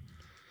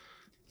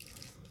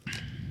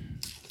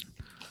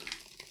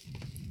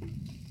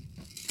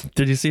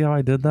 Did you see how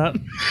I did that?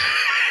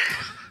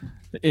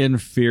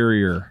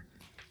 Inferior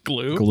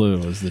Glue? glue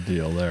is the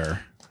deal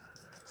there.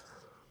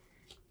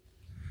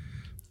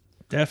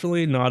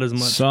 Definitely not as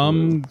much.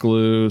 Some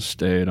glue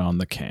stayed on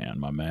the can,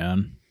 my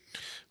man.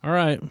 All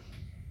right.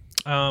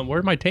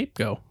 Where'd my tape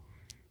go?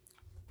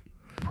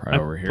 Right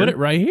over here. Put it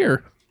right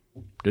here.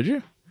 Did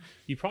you?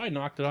 You probably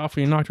knocked it off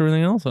when you knocked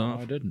everything else No,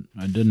 off. I didn't.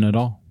 I didn't at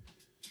all.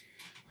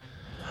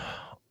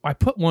 I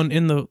put one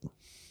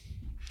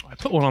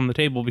on the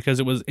table because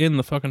it was in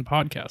the fucking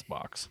podcast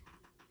box.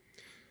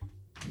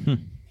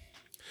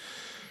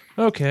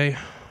 Okay.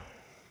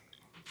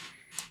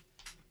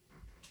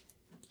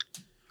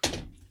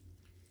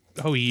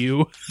 Oh,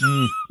 you.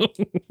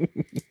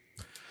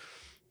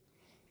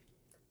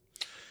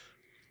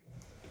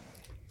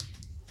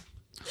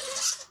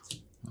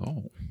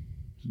 Oh,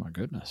 my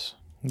goodness.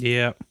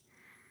 Yeah.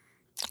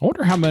 I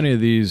wonder how many of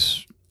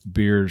these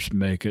beers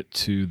make it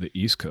to the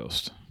East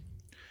Coast.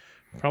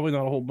 Probably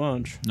not a whole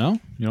bunch. No?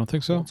 You don't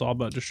think so? It's all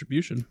about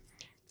distribution.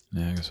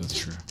 Yeah, I guess that's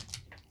true.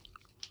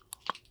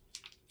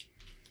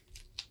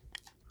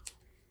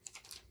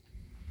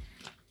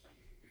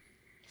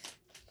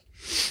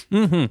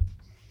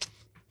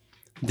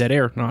 Dead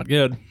air, not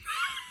good.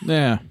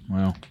 Yeah,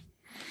 well.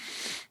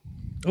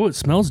 Oh, it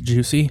smells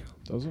juicy.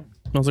 Does it?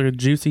 Smells like a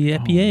juicy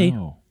IPA. Oh,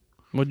 no.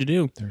 What'd you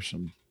do? There's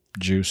some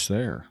juice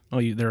there.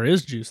 Oh, there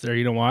is juice there.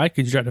 You know why?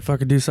 Because you tried to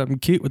fucking do something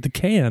cute with the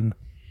can.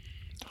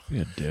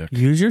 Yeah, dick.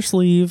 Use your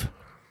sleeve.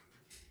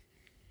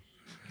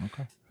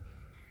 Okay.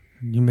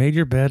 You made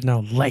your bed, now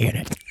lay in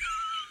it.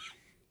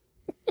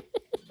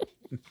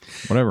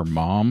 Whatever,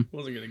 Mom.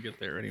 Wasn't going to get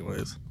there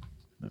anyways.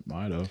 It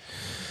might have.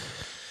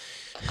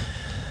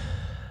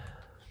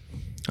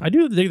 I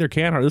do dig their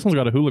can art. This one's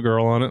got a hula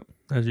girl on it,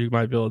 as you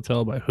might be able to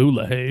tell by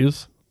Hula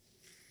Haze.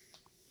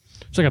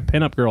 It's like a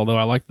pinup girl, though.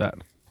 I like that.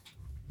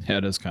 Yeah,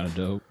 it is kind of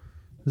dope.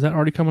 Is that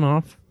already coming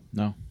off?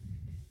 No.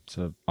 It's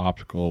an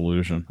optical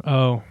illusion.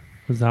 Oh,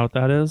 is that what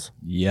that is?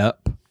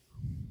 Yep. Do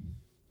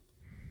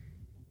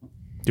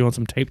you want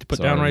some tape to put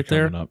down right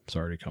there? It's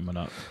already coming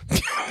up.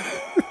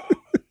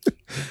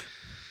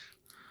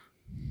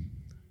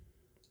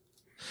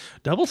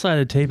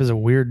 Double-sided tape is a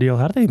weird deal.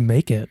 How do they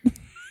make it?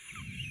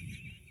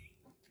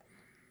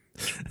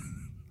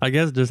 I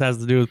guess it just has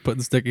to do with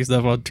putting sticky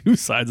stuff on 2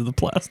 sides of the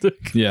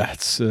plastic. Yeah,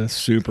 it's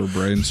super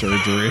brain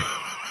surgery.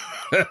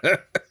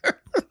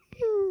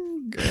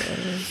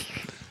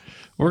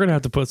 We're going to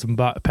have to put some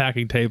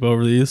packing tape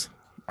over these.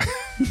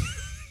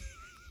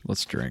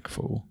 Let's drink,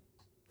 fool.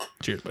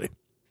 Cheers, buddy.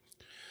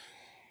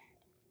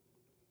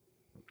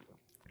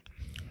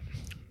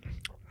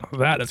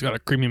 That has got a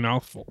creamy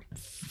mouthful.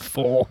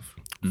 Full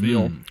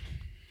feel.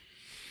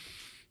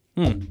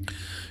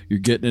 You're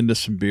getting into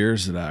some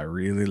beers that I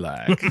really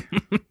like.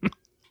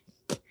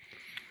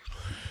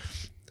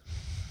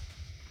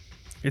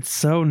 It's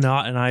so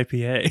not an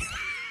IPA.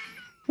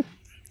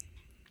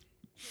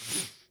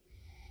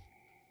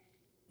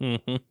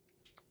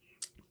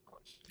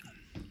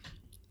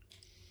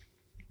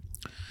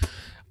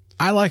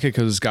 I like it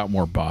because it's got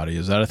more body.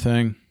 Is that a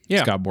thing? Yeah.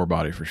 It's got more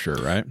body for sure,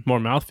 right? More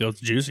mouthfeel.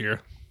 It's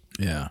juicier.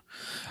 Yeah.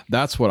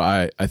 That's what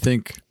I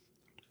think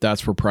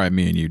That's where probably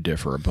me and you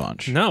differ a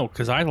bunch. No,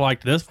 because I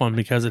liked this one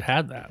because it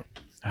had that.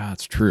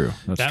 That's true.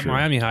 That's That true.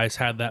 Miami Heist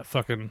had that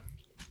fucking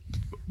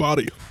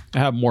body. I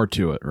have more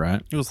to it,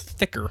 right? It was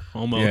thicker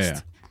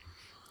almost.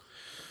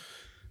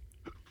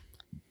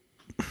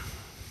 Yeah.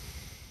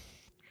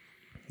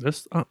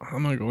 This I'm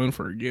gonna go in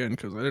for it again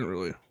because I didn't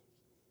really.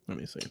 Let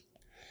me see.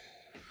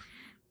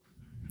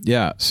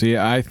 Yeah. See,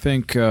 I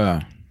think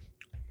I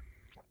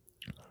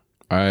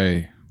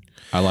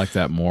like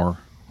that more.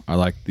 I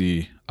like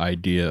the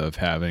idea of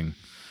having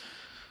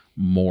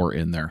more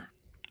in there,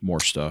 more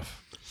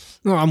stuff.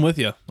 No, I'm with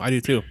you. I do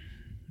too.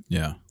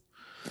 Yeah.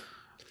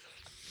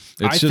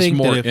 It's I just think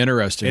more that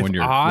interesting if when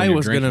you're. I when you're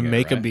was gonna drinking it,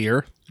 make a right?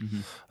 beer,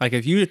 like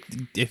if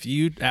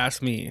you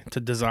asked me to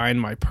design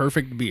my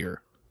perfect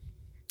beer,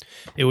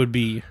 it would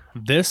be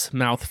this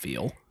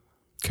mouthfeel,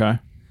 Okay.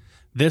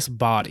 this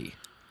body.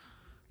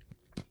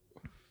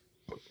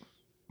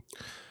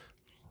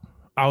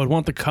 I would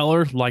want the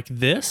color like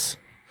this,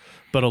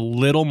 but a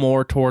little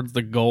more towards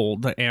the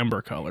gold, the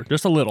amber color,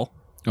 just a little.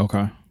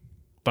 Okay.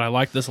 But I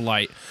like this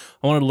light.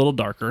 I want it a little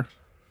darker,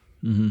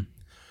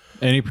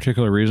 Any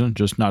particular reason?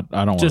 Just not. I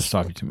don't want to just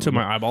stop you too much. to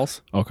my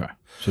eyeballs. Okay.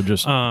 So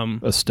just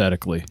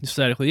aesthetically.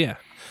 Aesthetically, yeah.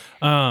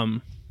 I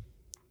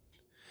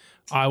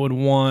would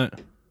want.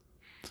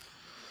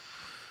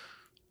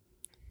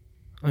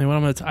 I mean, what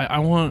I'm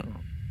gonna.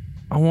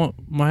 I want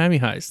Miami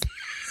Heist.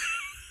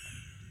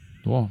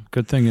 Well,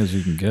 good thing is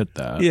you can get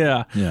that.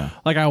 Yeah. Yeah.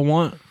 Like I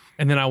want,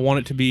 and then I want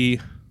it to be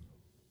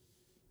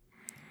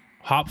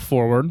hop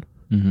forward,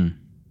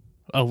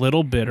 a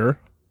little bitter,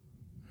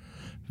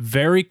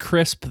 very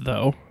crisp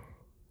though,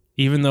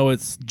 even though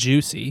it's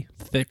juicy,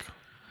 thick.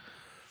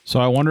 So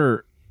I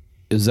wonder,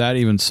 is that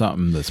even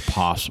something that's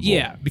possible?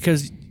 Yeah,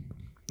 because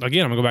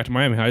again, I'm gonna go back to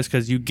Miami Heist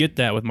because you get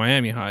that with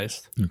Miami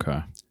Heist.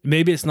 Okay.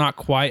 Maybe it's not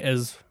quite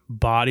as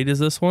bodied as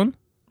this one,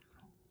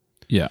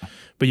 Yeah.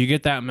 but you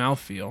get that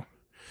mouthfeel.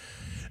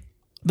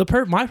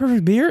 My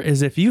perfect beer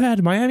is if you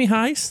had Miami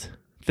Heist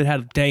that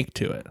had dank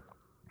to it.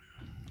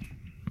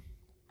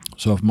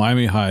 So if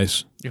Miami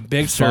Heist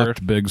Big Sur.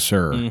 fucked Big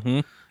Sur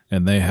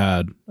and they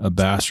had a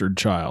bastard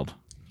child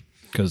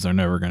because they're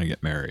never going to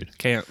get married.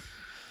 Can't.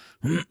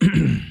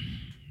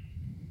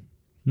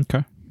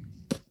 Okay.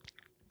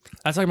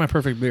 That's like my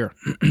perfect beer.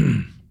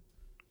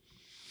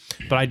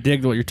 But I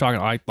dig what you're talking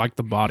about. I like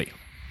the body.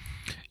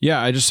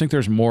 Yeah, I just think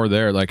there's more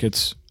there. Like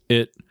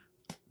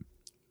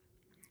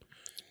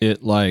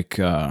it like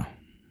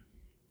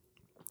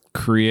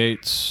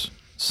creates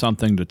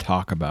something to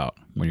talk about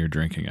when you're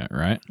drinking it,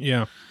 right?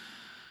 Yeah.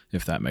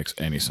 If that makes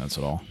any sense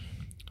at all.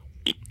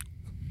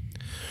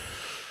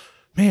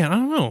 Man, I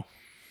don't know.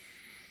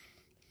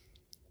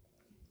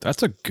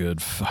 That's a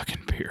good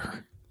fucking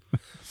beer.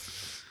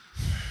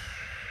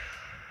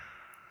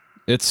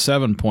 It's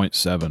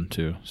 7.7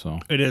 too, so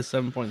It is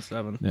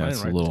 7.7. yeah, I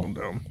it's a didn't write this one little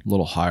down.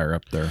 little higher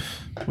up there.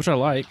 Which I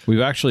like. We've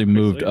actually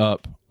moved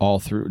up all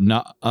through,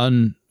 not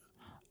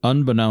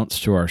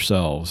unbeknownst to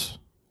ourselves.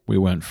 We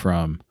went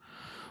from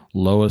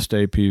lowest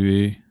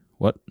APV,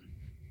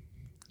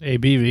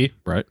 ABV.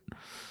 right,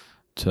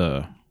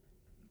 to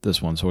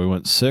this one. So we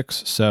went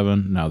 6,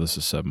 7. Now this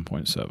is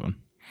 7.7,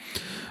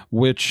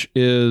 which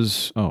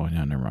is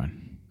never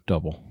mind,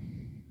 double.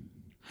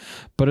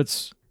 But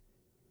it's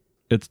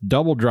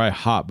double dry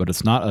hop, but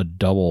it's not a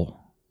double.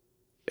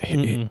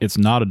 It's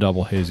not a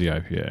double hazy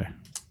IPA.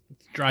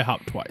 Dry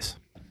hop twice.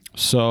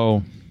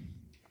 So,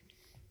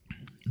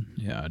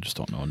 yeah, I just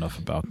don't know enough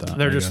about that.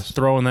 They're I just guess.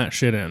 throwing that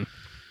shit in.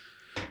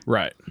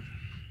 Right.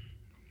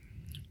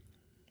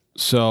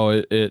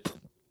 So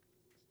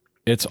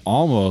it's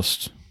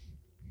almost.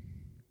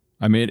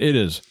 I mean, it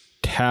is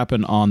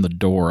tapping on the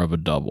door of a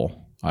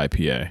double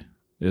IPA.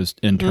 Is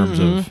in terms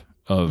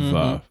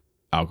of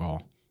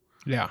alcohol.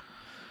 Yeah.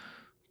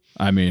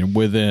 I mean,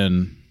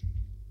 within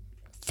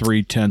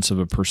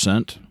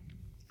 0.3%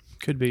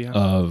 Could be, yeah.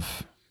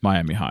 of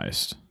Miami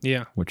Heist,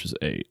 Yeah. which is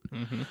 8.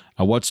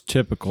 Now, what's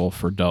typical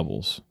for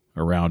doubles?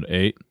 Around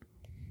 8.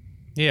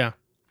 Yeah.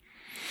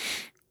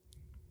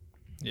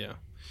 Yeah.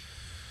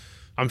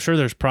 I'm sure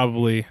there's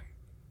probably.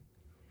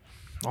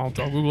 I'll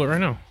Google it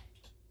right now.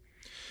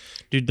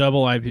 Do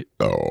double IP.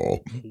 Oh.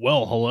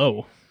 Well,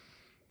 hello.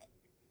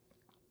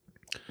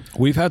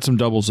 We've had some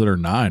doubles that are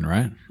 9,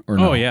 right? Or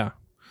no? Oh, yeah.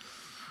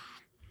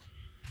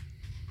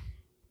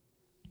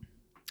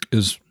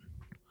 Is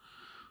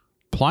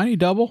Pliny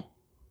double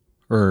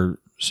or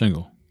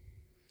single?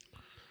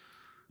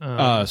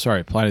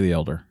 Sorry, Pliny the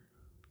Elder.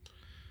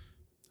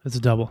 It's a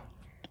double.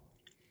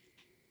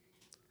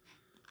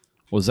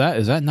 Is that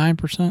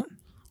 9%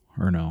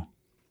 or no?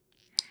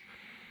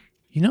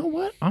 You know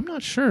what? I'm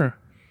not sure.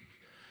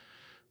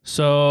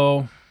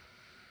 So,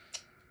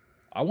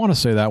 I want to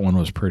say that one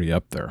was pretty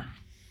up there.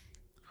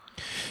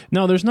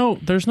 no, there's no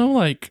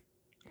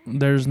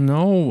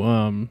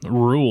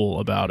rule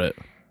about it.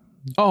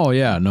 Oh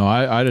yeah, no,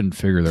 I didn't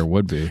figure there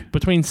would be.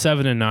 Between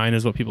 7 and 9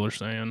 is what people are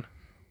saying.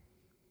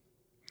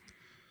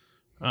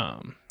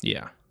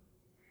 Yeah.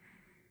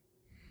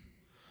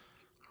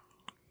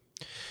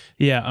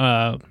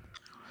 Yeah,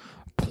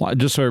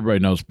 Just so everybody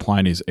knows,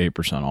 Pliny's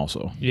 8%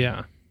 also.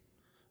 Yeah.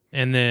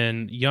 And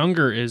then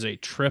Younger is a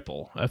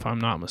triple, if I'm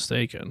not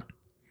mistaken.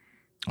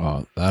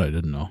 Oh, that I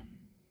didn't know.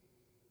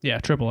 Yeah,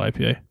 triple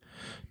IPA.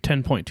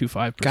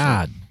 10.25%.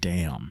 God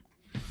damn.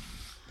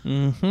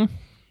 Mm-hmm.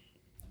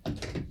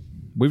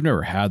 We've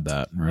never had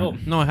that, right? Oh,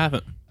 no, I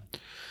haven't.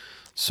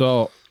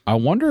 So I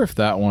wonder if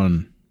that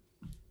one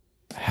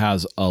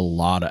has a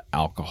lot of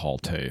alcohol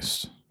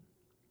taste.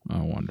 I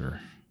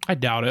wonder. I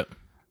doubt it.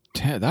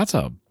 That's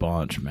a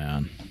bunch,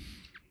 man.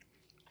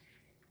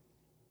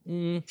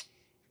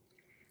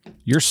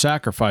 You're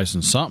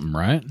sacrificing something,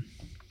 right?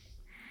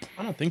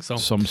 I don't think so.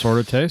 Some sort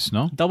of taste,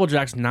 no? Double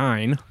Jack's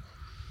 9.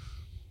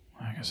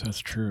 I guess that's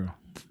true.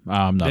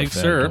 I'm not Big a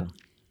fan. Sur.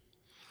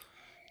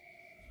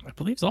 I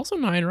believe it's also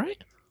 9,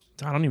 right?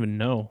 I don't even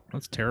know.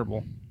 That's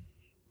terrible.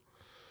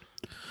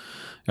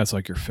 That's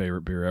like your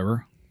favorite beer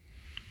ever.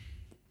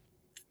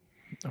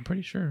 I'm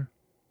pretty sure.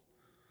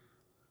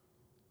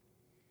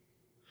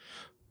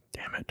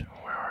 Damn it.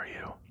 Where are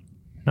you?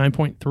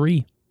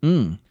 9.3.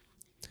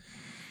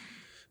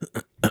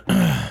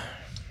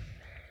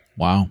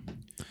 Wow.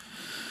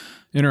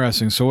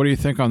 Interesting. So what do you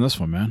think on this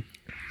one, man?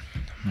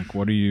 Like,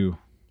 what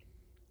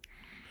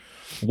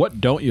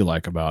don't you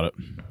like about it?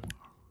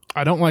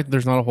 I don't like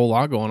there's not a whole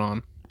lot going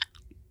on.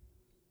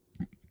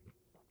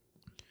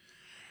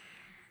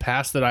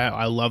 Past that,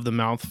 I love the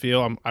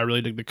mouthfeel. I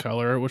really dig the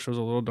color, which was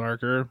a little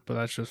darker, but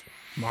that's just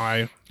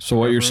my So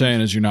what you're preference.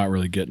 saying is you're not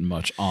really getting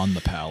much on the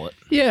palate.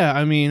 Yeah,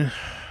 I mean,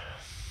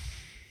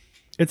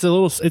 it's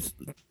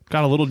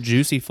got a little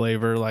juicy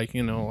flavor, like,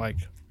 like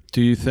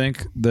Do you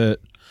think that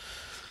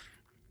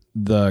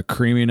the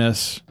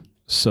creaminess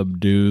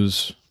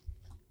subdues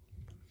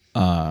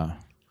no,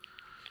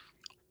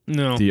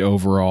 the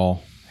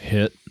overall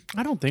hit?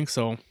 I don't think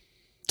so.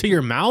 To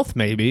your mouth,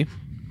 maybe.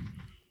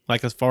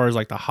 Like as far as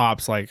like the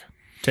hops, like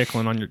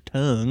tickling on your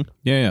tongue.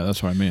 Yeah,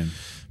 that's what I mean.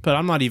 But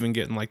I'm not even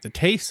getting like the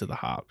taste of the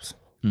hops.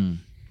 You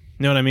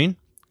know what I mean?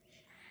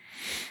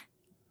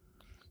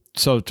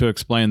 So to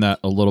explain that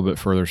a little bit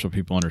further so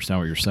people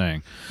understand what you're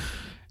saying,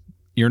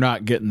 you're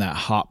not getting that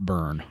hop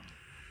burn,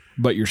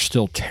 but you're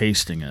still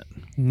tasting it.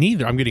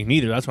 Neither. I'm getting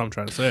neither. That's what I'm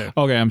trying to say.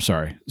 Okay, I'm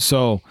sorry.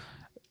 So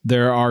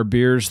there are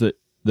beers that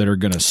are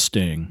going to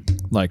sting,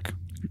 like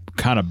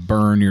kind of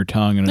burn your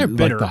tongue, and They're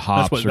bitter. like the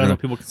hops That's what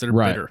people consider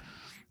right. bitter.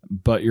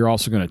 But you're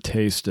also going to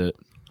taste it.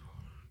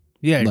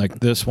 Yeah,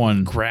 Like this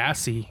one,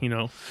 grassy,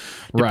 Right.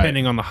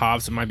 depending on the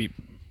hops, it might be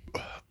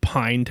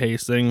pine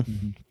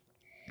tasting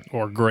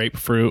or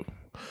grapefruit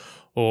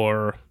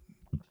or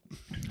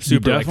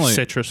super like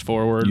citrus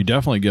forward. you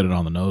definitely get it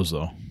on the nose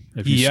though.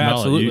 If you Yeah, smell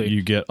absolutely. it,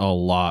 you get a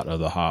lot of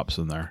the hops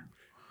in there.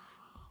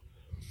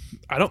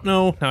 I don't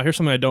know. Now, here's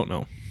something I don't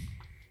know.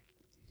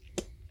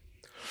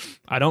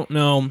 I don't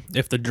know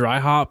if the dry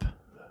hop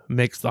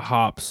makes the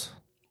hops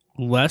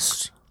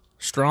less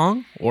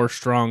strong or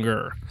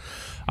stronger.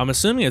 I'm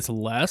assuming it's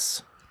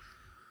less.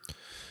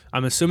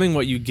 I'm assuming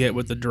what you get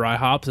with the dry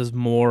hops is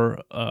more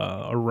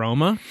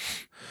aroma,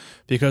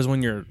 because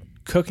when you're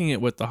cooking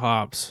it with the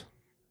hops,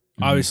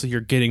 obviously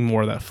you're getting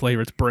more of that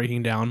flavor. It's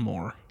breaking down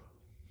more.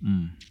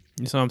 You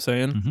see what I'm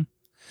saying?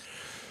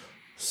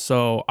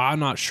 So I'm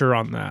not sure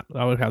on that.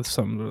 I would have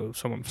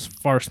someone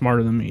far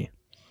smarter than me.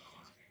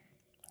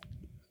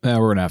 Yeah,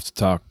 we're gonna have to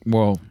talk.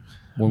 Well,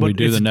 when But we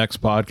do it's the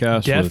next podcast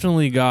with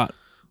Definitely got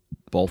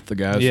both the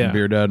guys Yeah. from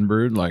Beer Dad and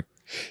Brewed, like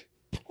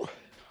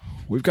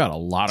we've got a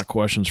lot of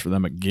questions for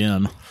them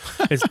again.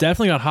 it's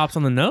definitely got hops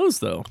on the nose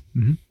though.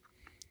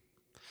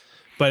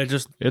 But it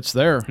just It's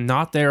there.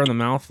 not there in the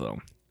mouth though.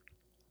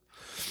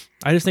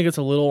 I just think it's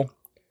a little.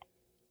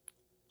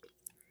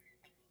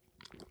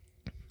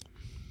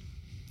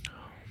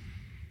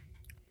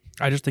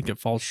 I just think it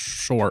falls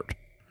short.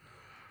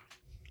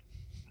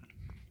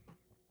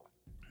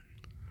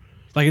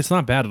 Like it's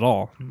not bad at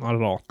all, not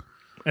at all.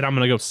 And I'm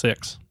gonna go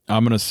 6.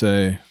 I'm gonna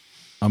say,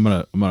 I'm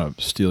gonna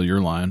steal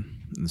your line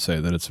and say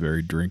that it's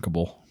very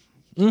drinkable.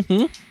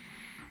 Well,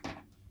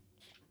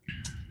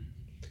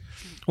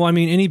 I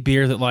mean, any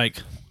beer that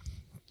like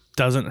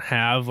doesn't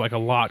have like a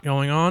lot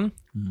going on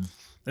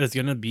is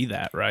gonna be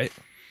that, right?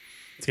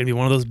 It's gonna be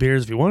one of those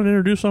beers. If you want to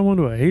introduce someone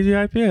to a hazy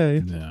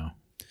IPA, Yeah.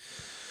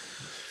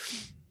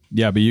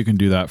 Yeah, but you can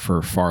do that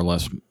for far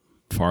less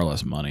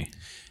money.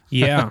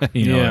 yeah,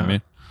 You know what I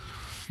mean?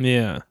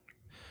 Yeah,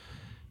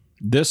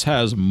 This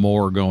has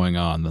more going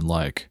on than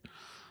like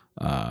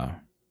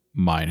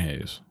Mine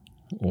Haze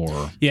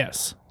or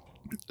yes,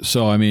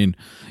 so. I mean,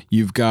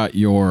 you've got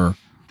your.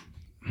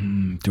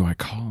 Do I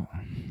call?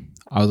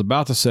 I was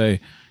about to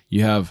say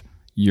you have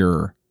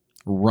your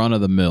run of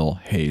the mill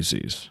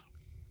hazies,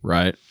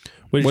 right?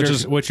 Which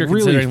is what you're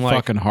really considering like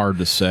fucking hard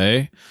to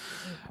say.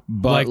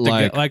 But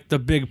like the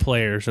big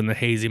players in the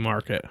hazy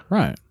market,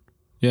 right,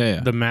 yeah,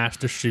 the mass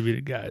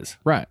distributed guys,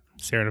 right.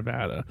 Sierra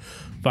Nevada,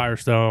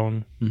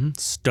 Firestone,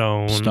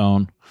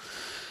 Stone.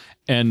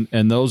 And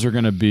those are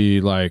going to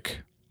be like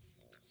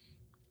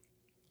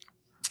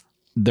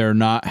they're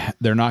not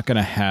going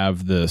to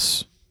have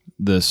this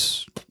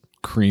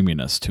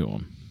creaminess to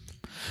them.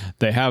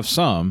 They have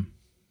some,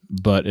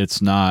 but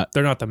it's not.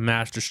 They're not the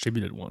mass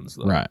distributed ones,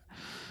 though. Right.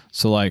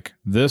 So like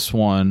this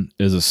one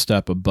is a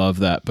step above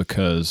that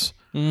because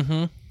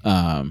it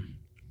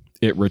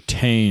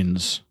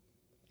retains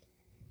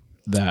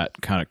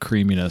that kind of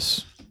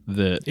creaminess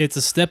that It's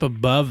a step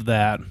above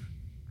that,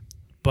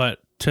 but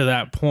to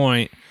that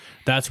point,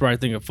 that's where I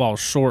think it falls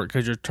short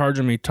because you're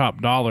charging me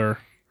top dollar,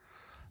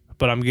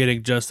 but I'm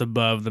getting just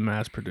above the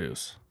mass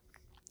produce.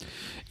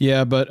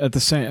 yeah, but at the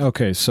same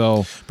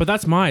so But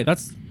that's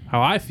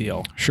how I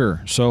feel.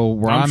 sure. So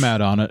where I'm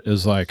at on it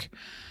is like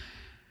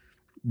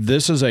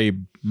this is a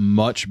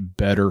much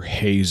better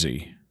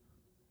hazy.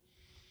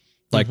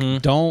 Like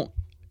so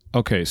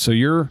I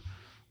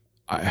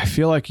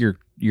feel like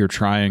you're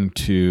trying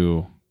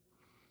to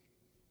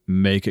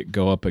make it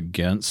go up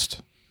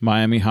against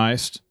Miami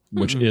Heist,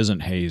 which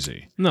isn't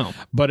hazy. No.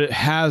 But it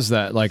has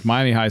that, like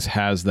Miami Heist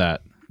has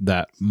that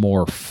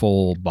more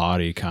full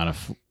body kind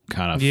of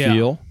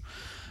feel,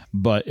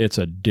 but it's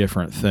a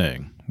different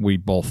thing. We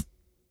both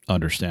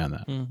understand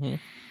that.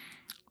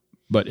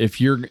 But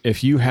if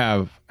you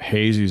have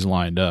hazies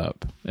lined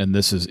up and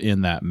this is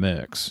in that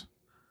mix,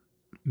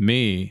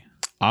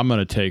 I'm going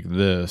to take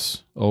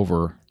this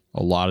over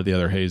a lot of the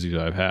other hazies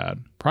I've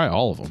had, probably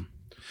all of them,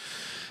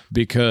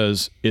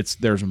 because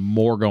there's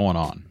more going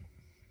on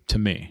to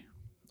me.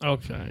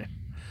 Okay.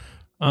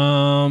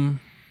 Now,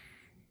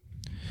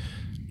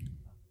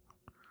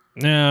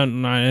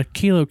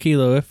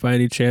 Kilo, if by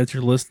any chance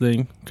you're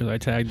listening, because I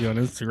tagged you on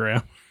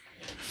Instagram,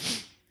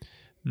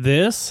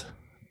 this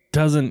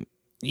doesn't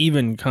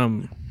even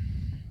come,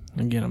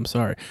 again, I'm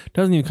sorry,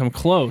 doesn't even come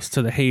close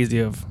to the hazy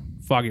of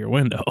Foggier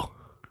Window.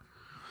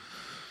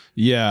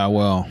 Yeah,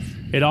 well,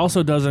 It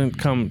also doesn't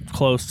come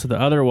close to the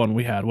other one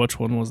we had. Which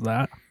one was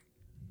that?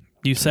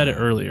 You said it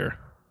earlier.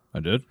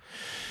 I did.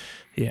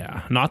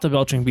 Yeah, not the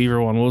Belching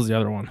Beaver one. What was the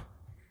other one?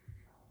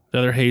 The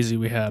other hazy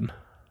we had.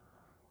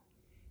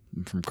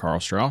 From Carl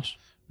Strauss.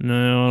 No,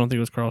 I don't think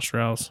it was Carl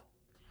Strauss.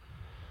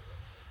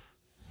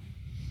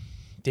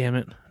 Damn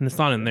it. And it's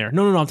not in there.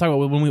 No, I'm talking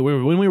about when we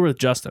were with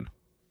Justin.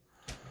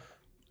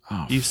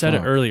 Oh, You said it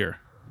earlier.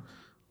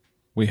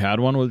 We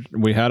had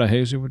a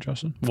hazy with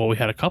Justin? Well, we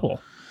had a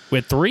couple. We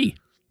had 3.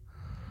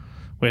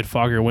 We had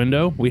Foggier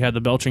Window. We had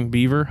the Belching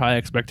Beaver, High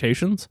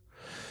Expectations.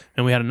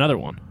 And we had another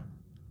one.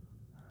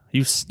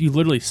 You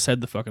literally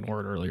said the fucking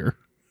word earlier.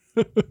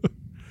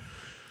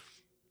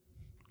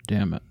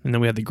 Damn it. And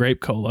then we had the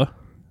Grape Cola.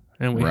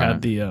 And we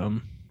had the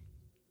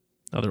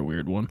other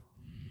weird one.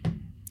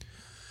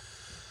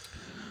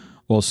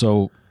 Well,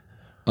 so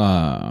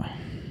Damn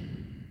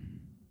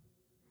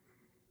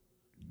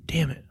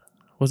it.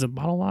 Was it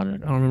Bottle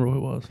Logic? I don't remember what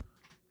it was.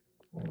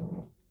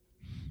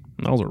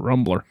 That was a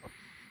Rumbler.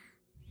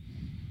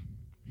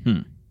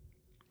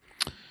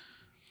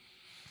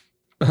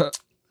 The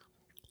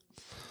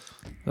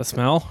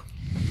smell?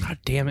 God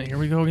damn it. Here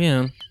we go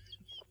again.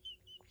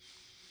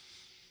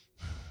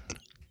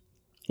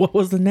 What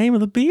was the name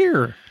of the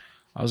beer?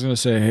 I was going to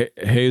say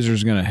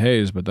Hazer's going to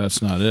haze, but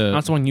that's not it.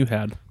 That's the one you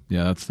had.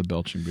 Yeah, that's the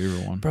Belching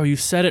Beaver one. Bro, you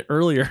said it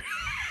earlier.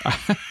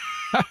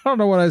 I don't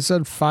know what I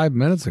said 5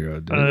 minutes ago,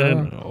 dude. I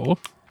don't know.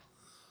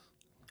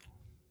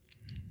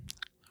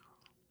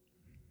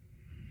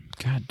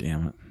 God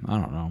damn it. I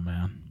don't know,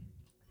 man.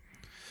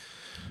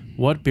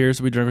 What beers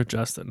did we drink with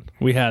Justin?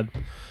 We had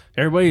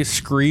everybody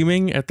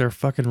screaming at their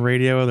fucking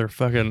radio, their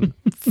fucking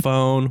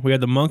phone. We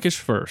had the Monkish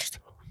first.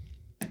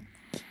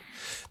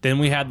 Then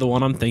we had the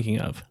one I'm thinking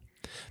of.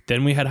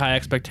 Then we had High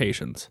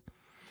Expectations.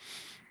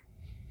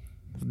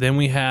 Then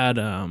we had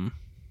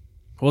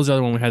what was the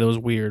other one we had that was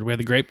weird? We had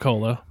the Grape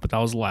Cola, but that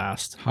was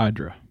last.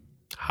 Hydra.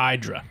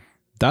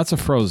 That's a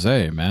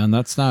frosé, man.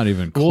 That's not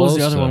even close. What was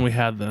the other one we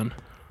had then?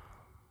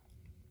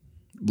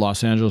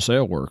 Los Angeles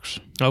Ale Works.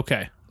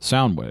 Okay.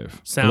 Soundwave.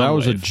 But that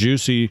was a Soundwave.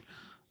 juicy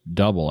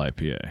double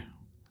IPA.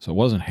 So it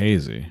wasn't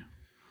hazy.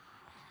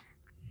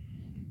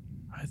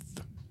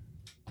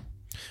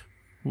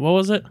 What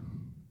was it?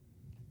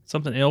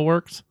 Something Ale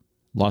Works?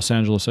 Los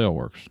Angeles Ale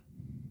Works.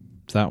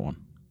 It's that one.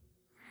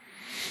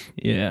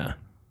 Yeah.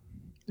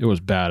 It was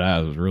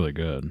badass. It was really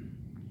good.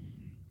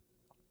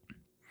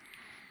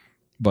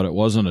 But it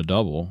wasn't a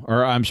double.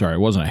 Or, I'm sorry, it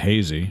wasn't a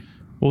hazy.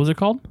 What was it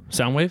called?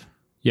 Soundwave?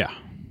 Yeah.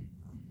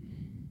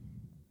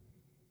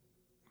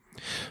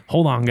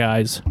 Hold on,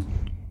 guys.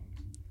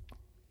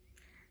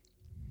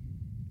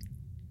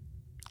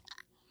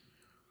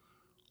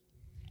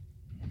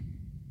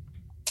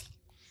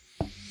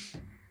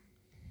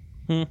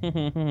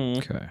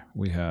 Okay.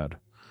 We had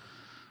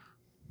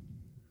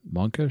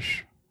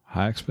Monkish,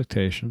 High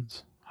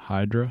Expectations,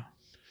 Hydra,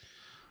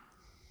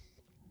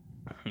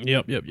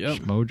 Yep.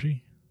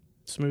 Smogy.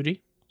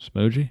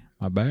 Smoothie.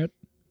 My bad.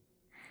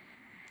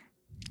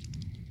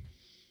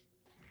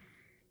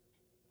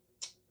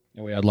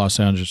 And we had Los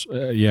Angeles.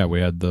 We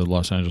had the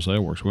Los Angeles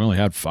Ale Works. We only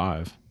had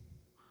 5.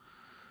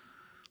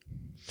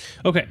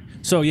 Okay,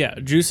 so yeah,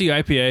 Juicy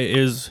IPA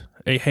is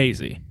a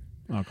hazy.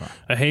 Okay.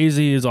 A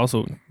hazy is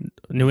also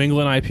New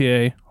England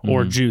IPA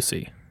or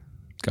Juicy.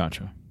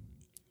 Gotcha.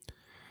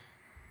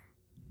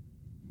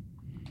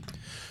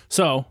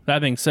 So, that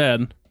being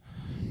said,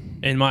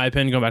 in my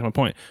opinion, going back to my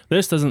point,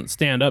 this doesn't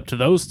stand up to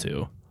those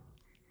two.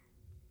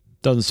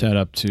 Doesn't stand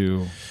up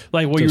to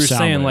Like what to you were sound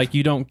saying, wave. like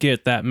you don't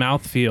get that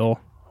mouthfeel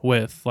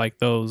with like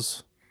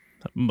those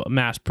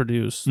mass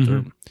produced.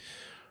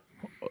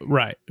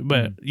 Right.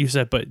 But you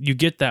said, but you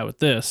get that with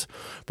this.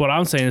 But what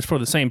I'm saying is for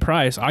the same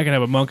price, I can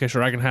have a Monkish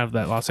or I can have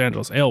that Los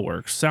Angeles Ale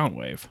Works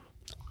Soundwave.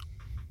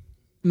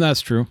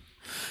 That's true.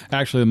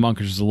 Actually, the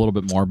Monkish is a little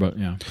bit more, but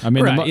yeah. I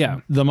mean,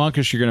 Right, the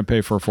Monkish you're going to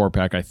pay for a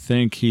 4-pack. I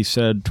think he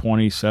said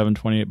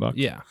 $28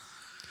 Yeah.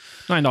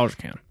 $9 a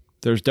can.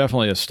 There's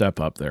definitely a step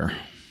up there.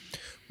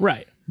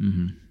 Right.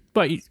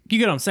 But you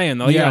get what I'm saying,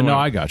 though. Yeah, no,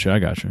 I got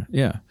you.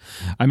 Yeah.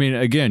 I mean,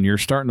 again, you're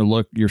starting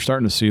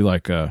to see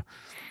like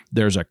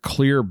there's a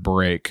clear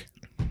break.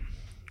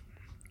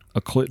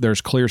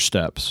 There's clear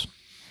steps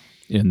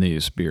in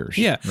these beers.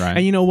 Yeah. Right.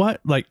 And you know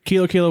what? Like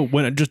Kilo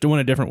went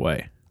a different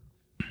way.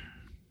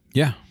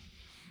 Yeah.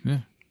 Yeah.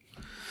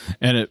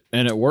 And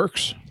it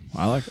works.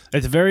 I like it.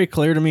 It's very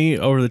clear to me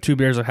over the 2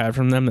 beers I've had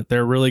from them that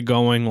they're really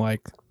going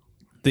like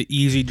the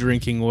easy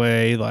drinking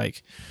way,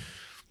 like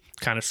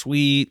kind of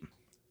sweet.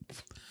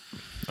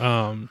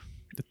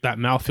 That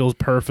mouth feels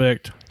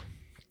perfect.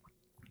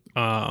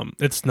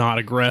 It's not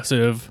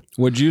aggressive.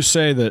 Would you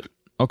say that?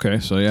 Okay,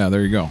 so yeah,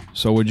 there you go.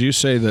 So would you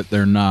say that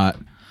they're not,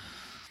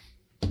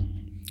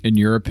 in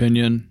your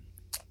opinion,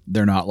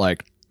 they're not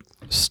like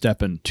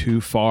stepping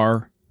too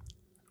far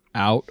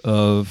out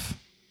of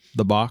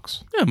the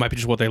box? Yeah, it might be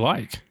just what they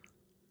like.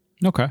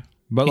 Okay,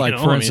 but like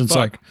for instance,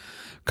 like a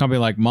company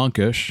like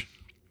Monkish,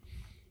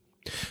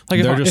 Like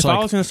if, they're I, just if like-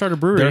 I was going to start a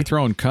brewery,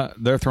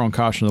 they're throwing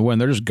caution to the wind.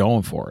 They're just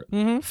going for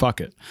it. Fuck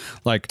it.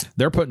 Like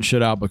they're putting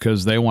shit out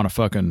because they want to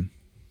want to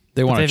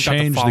they've got the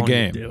change the following to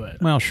game. do it.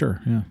 Well,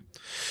 sure, yeah.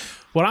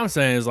 what I'm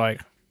saying is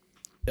like,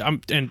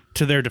 and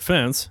to their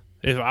defense,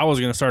 if I was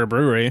going to start a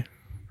brewery,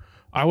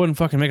 I wouldn't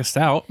fucking make a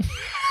stout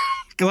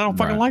because I don't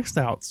fucking Right. like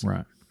stouts.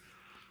 Right.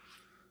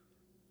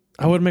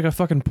 I wouldn't make a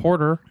fucking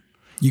porter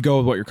You go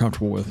with what you're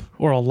comfortable with.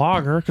 or a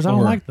lager because I don't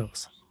Or- like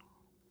those.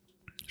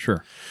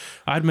 Sure.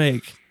 I'd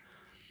make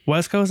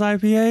West Coast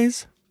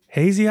IPAs,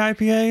 hazy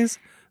IPAs,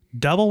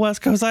 double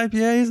West Coast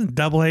IPAs, and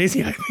double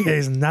hazy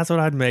IPAs, and that's what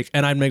I'd make.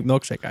 And I'd make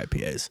milkshake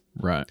IPAs,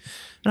 Right.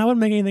 and I wouldn't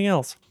make anything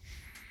else.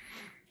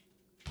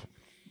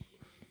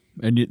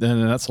 And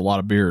then that's a lot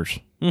of beers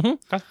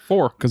That's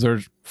 4, because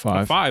there's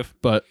 5. 5.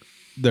 But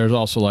there's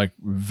also like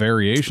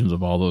variations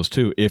of all those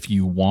too if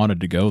you wanted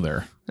to go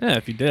there. Yeah,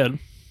 if you did.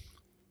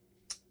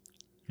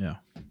 Yeah.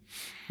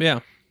 Yeah.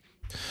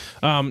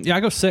 Yeah, I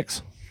go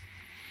 6.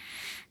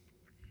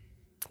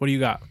 What do you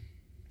got?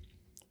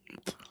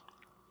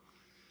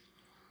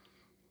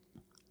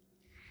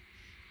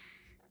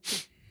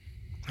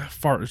 That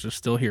fart is just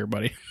still here,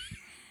 buddy.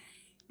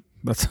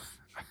 That's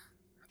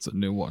a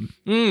new one.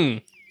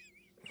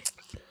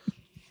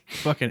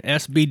 Fucking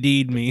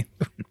SBD'd me.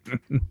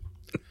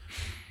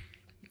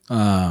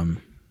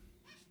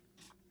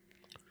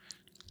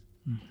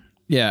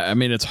 Yeah, I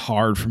mean it's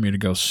hard for me to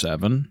go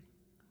 7.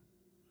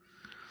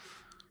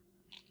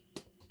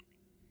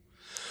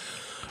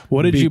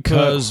 What did you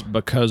put?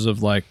 Because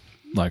of like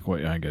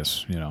what I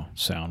guess,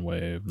 sound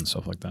wave and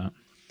stuff like that.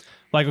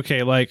 Like,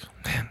 okay, like,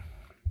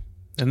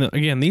 and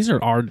again, these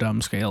are our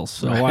dumb scales.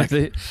 So like,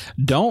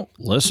 Don't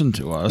listen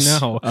to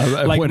us. No.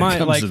 Like when my- it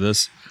comes like to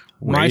this.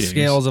 my ratings.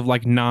 scales of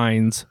like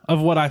 9s of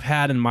what I've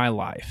had in my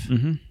life,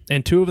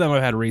 and 2 of them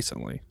I've had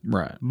recently.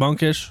 Right.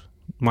 Monkish,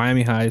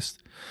 Miami Heist,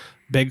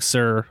 Big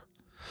Sur,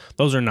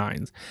 those are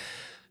 9s.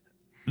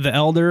 The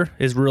Elder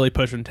is really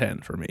pushing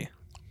 10 for me,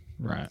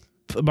 Right.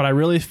 but I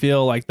really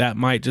feel like that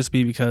might just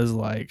be because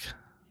like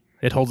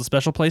it holds a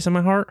special place in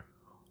my heart.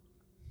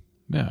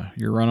 Yeah,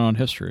 you're running on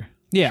history.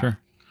 Yeah. Sure.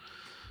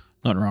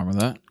 Nothing wrong with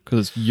that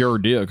because it's your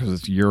deal because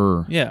it's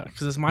your Yeah,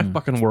 because it's my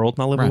fucking world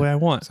and I live the way I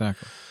want.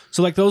 Exactly.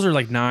 So like those are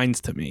like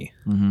 9s to me.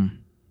 And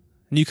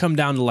you come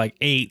down to like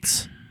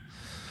 8s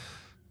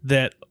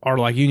that are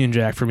like Union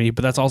Jack for me,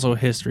 but that's also a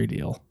history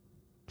deal.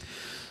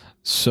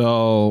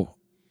 So,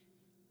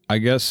 I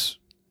guess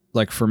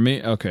like for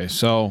me, okay.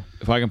 So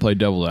if I can play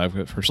devil's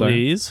advocate for a second,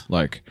 Please.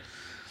 like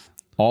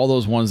all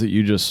those ones that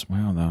you just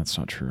no, that's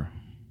not true.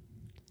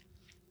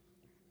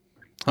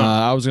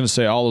 I was going to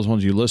say all those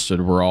ones you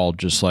listed were all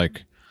just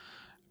like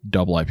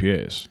double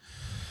IPAs,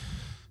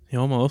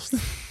 Almost.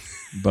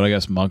 but I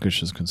guess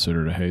Monkish is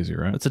considered a hazy,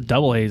 right? It's a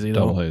double hazy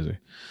though. Double hazy.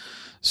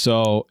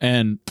 So,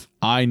 and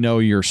I know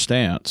your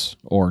stance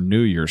or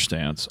knew your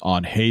stance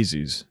on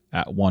hazies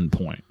at one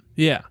point,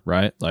 Yeah.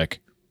 right? Like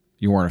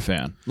you weren't a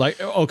fan. Like,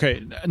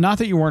 okay, not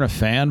that you weren't a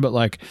fan, but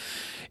like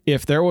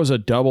if there was a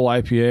double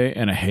IPA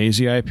and a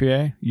hazy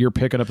IPA, you're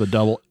picking up the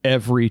double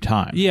every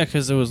time. Yeah,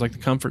 because it was like the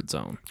comfort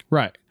zone.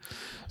 Right.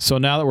 So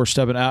now that we're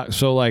stepping out,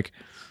 so like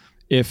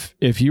if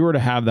you were to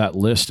have that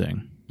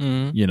listing,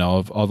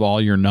 of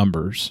all your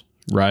numbers,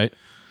 right?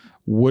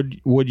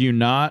 Would you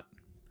not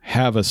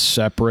have a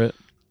separate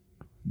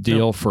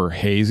deal for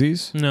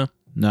hazies? No.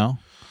 No.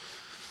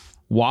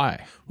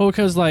 Why? Well,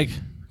 because like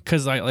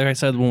I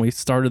said when we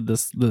started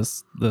this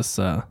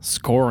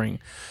scoring,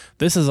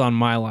 this is on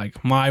my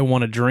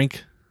want to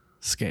drink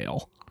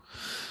scale.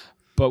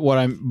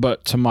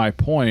 But to my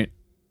point,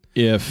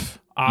 if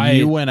I-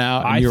 you went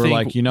out and I you were think-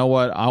 like, you know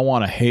what, I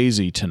want a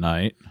hazy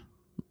tonight,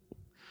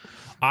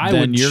 I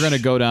then would you're going to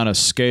go down a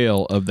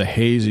scale of the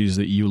hazies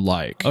that you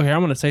like. Okay,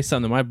 I'm going to say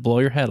something that might blow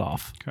your head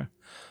off. Okay.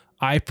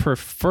 I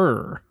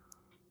prefer.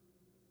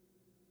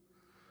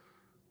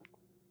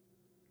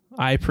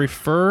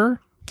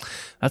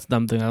 That's a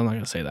dumb thing. I'm not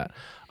going to say that.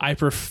 I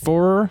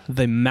prefer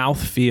the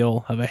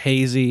mouthfeel of a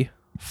hazy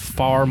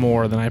far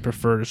more than I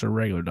prefer just a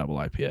regular double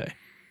IPA.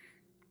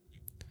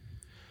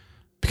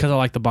 Because I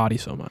like the body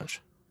so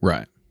much.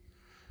 Right.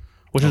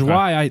 Which is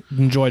why I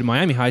enjoyed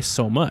Miami High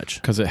so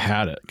much. Because it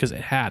had it. Because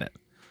it had it.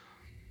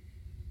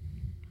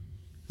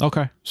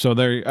 Okay. So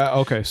there.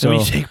 Okay. So So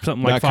you take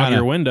something like that kinda-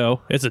 Foggier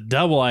Window, it's a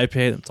double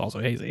IPA that's also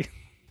hazy.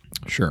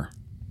 Sure.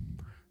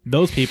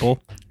 Those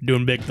people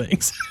doing big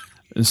things.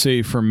 And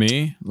see, for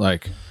me,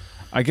 like,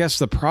 I guess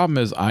the problem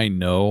is I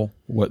know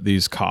what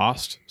these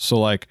cost. So,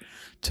 like,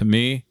 to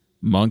me,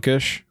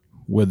 Monkish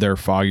with their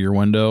Foggier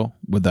Window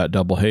with that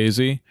double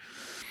hazy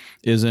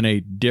is in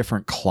a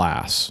different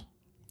class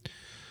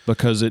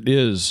because it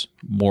is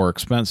more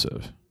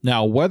expensive.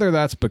 Now, whether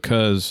that's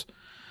because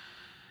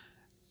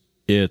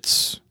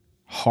it's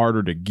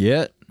harder to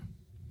get,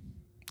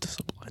 The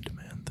supply and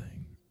demand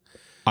thing.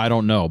 I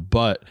don't know,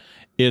 but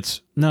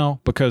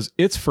because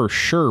it's for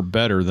sure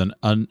better than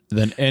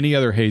any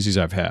other hazies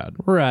I've had.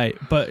 Right,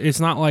 but it's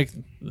not like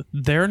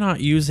they're not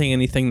using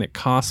anything that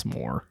costs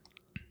more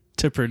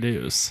to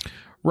produce.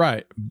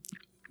 Right.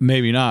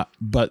 Maybe not,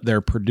 but they're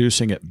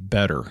producing it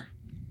better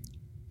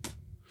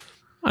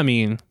I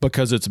mean,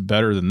 because it's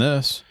better than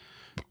this,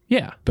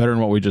 yeah. better than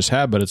what we just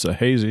had, but it's a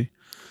hazy.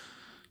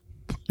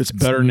 It's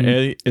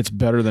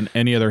better than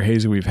any other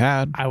hazy we've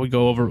had, I would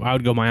go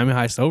Miami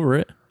Heist over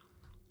it.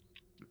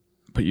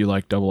 but you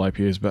like double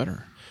IPAs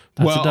better.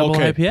 That's a double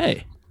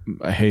IPA.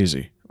 A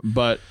hazy.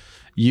 But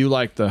you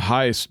like the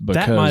heist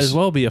because That might as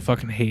well be a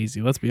fucking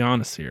hazy. Let's be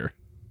honest here.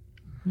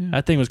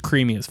 That thing was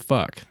creamy as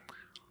fuck.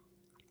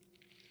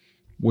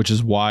 which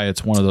is why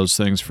it's one of those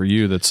things for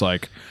you that's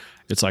like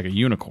it's like a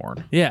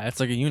unicorn. Yeah, it's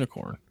like a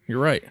unicorn. You're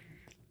right.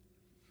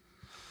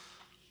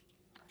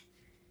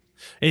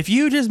 If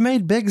you just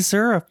made Big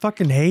Sur a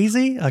fucking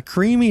hazy, a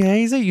creamy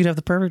hazy, you'd have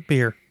the perfect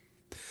beer.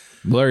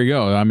 Well, there you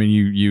go. I mean,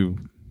 you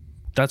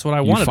That's what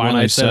I wanted when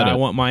finally I said said I it.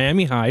 want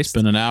Miami Heist,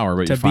 been an hour,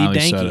 but to you be finally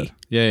said danky. it.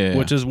 Yeah.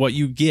 which is what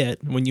you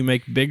get when you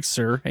make Big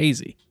Sur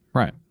hazy.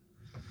 right.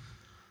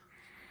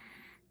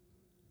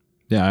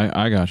 Yeah,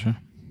 I gotcha.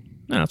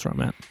 No, that's where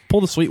I'm at.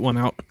 Pull the sweet one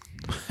out.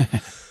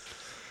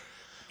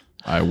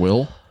 I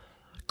will.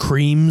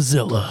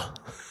 Creamzilla.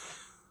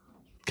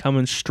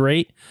 Coming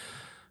straight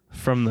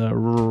from the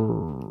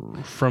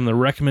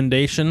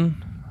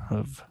recommendation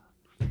of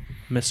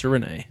Mr.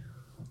 Renee.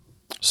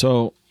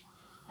 So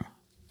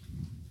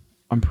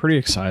I'm pretty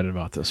excited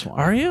about this one.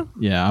 Are you?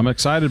 Yeah, I'm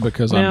excited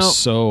because Now-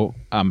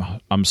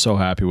 I'm so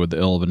happy with the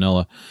Ill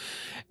Vanilla.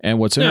 And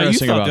what's No, you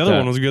interesting thought about the other that?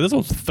 one was good. This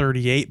one's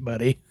 38,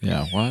 buddy.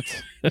 Yeah, what?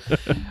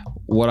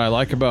 What I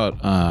like about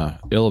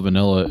Ill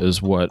Vanilla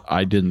is what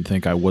I didn't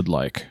think I would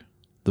like,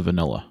 the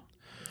vanilla.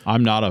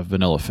 I'm not a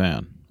vanilla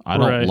fan. I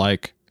don't Right.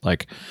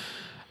 like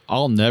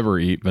I'll never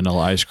eat vanilla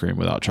ice cream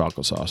without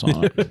chocolate sauce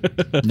on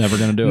it. Never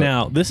gonna do it.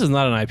 Now, this is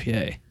not an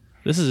IPA.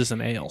 This is just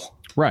an ale.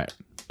 Right.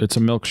 It's a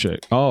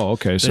milkshake. Oh,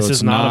 okay. So This it's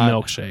is not a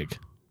milkshake.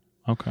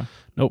 Okay.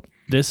 Nope.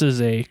 This is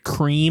a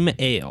cream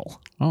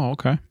ale. Oh,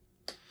 okay.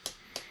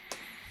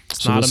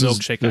 It's not a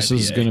milkshake This IPA.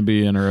 is going to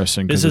be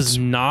interesting. 'Cause This it's is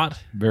not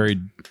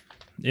very.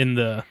 in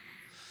the...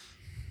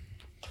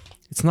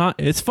 It's not...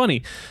 It's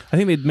funny. I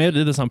think they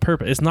did this on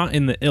purpose. It's not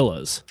in the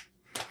Illas.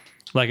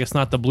 Like, it's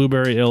not the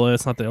blueberry Illa,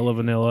 it's not the Illa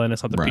Vanilla, and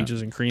it's not the Right.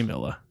 peaches and cream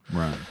Illa.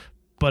 Right.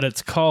 But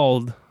it's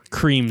called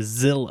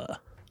Creamzilla.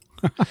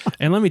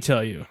 And let me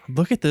tell you,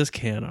 look at this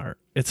can art.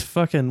 It's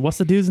fucking... What's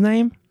the dude's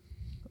name?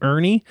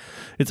 Ernie?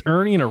 It's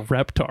Ernie in a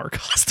Reptar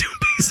costume,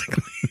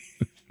 basically.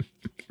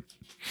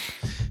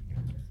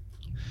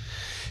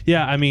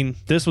 Yeah, I mean,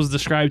 this was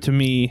described to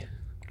me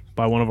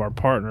by one of our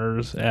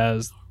partners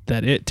as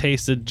that it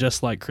tasted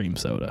just like cream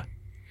soda.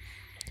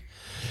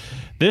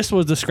 This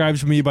was described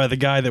to me by the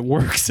guy that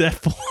works at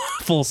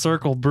Full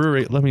Circle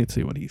Brewery. Let me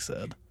see what he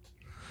said.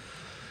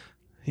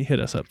 He hit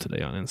us up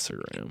today on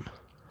Instagram.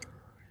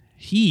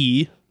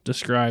 He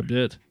described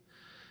it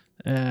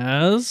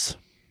as...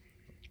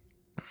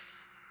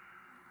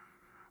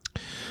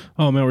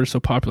 Oh, man, we're so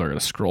popular. I got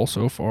to scroll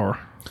so far.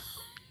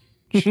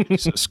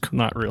 Jesus.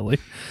 Not really.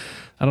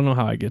 I don't know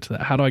how I get to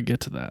that. How do I get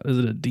to that? Is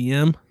it a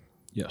DM?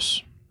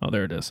 Yes. Oh,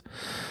 there it is.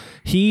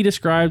 He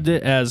described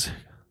it as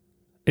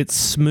it's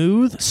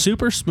smooth,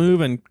 super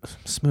smooth and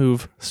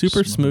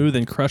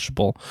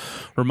crushable.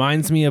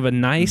 Reminds me of a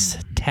nice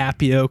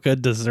tapioca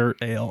dessert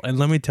ale. And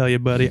let me tell you,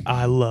 buddy,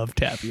 I love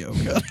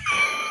tapioca.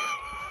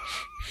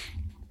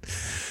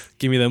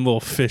 Give me them little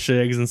fish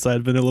eggs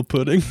inside vanilla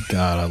pudding.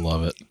 God, I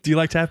love it. Do you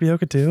like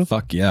tapioca too?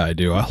 Fuck yeah, I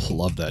do. I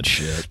love that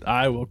shit.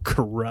 I will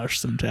crush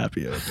some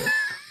tapioca.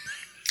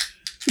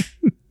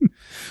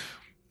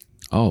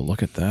 Oh,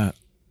 look at that.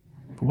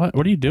 What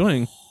are you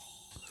doing?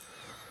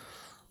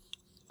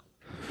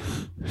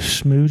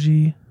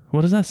 Schmoozy.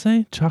 What does that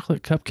say?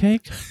 Chocolate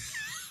cupcake?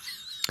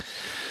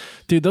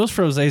 Dude, those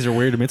frosés are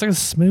weird to me. It's like a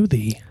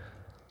smoothie.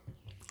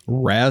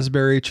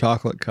 Raspberry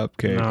chocolate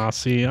cupcake. Nah,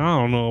 see, I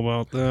don't know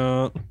about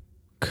that.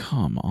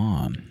 Come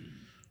on.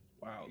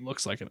 Wow, it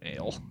looks like an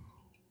ale.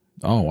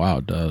 Oh wow,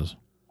 it does.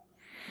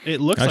 It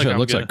looks Actually, like it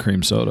looks like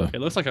cream soda. It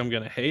looks like I'm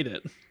gonna hate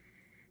it.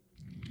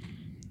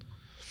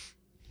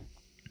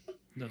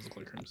 It does look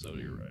like cream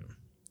soda, you're right.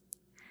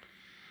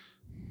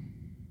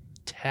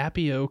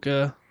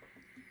 Tapioca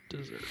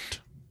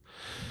dessert.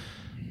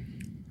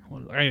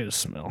 I need to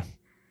smell.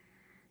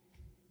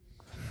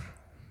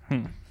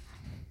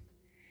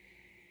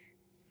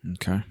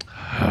 Okay.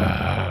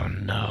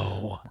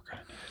 No.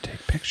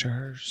 Take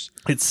pictures.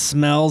 It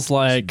smells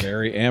like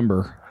Very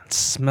amber. it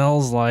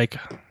smells like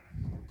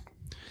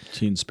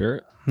Teen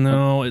Spirit.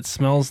 no, it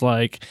smells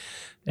like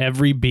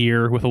every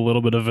beer with a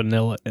little bit of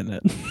vanilla in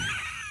it.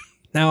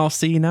 Now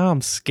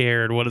I'm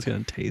scared what it's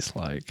gonna taste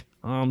like.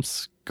 I'm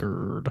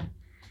scared.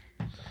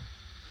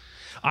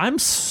 I'm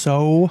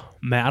so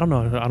mad.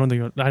 I don't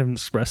think I haven't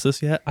expressed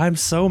this yet. I'm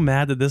so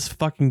mad that this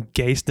fucking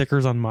gay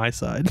sticker's on my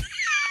side.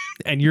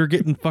 And you're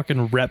getting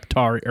fucking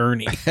Reptar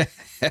Ernie.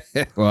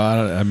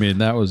 Well, I mean,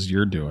 that was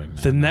your doing.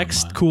 The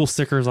next cool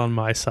sticker's on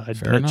my side,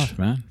 Fair enough,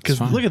 man. Because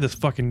look at this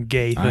fucking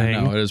gay thing.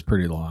 I know, it is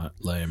pretty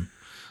lame.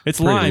 It's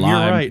Pretty lime. You're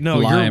right. No,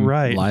 lime, you're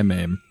right.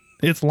 Limeame.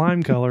 It's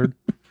lime colored.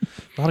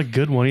 Not a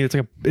good one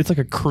either. It's like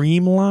a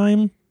cream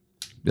lime.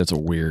 That's a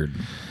weird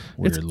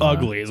It's lime.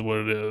 ugly, is what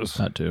it is.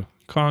 That too.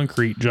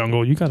 Concrete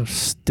jungle. You got to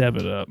step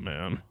it up,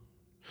 man.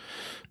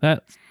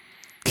 That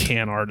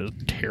can art is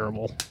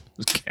terrible.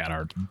 This cat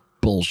art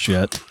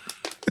bullshit.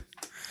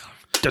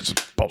 That's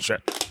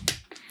bullshit.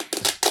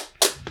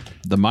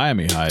 The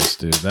Miami Heist,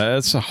 dude.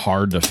 That's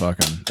hard to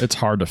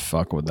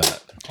fuck with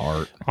that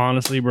art.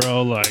 Honestly,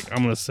 bro, like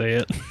I'm gonna say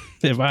it.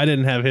 If I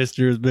didn't have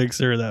history with Big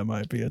Sur, that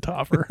might be a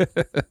topper.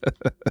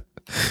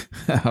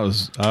 I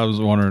was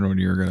wondering when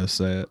you were gonna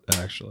say it,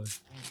 actually.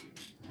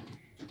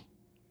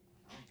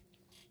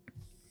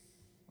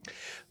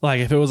 Like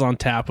if it was on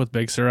tap with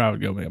Big Sur, I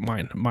would go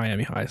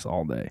Miami Heist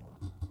all day.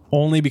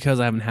 Only because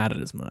I haven't had it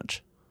as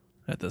much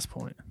at this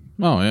point.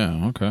 Oh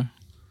yeah, okay.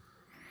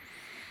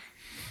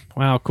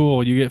 Wow,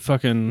 cool. You get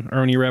fucking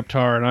Ernie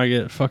Reptar and I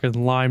get fucking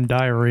lime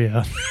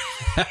diarrhea.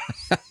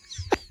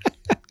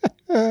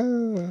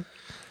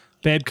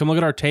 Babe, come look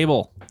at our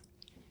table.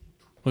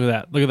 Look at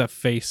that. Look at that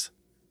face.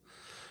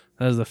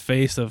 That is the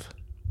face of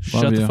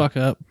Love shut the you. fuck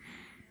up.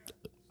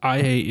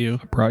 I hate you.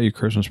 I brought you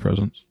Christmas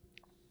presents.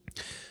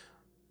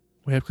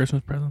 We have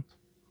Christmas presents.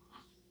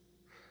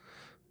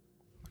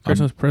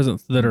 Christmas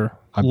presents that are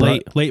I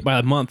late by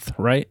a month,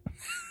 right?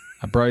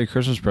 I brought you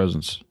Christmas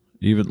presents.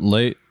 Even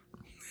late,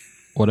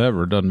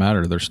 whatever, it doesn't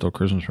matter. They're still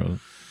Christmas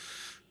presents.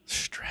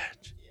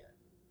 Stretch.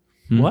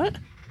 What?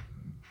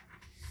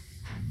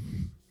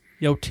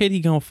 Yo, titty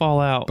gonna fall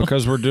out.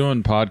 Because we're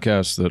doing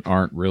podcasts that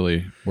aren't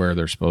really where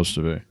they're supposed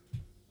to be.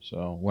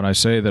 So when I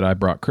say that I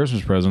brought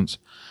Christmas presents,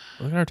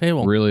 Look at our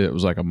table. really it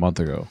was like a month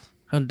ago.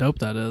 How dope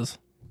that is.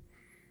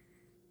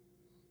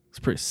 It's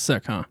pretty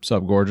sick, huh? What's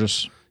up,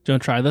 gorgeous? Do you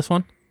want to try this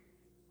one?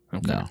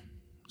 Okay. No,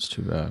 it's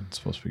too bad. It's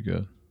supposed to be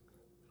good.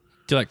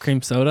 Do you like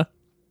cream soda?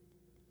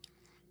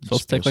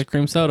 Supposed to taste like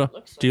cream soda.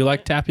 Do you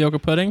like tapioca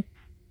pudding?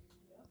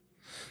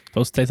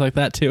 Supposed to taste like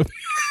that too.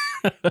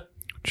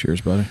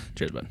 Cheers, buddy.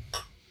 Cheers, bud.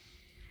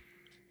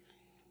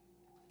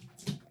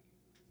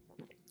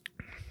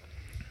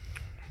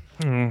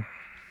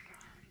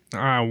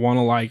 I want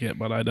to like it,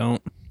 but I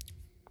don't.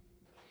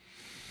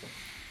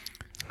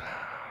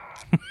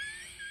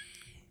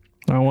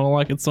 I want to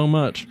like it so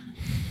much.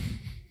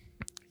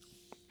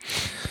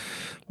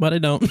 But I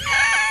don't.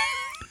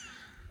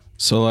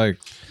 So, like,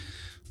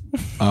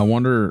 I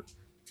wonder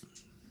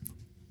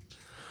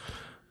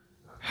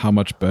how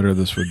much better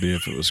this would be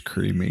if it was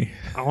creamy.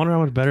 I wonder how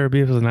much better it'd be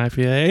if it was an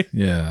IPA.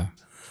 Yeah.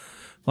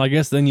 Well, I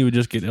guess then you would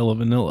just get Illa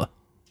Vanilla.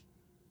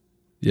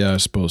 Yeah, I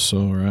suppose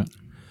so, right?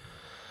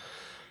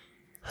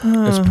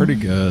 It's pretty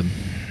good.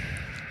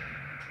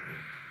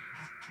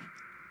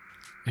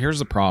 Here's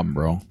the problem,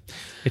 bro.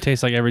 It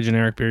tastes like every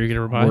generic beer you could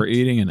ever buy.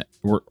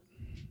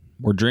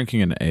 We're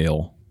drinking an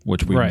ale,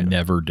 which we Right.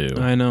 never do.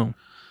 I know.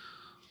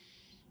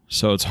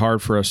 So it's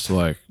hard for us to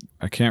like.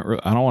 I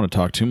don't want to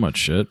talk too much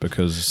shit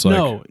because it's like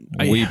No,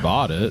 we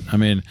bought it. I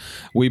mean,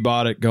 we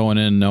bought it going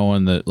in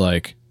knowing that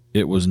like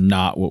it was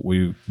not what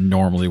we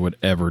normally would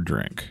ever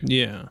drink.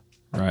 Yeah.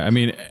 Right. I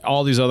mean,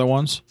 all these other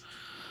ones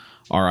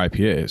are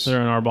IPAs.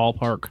 They're in our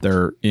ballpark.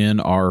 They're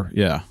in our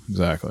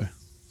exactly.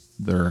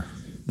 They're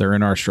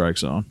in our strike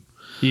zone.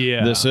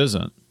 Yeah. This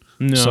isn't.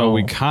 No. So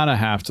we kind of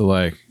have to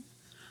like.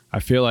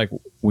 I feel like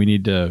we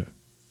need to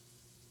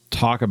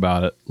talk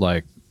about it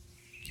like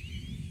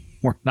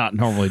we're not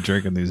normally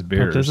drinking these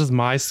beers. But this is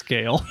my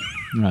scale.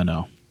 I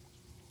know.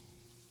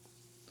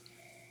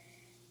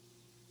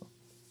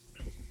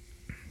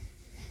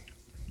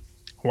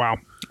 Wow.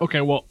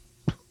 Okay, well.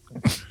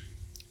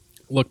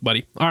 Look,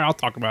 buddy. All right, I'll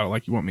talk about it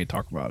like you want me to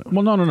talk about it.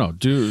 Well, no,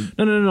 dude.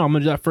 No. I'm going to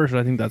do that first.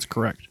 I think that's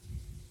correct.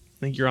 I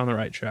think you're on the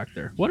right track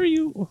there. Why are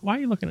you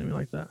looking at me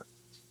like that?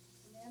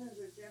 Bananas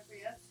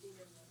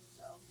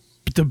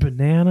The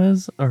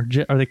bananas are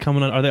they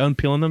coming on? Are they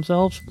unpeeling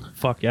themselves?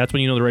 Fuck yeah! That's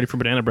when you know they're ready for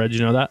banana bread.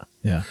 You know that?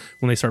 Yeah.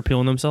 When they start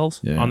peeling themselves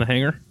Yeah. on the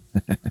hanger.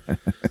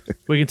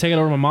 We can take it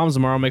over to my mom's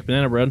tomorrow and make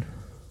banana bread.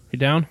 You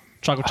down?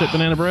 Chocolate chip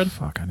banana bread?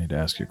 Fuck, I need to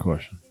ask you a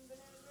question.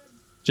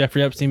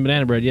 Jeffrey Epstein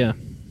banana bread, yeah.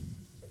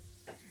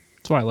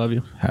 That's why I love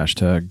you.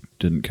 Hashtag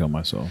didn't kill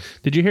myself.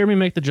 Did you hear me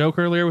make the joke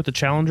earlier with the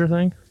Challenger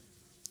thing?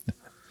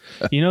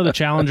 You know the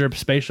Challenger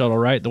space shuttle,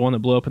 right? The one that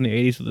blew up in the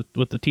 80s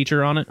with the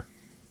teacher on it?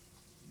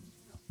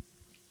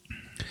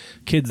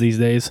 Kids these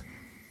days.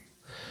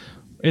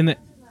 In the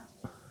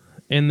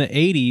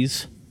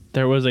 80s,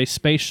 there was a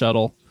space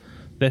shuttle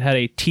that had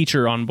a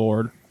teacher on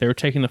board. They were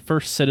taking the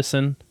first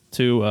citizen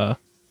to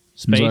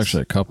space. There's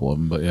actually a couple of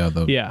them, but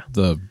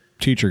the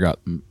teacher got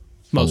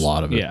a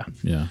lot of it.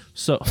 Yeah.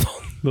 So,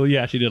 well,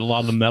 yeah, she did a lot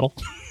of the metal.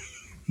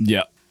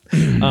 Yeah.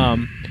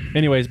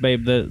 Anyways,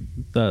 babe,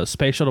 the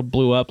space shuttle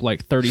blew up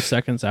like 30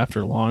 seconds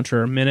after launch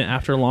or a minute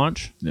after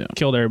launch. Yeah.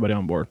 Killed everybody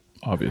on board.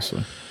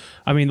 Obviously.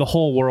 I mean, the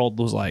whole world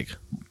was like...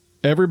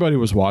 Everybody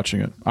was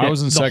watching it. I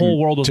was in second. The whole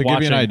world was to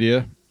watching. give you an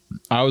idea,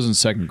 I was in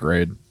second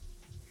grade.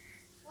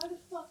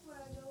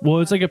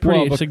 Well, it's like a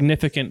pretty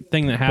significant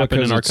thing that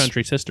happened in our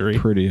country's history.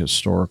 Pretty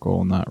historical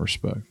in that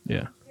respect.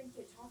 Yeah.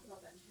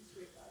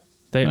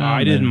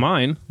 I didn't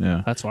mind.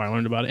 Yeah. That's why I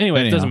learned about it.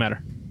 Anyway, it doesn't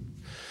matter.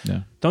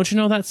 Yeah. Don't you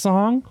know that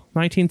song?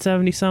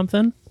 1970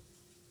 something?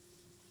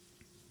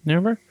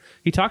 Never?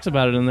 He talks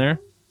about it in there.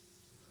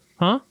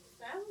 Huh?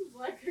 Sounds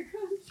like a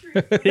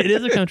country. It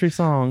is a country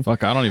song.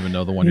 Fuck, I don't even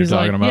know the one He's you're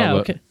talking like, about. Yeah,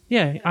 but okay.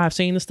 Yeah, I've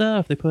seen the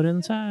stuff they put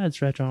inside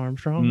Stretch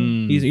Armstrong.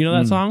 You know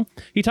that song?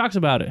 He talks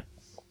about it.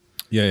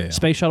 Yeah.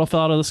 Space shuttle fell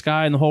out of the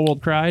sky and the whole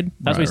world cried.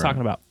 That's what he's talking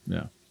about.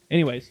 Yeah.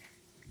 Anyways,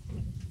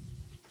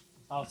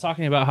 I was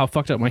talking about how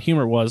fucked up my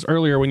humor was.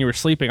 Earlier when you were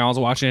sleeping, I was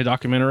watching a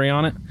documentary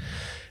on it,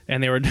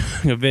 and they were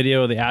doing a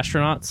video of the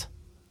astronauts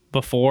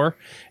before,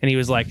 and he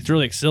was like, it's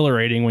really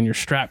exhilarating when you're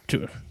strapped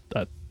to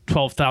a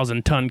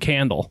 12,000-ton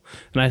candle.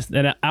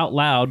 And out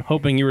loud,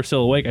 hoping you were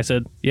still awake, I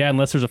said, yeah,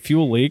 unless there's a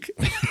fuel leak.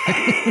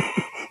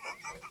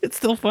 It's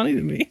still funny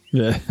to me.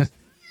 Yeah.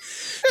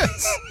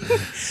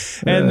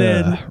 And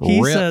then he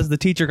rip. says the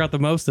teacher got the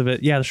most of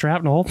it. Yeah, the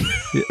shrapnel.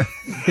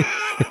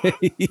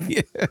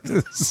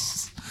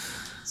 Yes.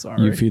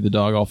 Sorry. You feed the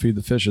dog, I'll feed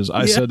the fishes.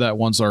 I said that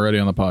once already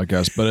on the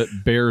podcast, but it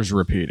bears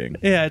repeating.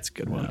 Yeah, it's a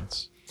good one.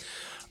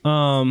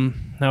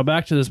 Now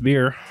back to this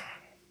beer.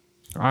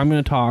 I'm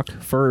going to talk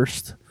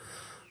first,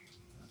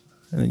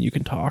 and then you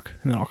can talk,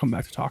 and then I'll come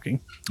back to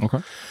talking. Okay.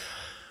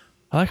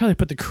 I like how they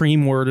put the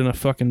cream word in a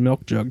fucking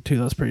milk jug, too.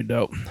 That's pretty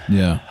dope.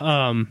 Yeah.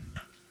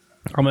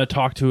 I'm going to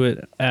talk to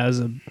it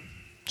as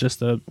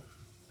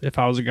if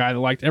I was a guy that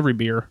liked every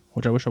beer,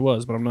 which I wish I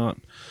was, but I'm not.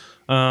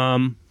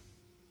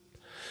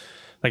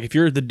 Like if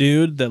you're the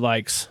dude that's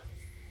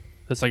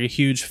like a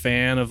huge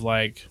fan of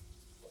like,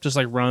 just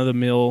like run of the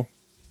mill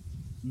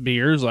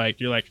beers, like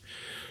you're like,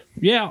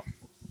 yeah,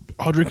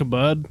 I'll drink a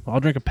Bud,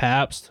 I'll drink a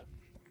Pabst,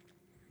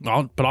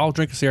 but I'll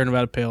drink a Sierra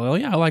Nevada Pale Ale.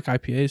 Yeah, I like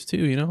IPAs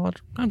too, you know,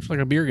 I'm just like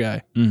a beer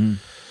guy. Mm-hmm.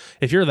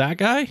 If you're that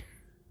guy,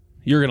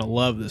 you're going to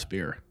love this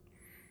beer.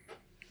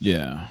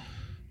 Yeah.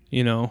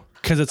 You know,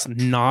 because it's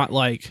not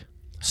like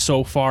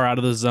so far out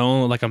of the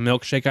zone like a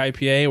milkshake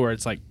IPA where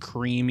it's like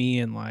creamy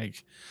and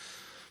like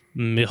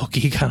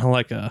milky, kind of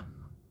like a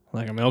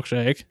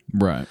milkshake.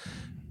 Right.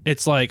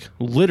 It's like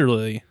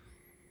literally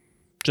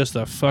just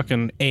a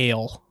fucking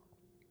ale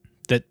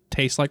that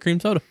tastes like cream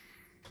soda.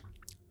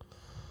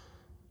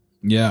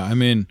 Yeah, I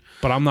mean,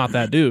 but I'm not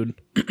that dude.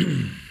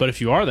 But if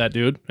you are that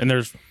dude, and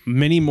there's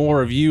many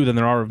more of you than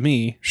there are of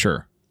me,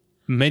 sure,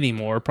 many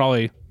more,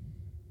 probably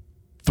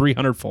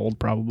 300-fold,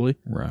 probably.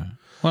 Right.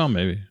 Well,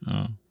 maybe.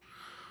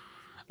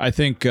 I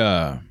think.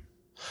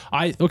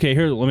 Okay,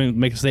 here, let me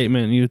make a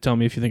statement, and you tell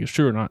me if you think it's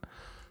true or not.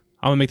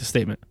 I'm gonna make the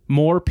statement: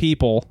 more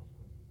people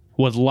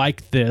would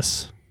like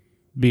this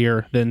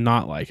beer than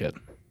not like it.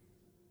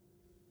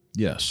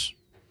 Yes.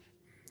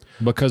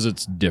 Because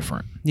it's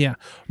different. Yeah,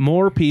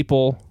 more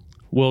people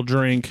will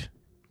drink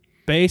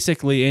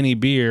basically any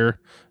beer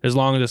as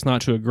long as it's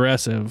not too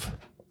aggressive,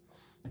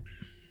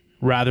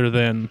 rather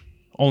than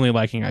only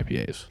liking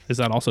IPAs. Is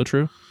that also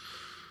true?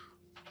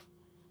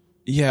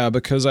 Yeah,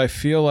 because I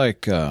feel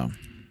like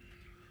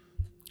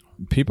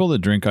people that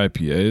drink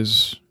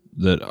IPAs,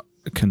 that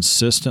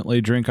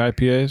consistently drink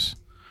IPAs,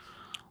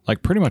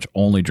 like pretty much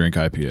only drink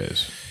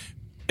IPAs.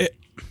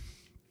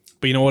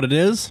 But you know what it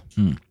is?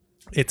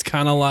 It's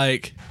kind of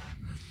like,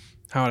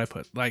 how would I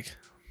put? Like,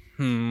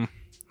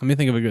 let me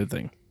think of a good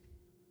thing.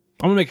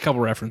 I'm going to make a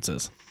couple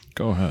references.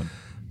 Go ahead.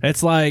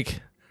 It's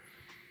like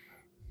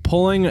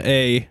pulling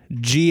a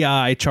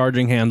GI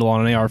charging handle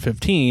on an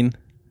AR-15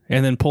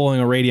 and then pulling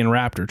a Radian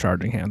Raptor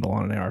charging handle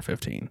on an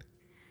AR-15.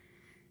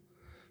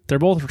 They're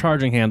both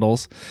charging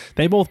handles.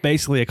 They both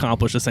basically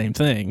accomplish the same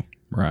thing.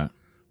 Right.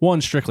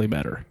 One's strictly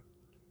better.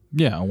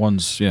 Yeah,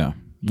 one's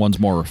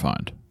more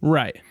refined.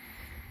 Right.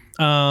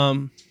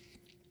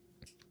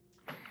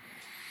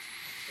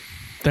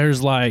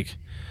 There's like,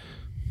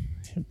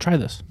 try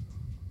this.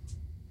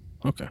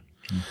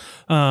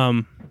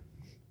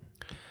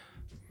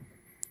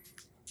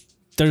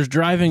 there's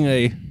driving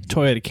a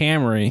Toyota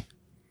Camry.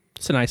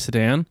 It's a nice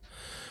sedan.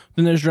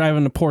 Then there's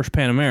driving a Porsche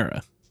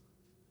Panamera.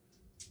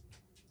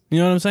 You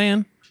know what I'm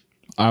saying?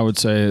 I would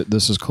say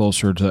this is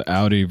closer to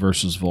Audi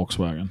versus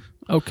Volkswagen.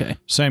 Okay.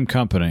 Same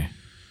company.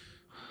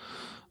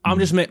 I'm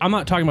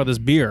not talking about this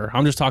beer.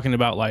 I'm just talking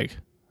about like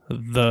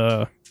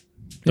the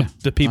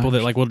people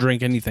that like will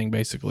drink anything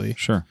basically,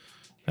 Sure.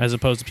 as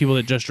opposed to people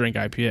that just drink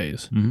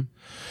IPAs. Mm-hmm.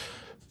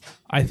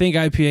 I think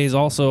IPAs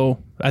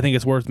also. I think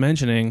it's worth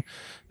mentioning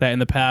that in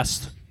the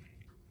past,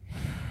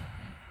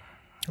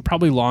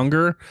 probably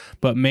longer,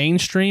 but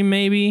mainstream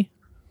maybe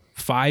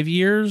 5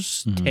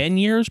 years, 10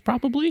 years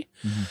probably,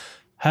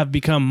 have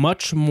become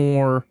much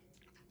more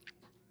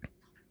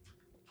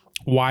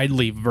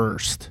widely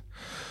versed.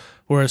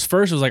 Whereas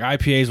first it was like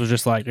IPAs was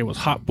just like, it was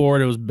hot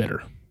board, it was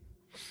bitter.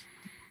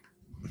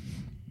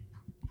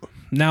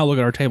 Now look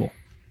at our table.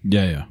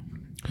 Yeah.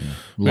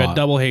 We got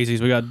double hazies,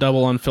 we got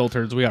double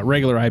unfiltered, we got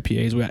regular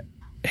IPAs, we got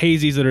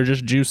hazies that are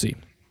just juicy.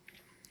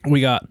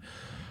 We got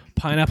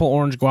pineapple,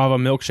 orange, guava,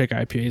 milkshake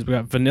IPAs, we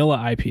got vanilla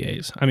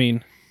IPAs. I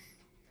mean,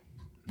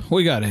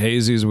 We got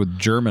hazies with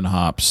German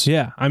hops.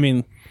 yeah, I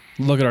mean,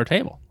 look at our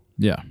table.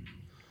 Yeah.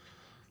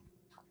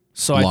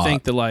 So I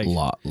think that like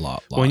lot.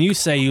 when you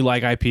say you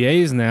like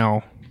IPAs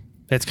now,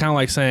 it's kind of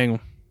like saying,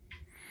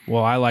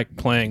 well, I like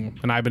playing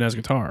an Ibanez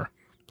guitar.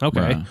 Okay.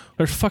 Right.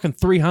 There's fucking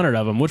 300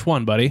 of them. Which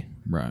one, buddy?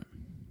 Right.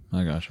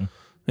 I gotcha.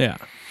 Yeah.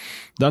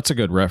 That's a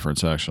good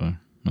reference, actually.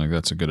 Like,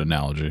 that's a good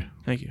analogy.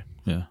 Thank you.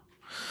 Yeah.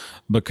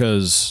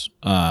 Because,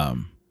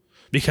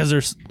 Because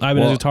there's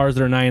Ibanez guitars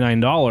that are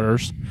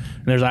 $99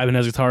 and there's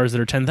Ibanez guitars that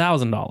are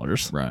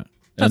 $10,000. right.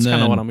 That's And kind of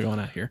then- what I'm going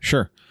at here.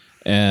 Sure.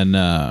 And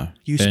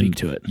You and speak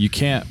to it. You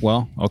can't.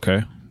 Well,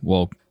 okay.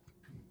 Well,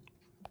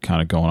 kind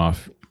of going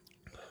off,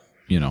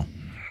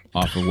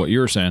 off of what you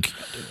were saying.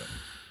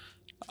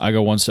 I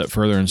go one step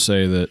further and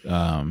say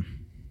that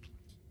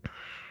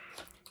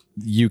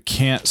you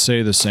can't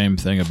say the same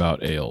thing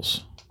about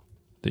ales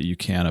that you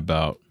can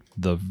about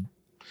the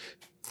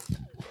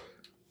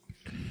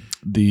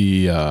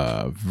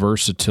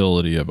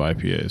versatility of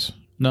IPAs.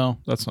 No,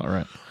 that's not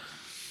right.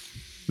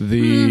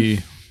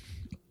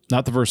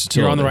 Not the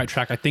versatility. You're on the right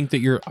track. I think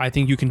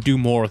you can do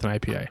more with an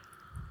IPA.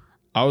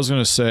 I was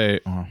going to say,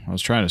 I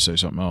was trying to say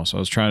something else. I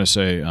was trying to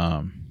say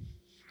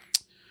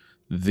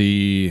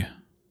the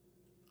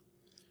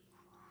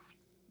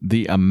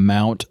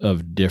amount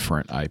of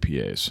different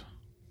IPAs.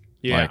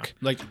 Yeah.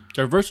 Like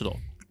they're versatile.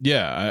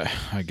 Yeah,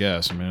 I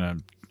guess. I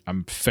mean,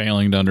 I'm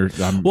failing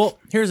to Well,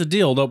 here's the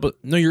deal though, but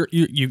no,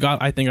 you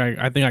got I think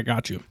I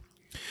got you.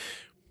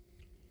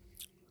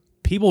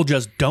 People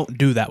just don't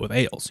do that with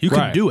ales. You can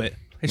Right. do it.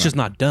 It's just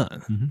not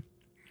done. Mm-hmm.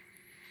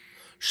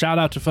 Shout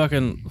out to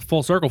fucking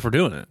Full Circle for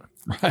doing it.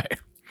 right.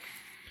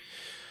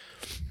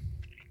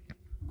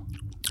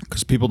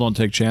 Because people don't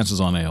take chances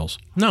on ales.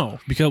 No,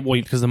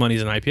 because the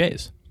money's in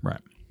IPAs. Right.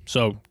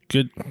 So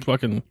good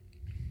fucking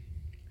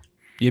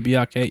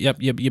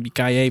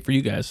yippee for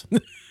you guys.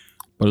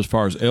 But as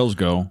far as ales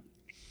go,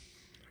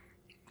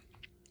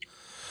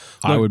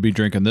 I would be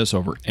drinking this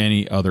over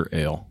any other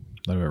ale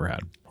that I've ever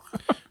had.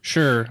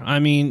 Sure. I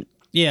mean,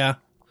 yeah.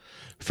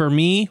 For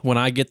me, when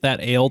I get that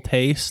ale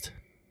taste,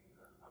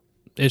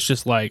 it's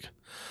just like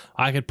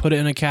I could put it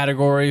in a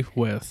category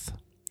with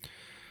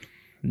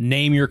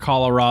name your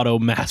Colorado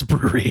mass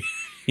brewery.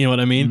 You know what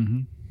I mean? Mm-hmm.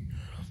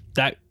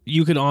 That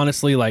you could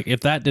honestly like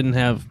if I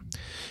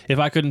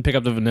couldn't pick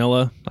up the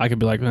vanilla, I could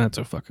be like, that's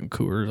a fucking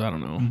Coors. I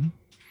don't know. Mm-hmm.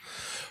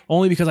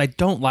 Only because I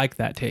don't like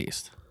that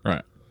taste.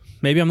 Right.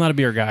 Maybe I'm not a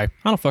beer guy. I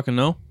don't fucking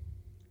know.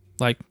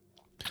 Like,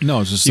 No,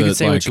 it's just you that, can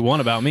say what you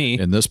want about me.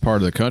 in this part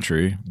of the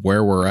country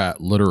where we're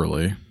at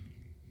literally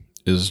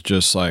is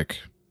just like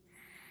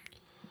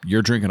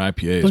you're drinking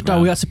IPAs. Look, dog,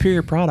 man. we got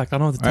superior product. I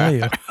don't know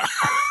what to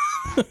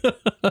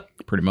tell you.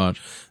 Pretty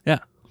much. Yeah.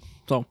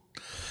 So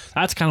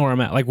that's kind of where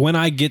I'm at. Like when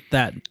I get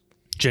that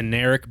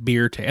generic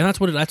beer taste, and that's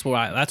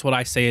what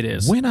I say it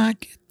is. When I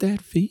get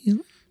that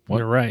feeling.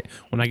 You're right.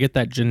 When I get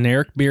that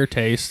generic beer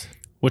taste,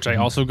 which I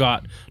also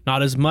got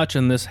not as much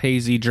in this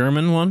hazy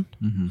German one,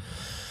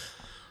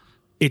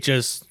 it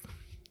just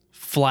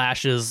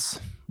flashes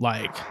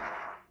like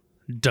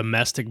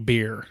domestic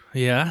beer.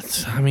 Yeah.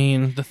 I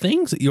mean, the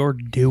things that you're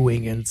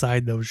doing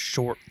inside those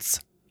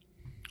shorts.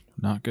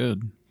 Not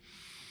good.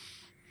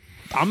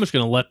 I'm just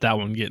going to let that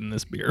one get in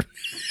this beer,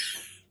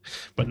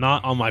 but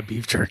not on my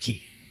beef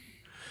jerky.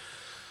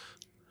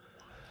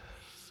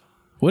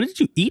 What did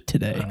you eat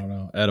today? I don't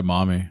know.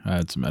 Edamame. I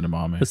had some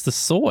edamame. It's the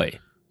soy.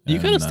 You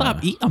got to And,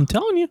 stop eating. I'm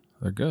telling you.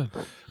 They're good.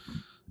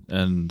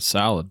 And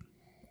salad.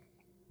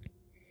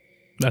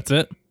 That's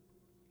it.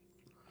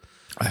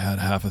 I had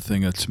half a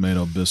thing of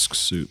tomato bisque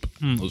soup.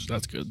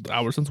 That's good. The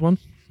Albertsons one?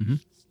 Mm-hmm.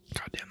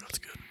 God damn, that's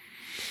good.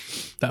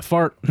 That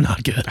fart,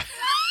 not good.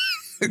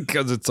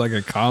 Because it's like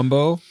a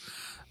combo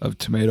of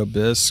tomato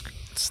bisque,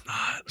 It's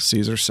not.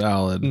 Caesar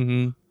salad,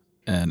 Mm-hmm.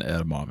 and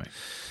edamame.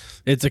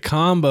 It's a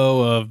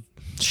combo of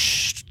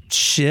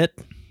shit,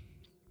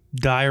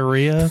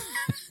 diarrhea,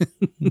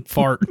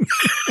 fart.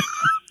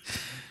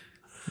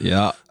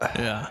 Yeah.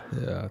 Yeah.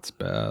 Yeah, it's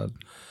bad.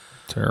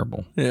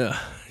 Terrible. Yeah.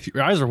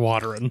 Your eyes are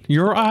watering.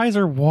 Your eyes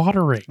are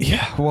watering.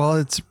 Yeah, well,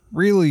 it's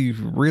really,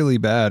 really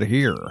bad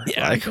here.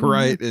 Yeah, like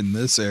right in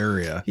this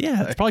area.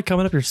 Yeah, it's probably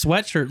coming up your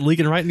sweatshirt,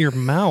 leaking right into your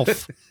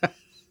mouth.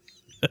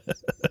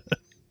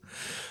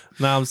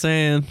 Now I'm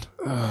saying,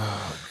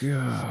 Oh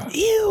God.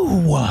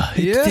 ew,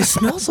 Yeah. it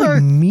smells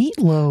like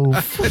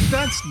meatloaf.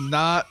 That's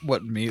not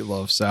what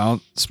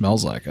meatloaf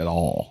smells like at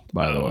all.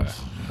 By the way,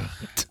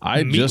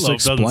 I just Meatloaf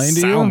explained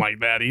doesn't to you. sound like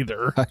that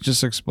either. I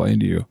just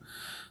explained to you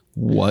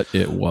what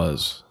it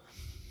was.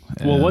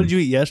 Well, what And did you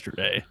eat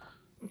yesterday?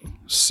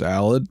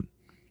 salad?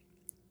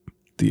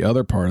 The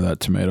other part of that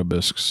tomato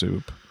bisque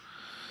soup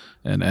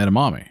and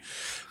edamame.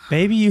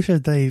 Maybe you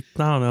should, I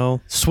don't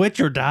know, switch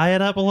your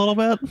diet up a little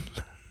bit.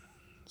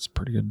 It's a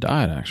pretty good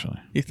diet, actually.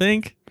 You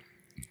think?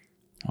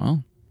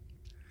 Well,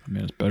 I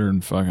mean, it's better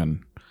than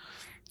fucking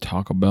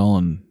Taco Bell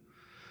and,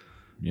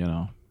 you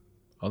know,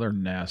 other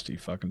nasty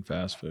fucking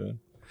fast food.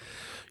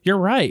 You're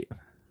right.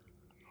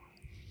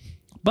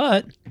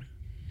 But I'm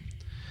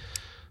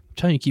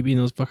telling you, keep eating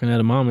those fucking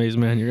edamames,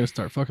 man. You're gonna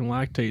start fucking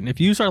lactating. If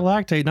you start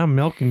lactating, I'm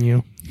milking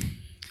you.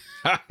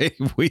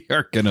 We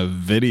are gonna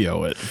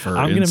video it for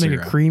I'm gonna make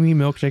a Instagram. creamy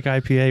milkshake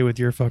IPA with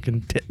your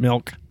fucking tit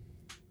milk.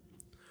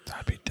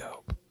 That'd be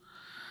dope.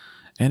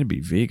 And it'd be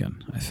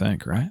vegan, I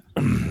think, right?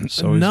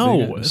 So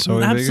No, it's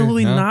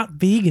absolutely not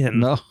vegan.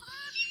 No.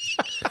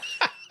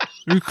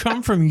 You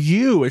come from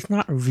you. It's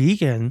not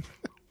vegan.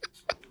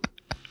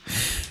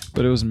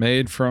 But it was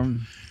made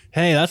from.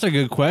 Hey, that's a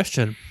good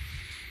question.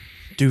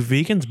 Do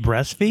vegans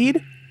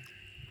breastfeed?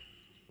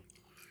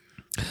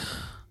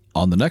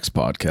 On the next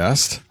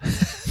podcast,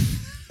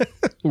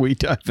 we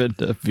dive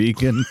into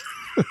vegan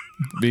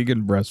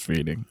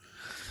breastfeeding.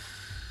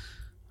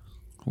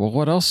 Well,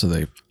 what else do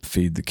they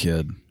feed the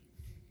kid?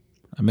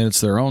 I mean,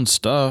 it's their own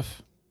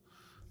stuff.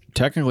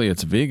 Technically,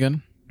 it's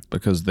vegan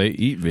because they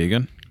eat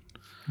vegan.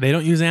 They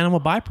don't use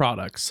animal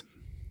byproducts.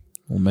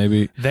 Well,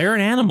 maybe. They're an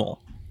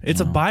animal.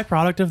 It's a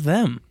byproduct of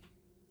them.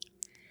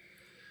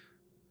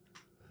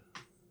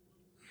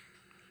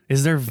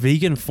 Is there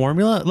vegan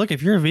formula? Look,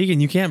 if you're a vegan,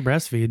 you can't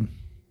breastfeed.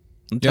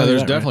 Yeah,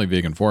 there's definitely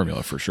vegan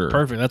formula for sure.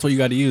 Perfect. That's what you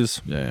got to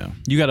use. Yeah.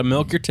 You got to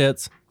milk your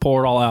tits,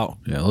 pour it all out.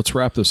 Yeah, let's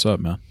wrap this up,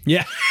 man.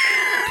 Yeah.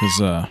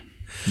 Because,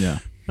 yeah,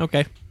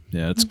 Okay.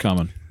 it's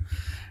coming.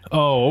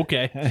 Oh,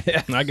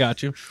 okay. I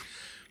got you.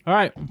 All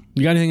right.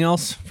 You got anything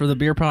else for the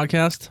beer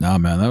podcast? Nah,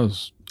 man, that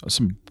was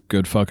some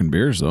good fucking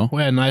beers, though.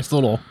 We had a nice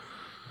little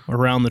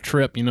around the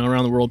trip,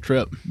 around the world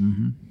trip.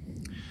 Mm-hmm.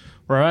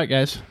 All right,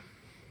 guys.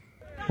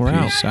 We're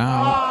out. Peace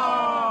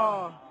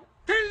out.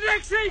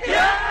 Conviction!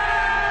 Yeah!